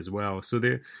credited now as well. So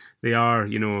they are,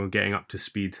 getting up to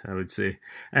speed, I would say.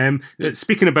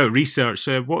 Speaking about research,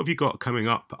 what have you got coming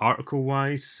up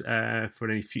article-wise for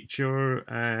any future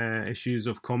issues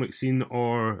of Comic Scene,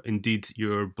 or indeed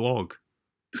your blog?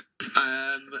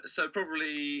 So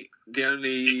probably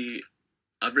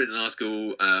I've written an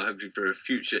article hopefully for a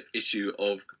future issue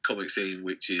of Comic Scene,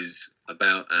 which is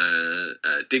about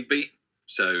Digby,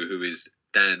 who is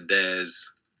Dan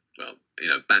Dare's, well,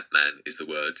 Batman is the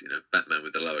word, Batman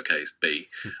with the lowercase b,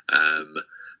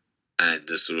 and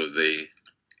the sort of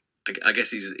I guess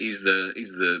he's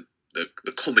the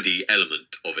comedy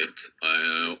element of it,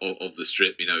 of the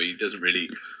strip. He doesn't really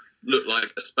look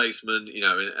like a spaceman,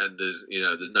 and there's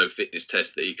no fitness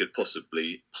test that he could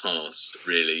possibly pass.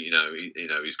 Really,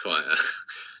 he's quite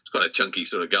a chunky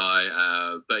sort of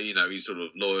guy, but he's sort of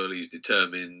loyal. He's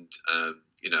determined.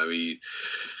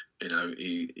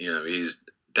 He's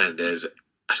Dan Dare's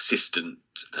assistant.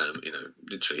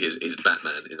 Literally his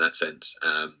Batman in that sense.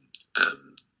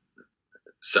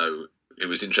 So it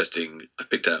was interesting. I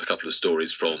picked out a couple of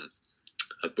stories from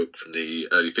a book from the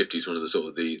early 50s, one of the sort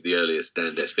of the earliest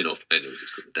Dan Dare spin-off annuals.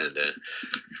 It's called the Dan Dare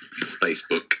Space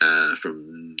Book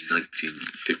from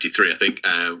 1953, I think,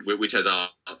 which has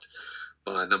art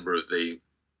by a number of the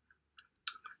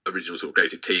original sort of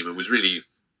creative team, and was really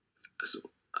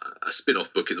a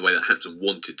spin-off book in the way that Hampton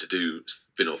wanted to do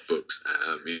spin-off books.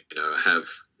 Have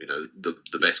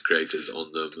the best creators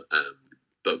on them,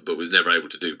 but was never able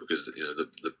to do because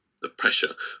the pressure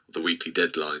of the weekly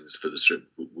deadlines for the strip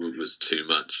was too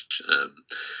much.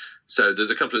 So there's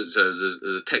there's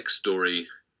a text story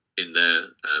in there,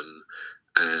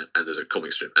 and there's a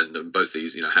comic strip, and both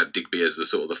these have Digby as the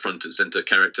sort of the front and center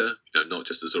character, not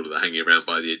just the sort of the hanging around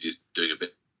by the edges doing a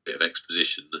bit of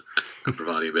exposition and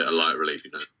providing a bit of light relief.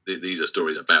 These are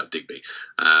stories about Digby,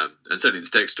 and certainly this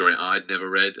text story I'd never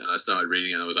read, and I started reading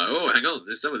it and I was like, oh, hang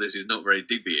on, some of this is not very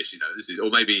Digby-ish. This is,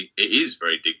 or maybe it is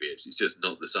very Digby-ish. It's just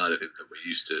not the side of him that we're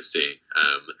used to seeing.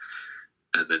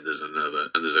 And then there's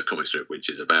a comic strip which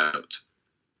is about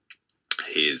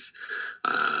his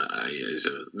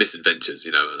misadventures,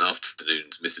 an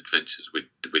afternoon's misadventures with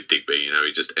Digby.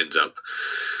 He just ends up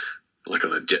like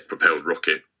on a jet-propelled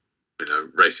rocket,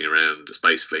 racing around the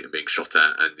space fleet and being shot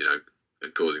at,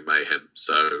 and causing mayhem.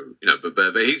 So,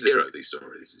 but he's the hero of these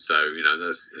stories. So,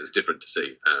 that's different to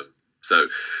see. So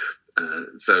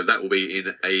that will be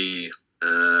in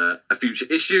a future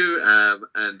issue.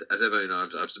 And as ever,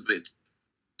 I've submitted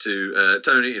to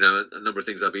Tony, a number of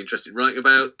things I'd be interested in writing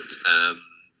about.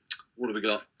 What have we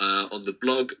got on the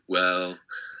blog? Well,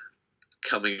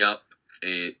 coming up,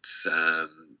 it's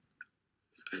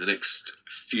in the next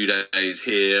few days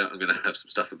here, I'm going to have some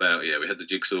stuff about, we had the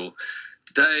Jigsaw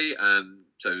today.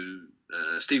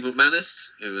 Steve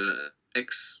McManus, who was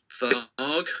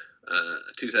ex-Tharg,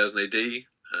 2000 AD,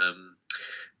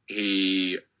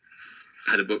 he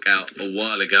had a book out a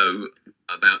while ago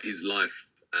about his life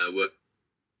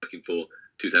working for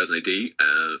 2000 AD,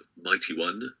 Mighty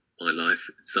One, My Life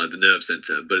Inside the Nerve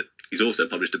Centre. But he's also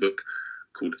published a book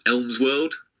called Elm's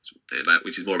World,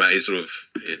 which is more about his sort of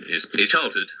his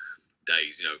childhood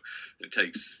days. It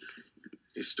takes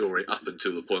his story up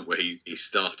until the point where he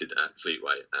started at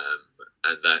Fleetway,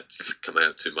 and that's come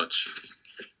out to much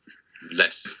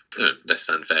less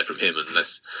fanfare from him and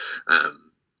less.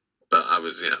 But I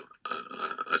was,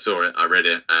 I saw it, I read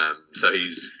it, so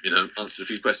he's answered a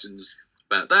few questions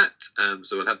about that.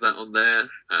 So we'll have that on there.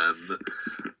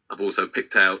 I've also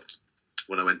picked out,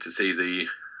 when I went to see the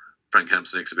Frank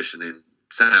Hampson exhibition in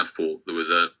Southport, there was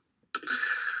a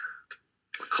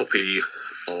copy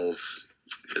of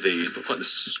not quite the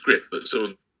script, but sort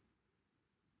of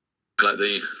like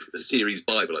the series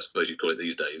Bible, I suppose you'd call it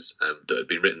these days, that had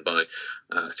been written by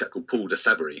a chap called Paul de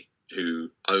Savary,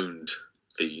 who owned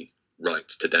the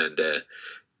rights to Dan Dare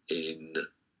in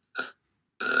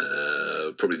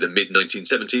probably the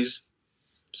mid-1970s.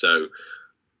 So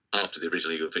after the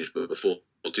original Eagle finished, but before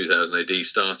 2000 AD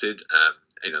started,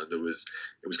 it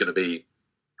was going to be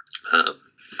a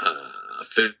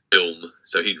film.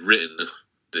 So he'd written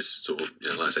this sort of,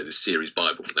 like I say, this series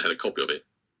Bible, and they had a copy of it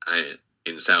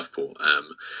in Southport.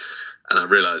 And I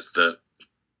realised that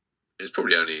it's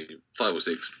probably only 5 or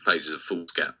 6 pages of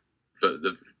foolscap, but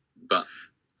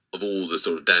of all the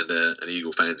sort of Dan Dare and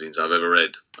Eagle fanzines I've ever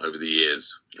read over the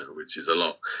years, which is a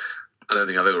lot. I don't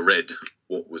think I've ever read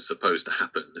what was supposed to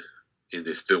happen in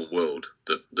this film world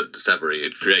that Savary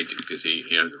had created, because he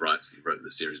owned the rights and he wrote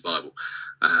the series Bible.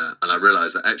 And I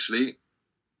realised that actually,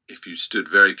 if you stood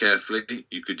very carefully,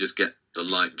 you could just get the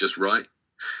light just right,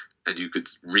 and you could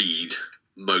read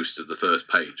most of the first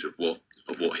page of what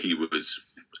he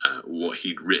was, what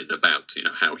he'd written about,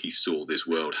 how he saw this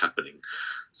world happening.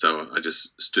 So I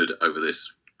just stood over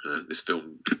this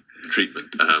film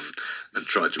treatment and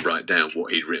tried to write down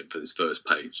what he'd written for this first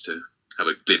page to have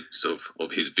a glimpse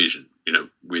of his vision,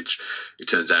 which it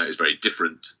turns out is very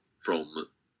different from,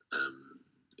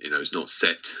 it's not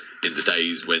set in the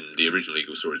days when the original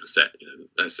Eagle stories were set.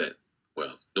 They're set,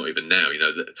 well, not even now,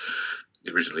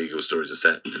 the original Eagle stories are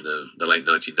set in the late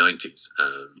 1990s,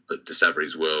 but de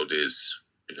Savary's world is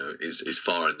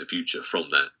far in the future from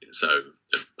that. So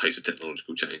the pace of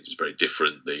technological change is very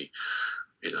different.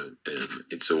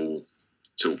 It's all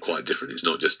quite different. It's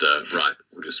not just right,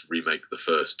 we'll just remake the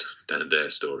first Dan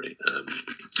Dare story.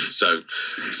 So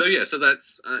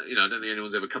that's I don't think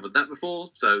anyone's ever covered that before.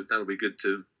 So that'll be good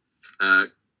to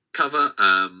cover.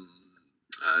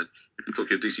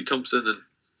 Talking of DC Thompson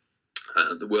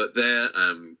and the work there,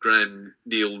 Graham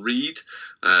Neil Reed,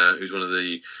 who's one of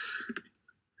the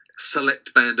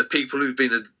select band of people who've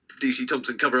been a DC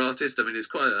Thompson cover artist. I mean, it's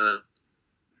quite a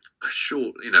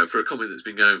short, for a comic that's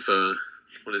been going for,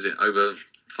 what is it, over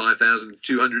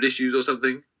 5,200 issues or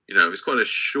something. It's quite a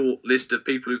short list of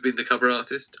people who've been the cover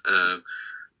artist.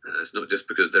 It's not just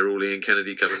because they're all Ian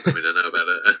Kennedy covers. I mean, I know about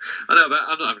it.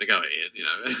 I'm not having a go at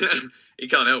Ian. He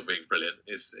can't help being brilliant.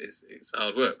 It's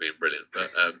hard work being brilliant.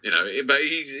 But but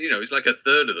he's it's like a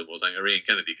third of them or something are Ian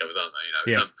Kennedy covers, aren't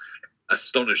they? Some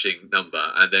astonishing number.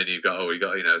 And then you've got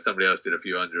somebody else did a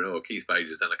few hundred, or Keith Page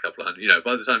has done a couple of hundred.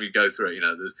 By the time you go through it,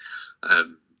 there's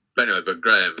but anyway, but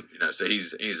Graham, so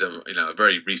he's a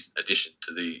very recent addition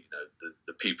to the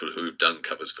people who've done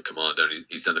covers for Commando, and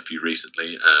he's done a few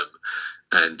recently,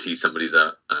 and he's somebody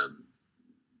that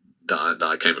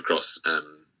I came across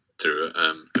through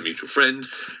a mutual friend,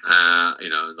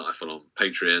 that I follow on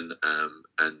Patreon,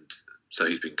 and so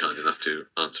he's been kind enough to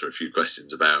answer a few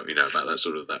questions about about that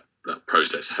sort of that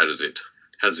process. How does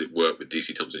it work with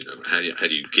DC Thompson? How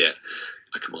do you get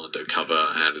a Commando cover?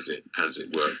 How does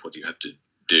it work? What do you have to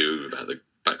do about the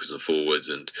backwards and forwards?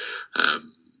 And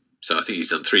so I think he's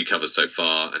done 3 covers so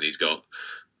far, and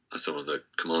I saw on the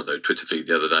Commando Twitter feed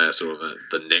the other day, I saw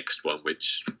the next one,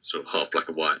 which sort of half black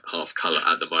and white, half colour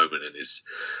at the moment, and is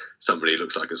somebody who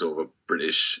looks like a sort of a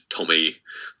British Tommy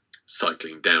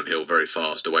cycling downhill very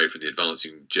fast away from the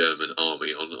advancing German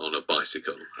army on a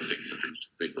bicycle. I think that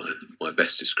would be my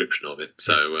best description of it.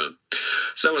 So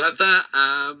we'll have that.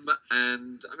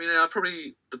 And I mean,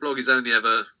 the blog is only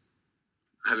ever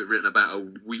have it written about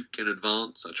a week in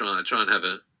advance. I try and have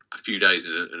a few days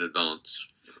in advance.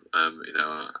 I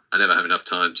never have enough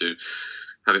time to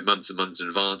have it months and months in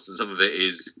advance, and some of it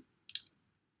is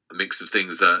a mix of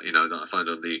things that that I find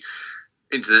on the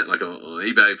internet, like on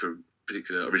eBay, for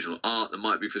particular original art that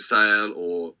might be for sale,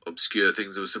 or obscure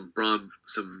things. There was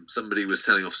somebody was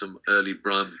selling off some early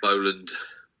Brian Boland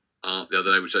art the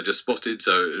other day, which I just spotted.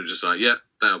 So it was just like, yeah,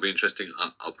 that'll be interesting.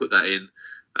 I'll put that in.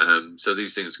 So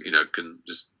these things, can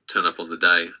just turn up on the day.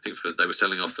 I think they were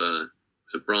selling off a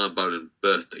Brian Boland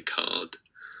birthday card.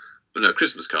 Well, no,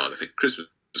 Christmas card. I think Christmas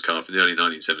card from the early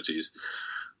 1970s.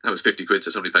 That was 50 quid.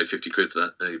 So somebody paid 50 quid for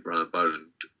that Brian Boland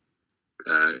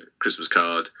Christmas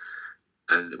card,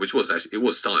 and which was actually, it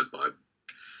was signed by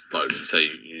Boland, so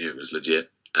you knew it was legit.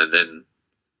 And then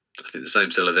I think the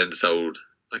same seller then sold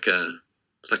like a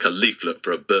leaflet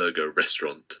for a burger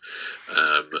restaurant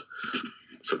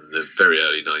from the very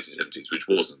early 1970s, which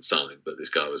wasn't signed, but this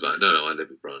guy was like, no, I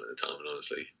lived with Brian at the time, and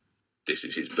honestly, this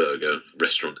is his burger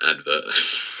restaurant advert.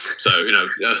 So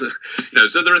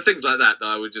so there are things like that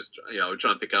I would just I would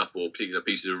try and pick up, or particular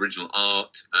pieces of original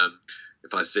art.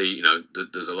 If I see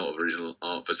there's a lot of original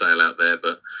art for sale out there,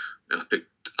 but I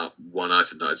picked up one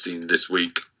item that I'd seen this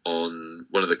week on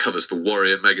one of the covers for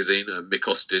Warrior magazine, a Mick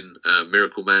Austin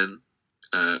Miracle Man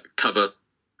cover.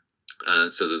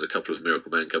 So there's a couple of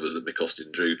Miracle Man covers that Mick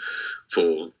Austin drew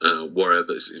for Warrior,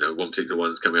 but one particular one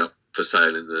that's coming up for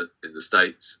sale in the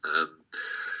States.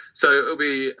 So it'll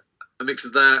be a mix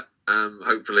of that.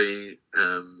 Hopefully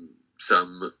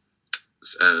some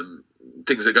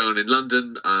things are going on in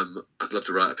London. I'd love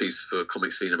to write a piece for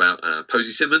Comic Scene about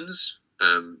Posy Simmons.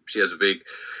 She has a big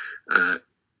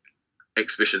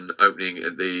exhibition opening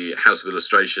at the House of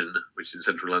Illustration, which is in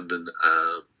central London,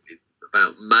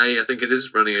 about May, I think it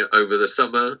is, running over the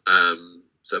summer.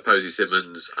 So Posy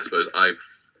Simmons, I suppose I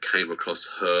came across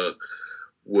her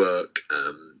work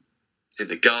in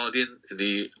the Guardian in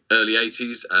the early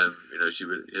 '80s. She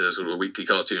was sort of a weekly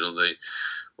cartoon on the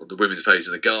women's page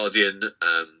in the Guardian.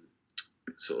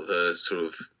 Sort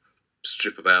of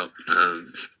strip about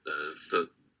the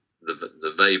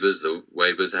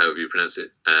Webers, however you pronounce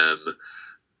it. And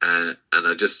I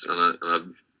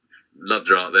loved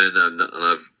her art then, and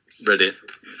I've read it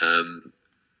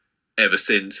ever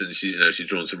since. And she's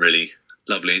drawn some really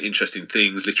lovely and interesting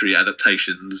things, literary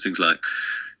adaptations, things like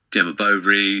Gemma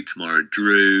Bovary, Tamara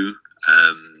Drew.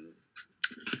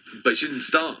 But she didn't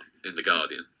start in the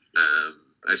Guardian.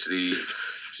 Actually,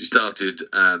 she started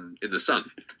in the Sun.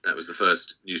 That was the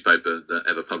first newspaper that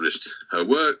ever published her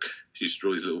work. She used to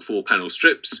draw these little 4-panel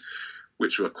strips,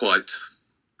 which were quite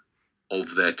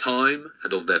of their time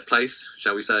and of their place,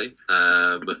 shall we say.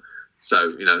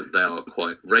 So, they are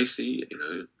quite racy, they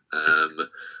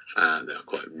are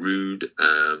quite rude,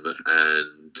 but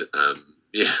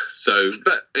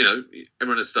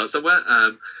everyone has to start somewhere.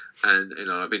 And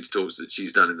I've been to talks that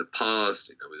she's done in the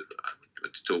past. I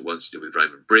went to talk once she did with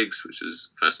Raymond Briggs, which was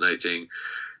fascinating.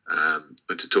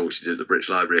 Went to talk she did at the British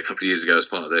Library a couple of years ago as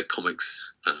part of their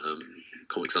Comics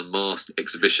Unmasked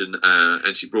exhibition,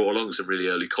 and she brought along some really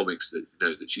early comics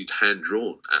that she'd hand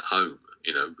drawn at home,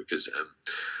 because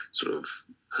sort of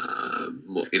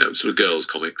girls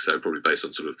comics, so probably based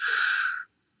on sort of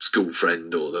School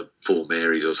Friend or the Four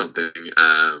Marys or something,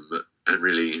 and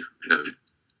really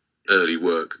early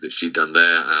work that she'd done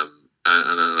there, and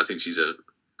I think she's a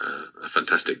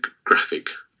fantastic graphic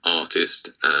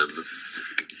artist.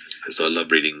 So I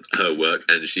love reading her work,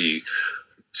 and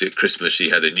at Christmas she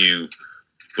had a new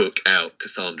book out,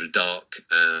 Cassandra Dark.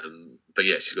 But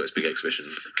yeah, she's got this big exhibition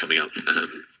coming up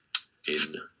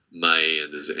in May,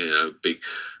 and there's big.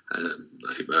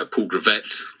 I think Paul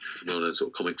Gravett, well-known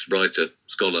sort of comics writer,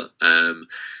 scholar,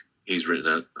 he's written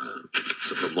a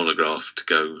sort of a monograph to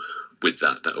go with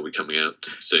that. That will be coming out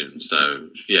soon. So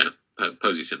yeah,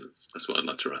 Posy Simmons. That's what I'd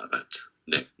like to write about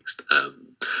next.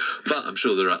 But I'm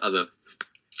sure there are other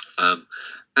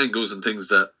angles and things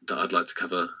that I'd like to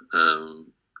cover.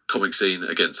 Comic scene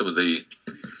again.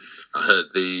 I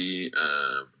heard the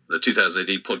 2000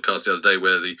 AD podcast the other day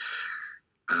where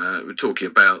we're talking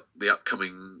about the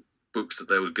upcoming books that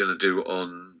they were going to do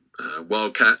on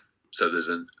Wildcat. So there's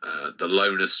the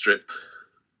Loner strip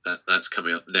that's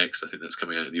coming up next. I think that's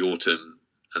coming out in the autumn,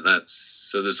 and there's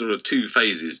sort of two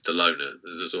phases to Loner.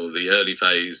 There's a sort of the early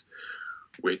phase,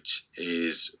 which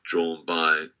is drawn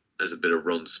by. There's a bit of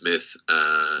Ron Smith,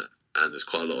 and there's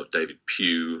quite a lot of David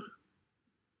Pugh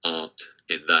art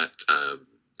in that.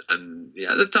 And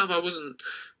yeah, at the time I wasn't,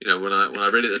 when I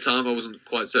read it at the time, I wasn't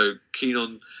quite so keen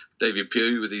on David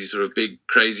Pugh with these sort of big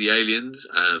crazy aliens.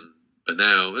 But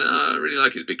now I really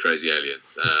like his big crazy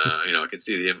aliens. I can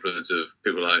see the influence of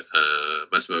people like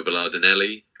Massimo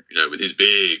Ballardinelli, with his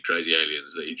big crazy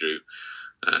aliens that he drew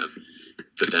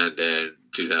for Dan Dare in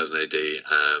 2000 AD.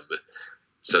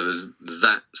 So there's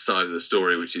that side of the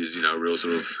story, which is, a real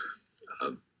sort of,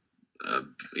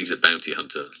 he's a bounty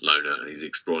hunter, Loner, and he's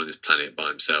exploring this planet by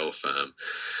himself.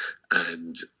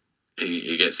 And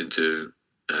he gets into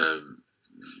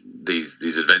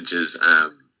these adventures.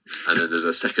 And then there's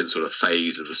a second sort of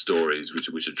phase of the stories,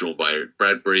 which are drawn by Eric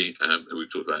Bradbury, who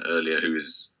we've talked about earlier, who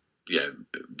is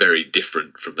very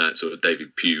different from that sort of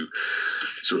David Pugh,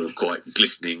 sort of quite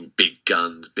glistening, big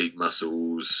guns, big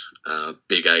muscles,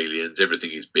 big aliens.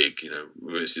 Everything is big.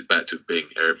 This is back to being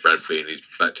Eric Bradbury, and he's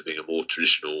back to being a more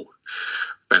traditional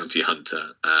bounty hunter,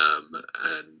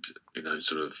 and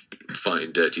sort of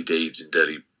fighting dirty deeds in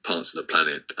dirty parts of the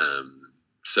planet.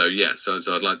 So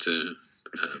I'd like to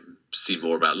see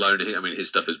more about Loner. I mean, his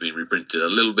stuff has been reprinted a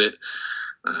little bit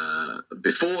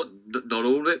before, not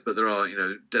all of it, but there are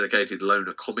dedicated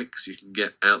Loner comics you can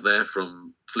get out there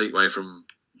from Fleetway from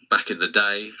back in the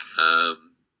day. I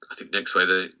think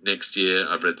next year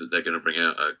I've read that they're going to bring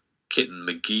out a Kitten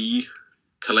McGee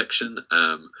collection,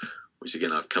 which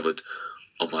again I've covered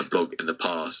on my blog in the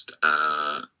past.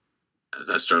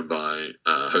 That's drawn by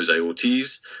Jose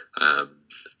Ortiz, and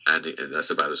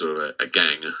that's about a sort of a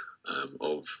gang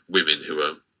of women who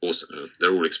are also,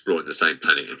 they're all exploring the same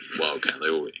planet in Wildcat.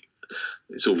 They're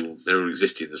all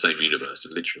existing in the same universe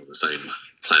and literally on the same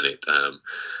planet.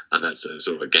 And that's a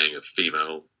sort of a gang of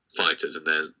female fighters, and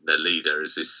their leader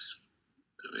is this.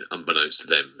 Unbeknownst to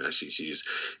them, actually, she's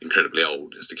incredibly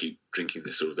old. Has to keep drinking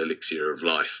this sort of elixir of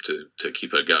life to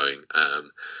keep her going.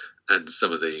 And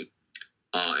some of the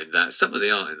art in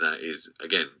that is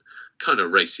again kind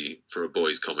of racy for a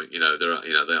boys' comic. They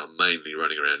are mainly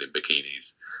running around in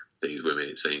bikinis. These women,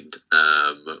 it seemed,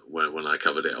 when I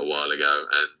covered it a while ago,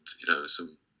 and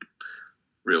some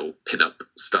real pin-up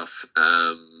stuff,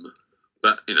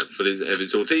 but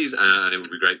it's Ortiz, and it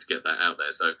would be great to get that out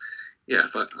there. So yeah,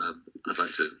 I'd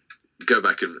like to go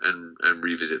back and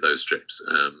revisit those strips.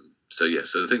 So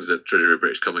the things that Treasury of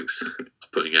British Comics are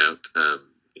putting out,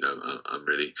 I'm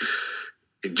really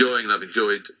enjoying, and I've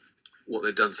enjoyed what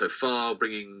they've done so far,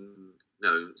 bringing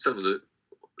some of the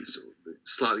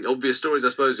slightly obvious stories, I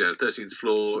suppose. 13th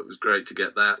Floor, it was great to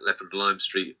get that. Leopard and Lime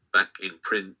Street back in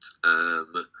print.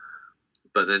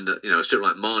 But then, a strip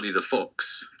like Marnie the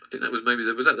Fox, I think that was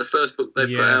that the first book they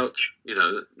put out?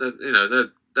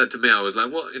 That to me, I was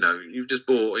like, what? You've just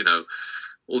bought,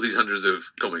 all these hundreds of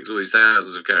comics, all these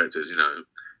thousands of characters,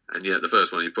 and yet the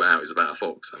first one you put out is about a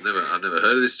fox. I've never heard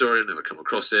of this story. I've never come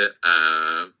across it.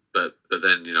 But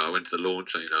then, I went to the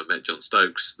launch and, I met John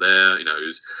Stokes there,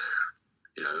 who's,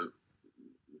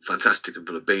 fantastic and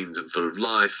full of beans and full of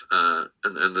life. And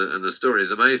the story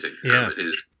is amazing. Yeah.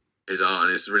 His art,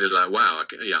 and it's really like, wow,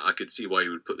 I could see why you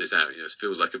would put this out. It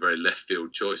feels like a very left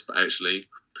field choice, but actually,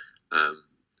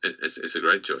 it's a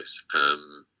great choice.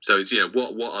 So it's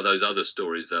what are those other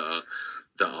stories that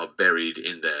are buried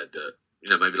in there that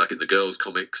maybe like in the girls'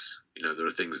 comics, there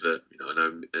are things that I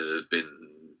know there have been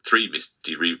 3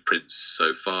 Misty reprints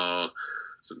so far.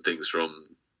 Some things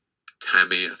from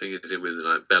Tammy, I think it's with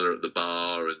like Bella at the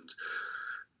Bar, and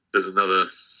there's another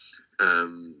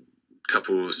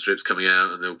couple of strips coming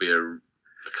out, and there'll be a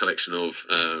collection of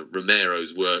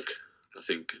Romero's work. I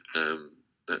think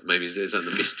that maybe is that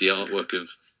the Misty artwork of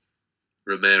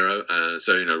Romero.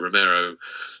 Romero,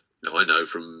 I know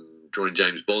from drawing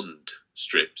James Bond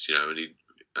strips, and he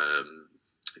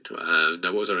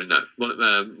what was I in that?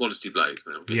 Modesty Blaze.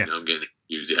 I'm getting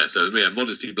used. Yeah, so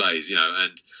Modesty Blaze.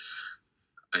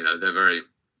 And they're very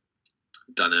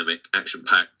dynamic, action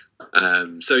packed.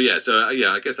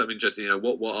 I guess I'm interested.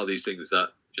 What are these things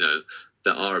that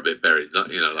that are a bit buried?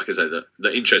 Like I say,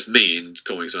 that interest me in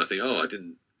comics, and I think, I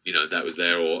didn't, that was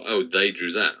there, or they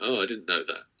drew that. I didn't know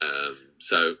that.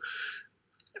 So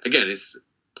again,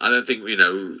 I don't think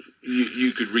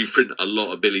you could reprint a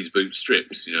lot of Billy's Boot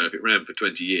strips. If it ran for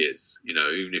 20 years.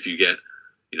 Even if you get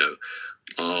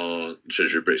our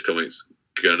Treasury of British Comics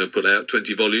going to put out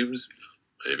 20 volumes,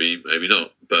 maybe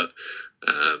not, but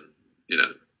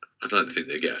I'd like to think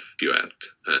they get a few out.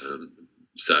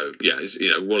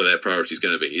 What are their priorities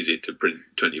going to be? Is it to print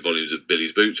 20 volumes of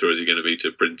Billy's Boots, or is it going to be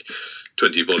to print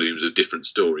 20 volumes of different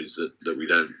stories that we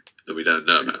don't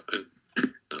know about? And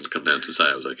that'll come down to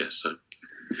sales, I guess. So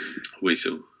we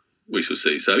shall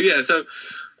see. So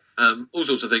all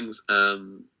sorts of things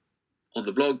on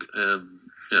the blog.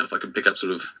 If I can pick up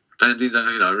sort of fanzines,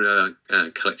 I really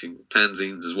like collecting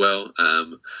fanzines as well.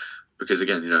 Because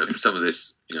again, some of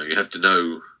this, you have to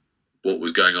know what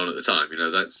was going on at the time.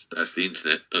 That's the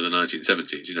internet of the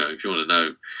 1970s. If you want to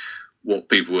know what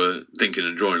people were thinking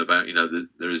and drawing about,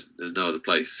 there's no other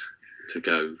place to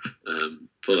go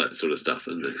for that sort of stuff.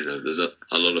 And there's a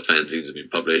lot of fanzines have been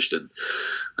published, and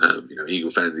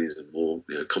Eagle fanzines and more,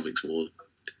 comics more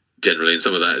generally. And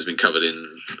some of that has been covered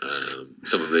in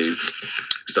some of the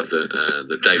stuff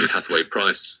that David Hathaway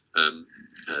Price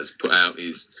has put out.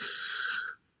 He's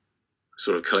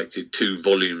sort of collected 2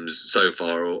 volumes so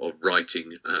far of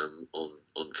writing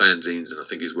on fanzines, and I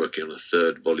think he's working on a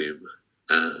 3rd volume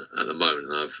at the moment.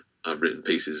 And I've written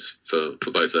pieces for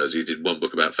both those. He did one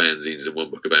book about fanzines and one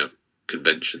book about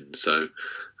conventions. So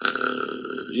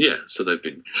so they've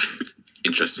been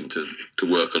interesting to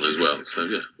work on as well.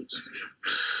 So it's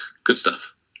good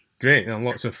stuff. Great, and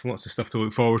lots of stuff to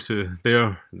look forward to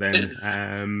there. Then,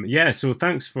 So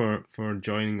thanks for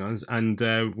joining us. And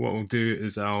what we'll do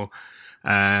is I'll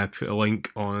put a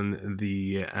link on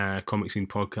the Comic Scene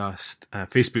Podcast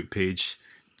Facebook page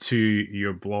to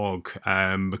your blog,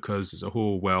 because there's a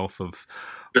whole wealth of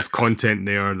content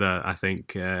there that I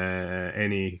think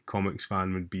any comics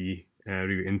fan would be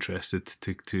really interested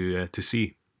to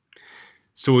see.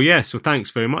 So thanks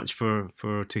very much for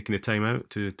taking the time out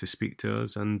to speak to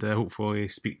us, and hopefully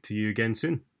speak to you again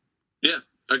soon. Yeah,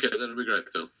 okay, that'll be great,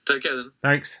 Phil. Take care then.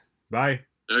 Thanks. Bye.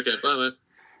 Okay, bye, man.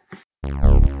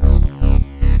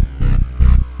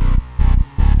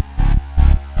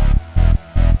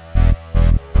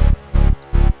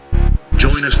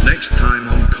 Join us next time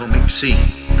on Comic Scene,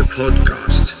 the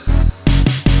podcast.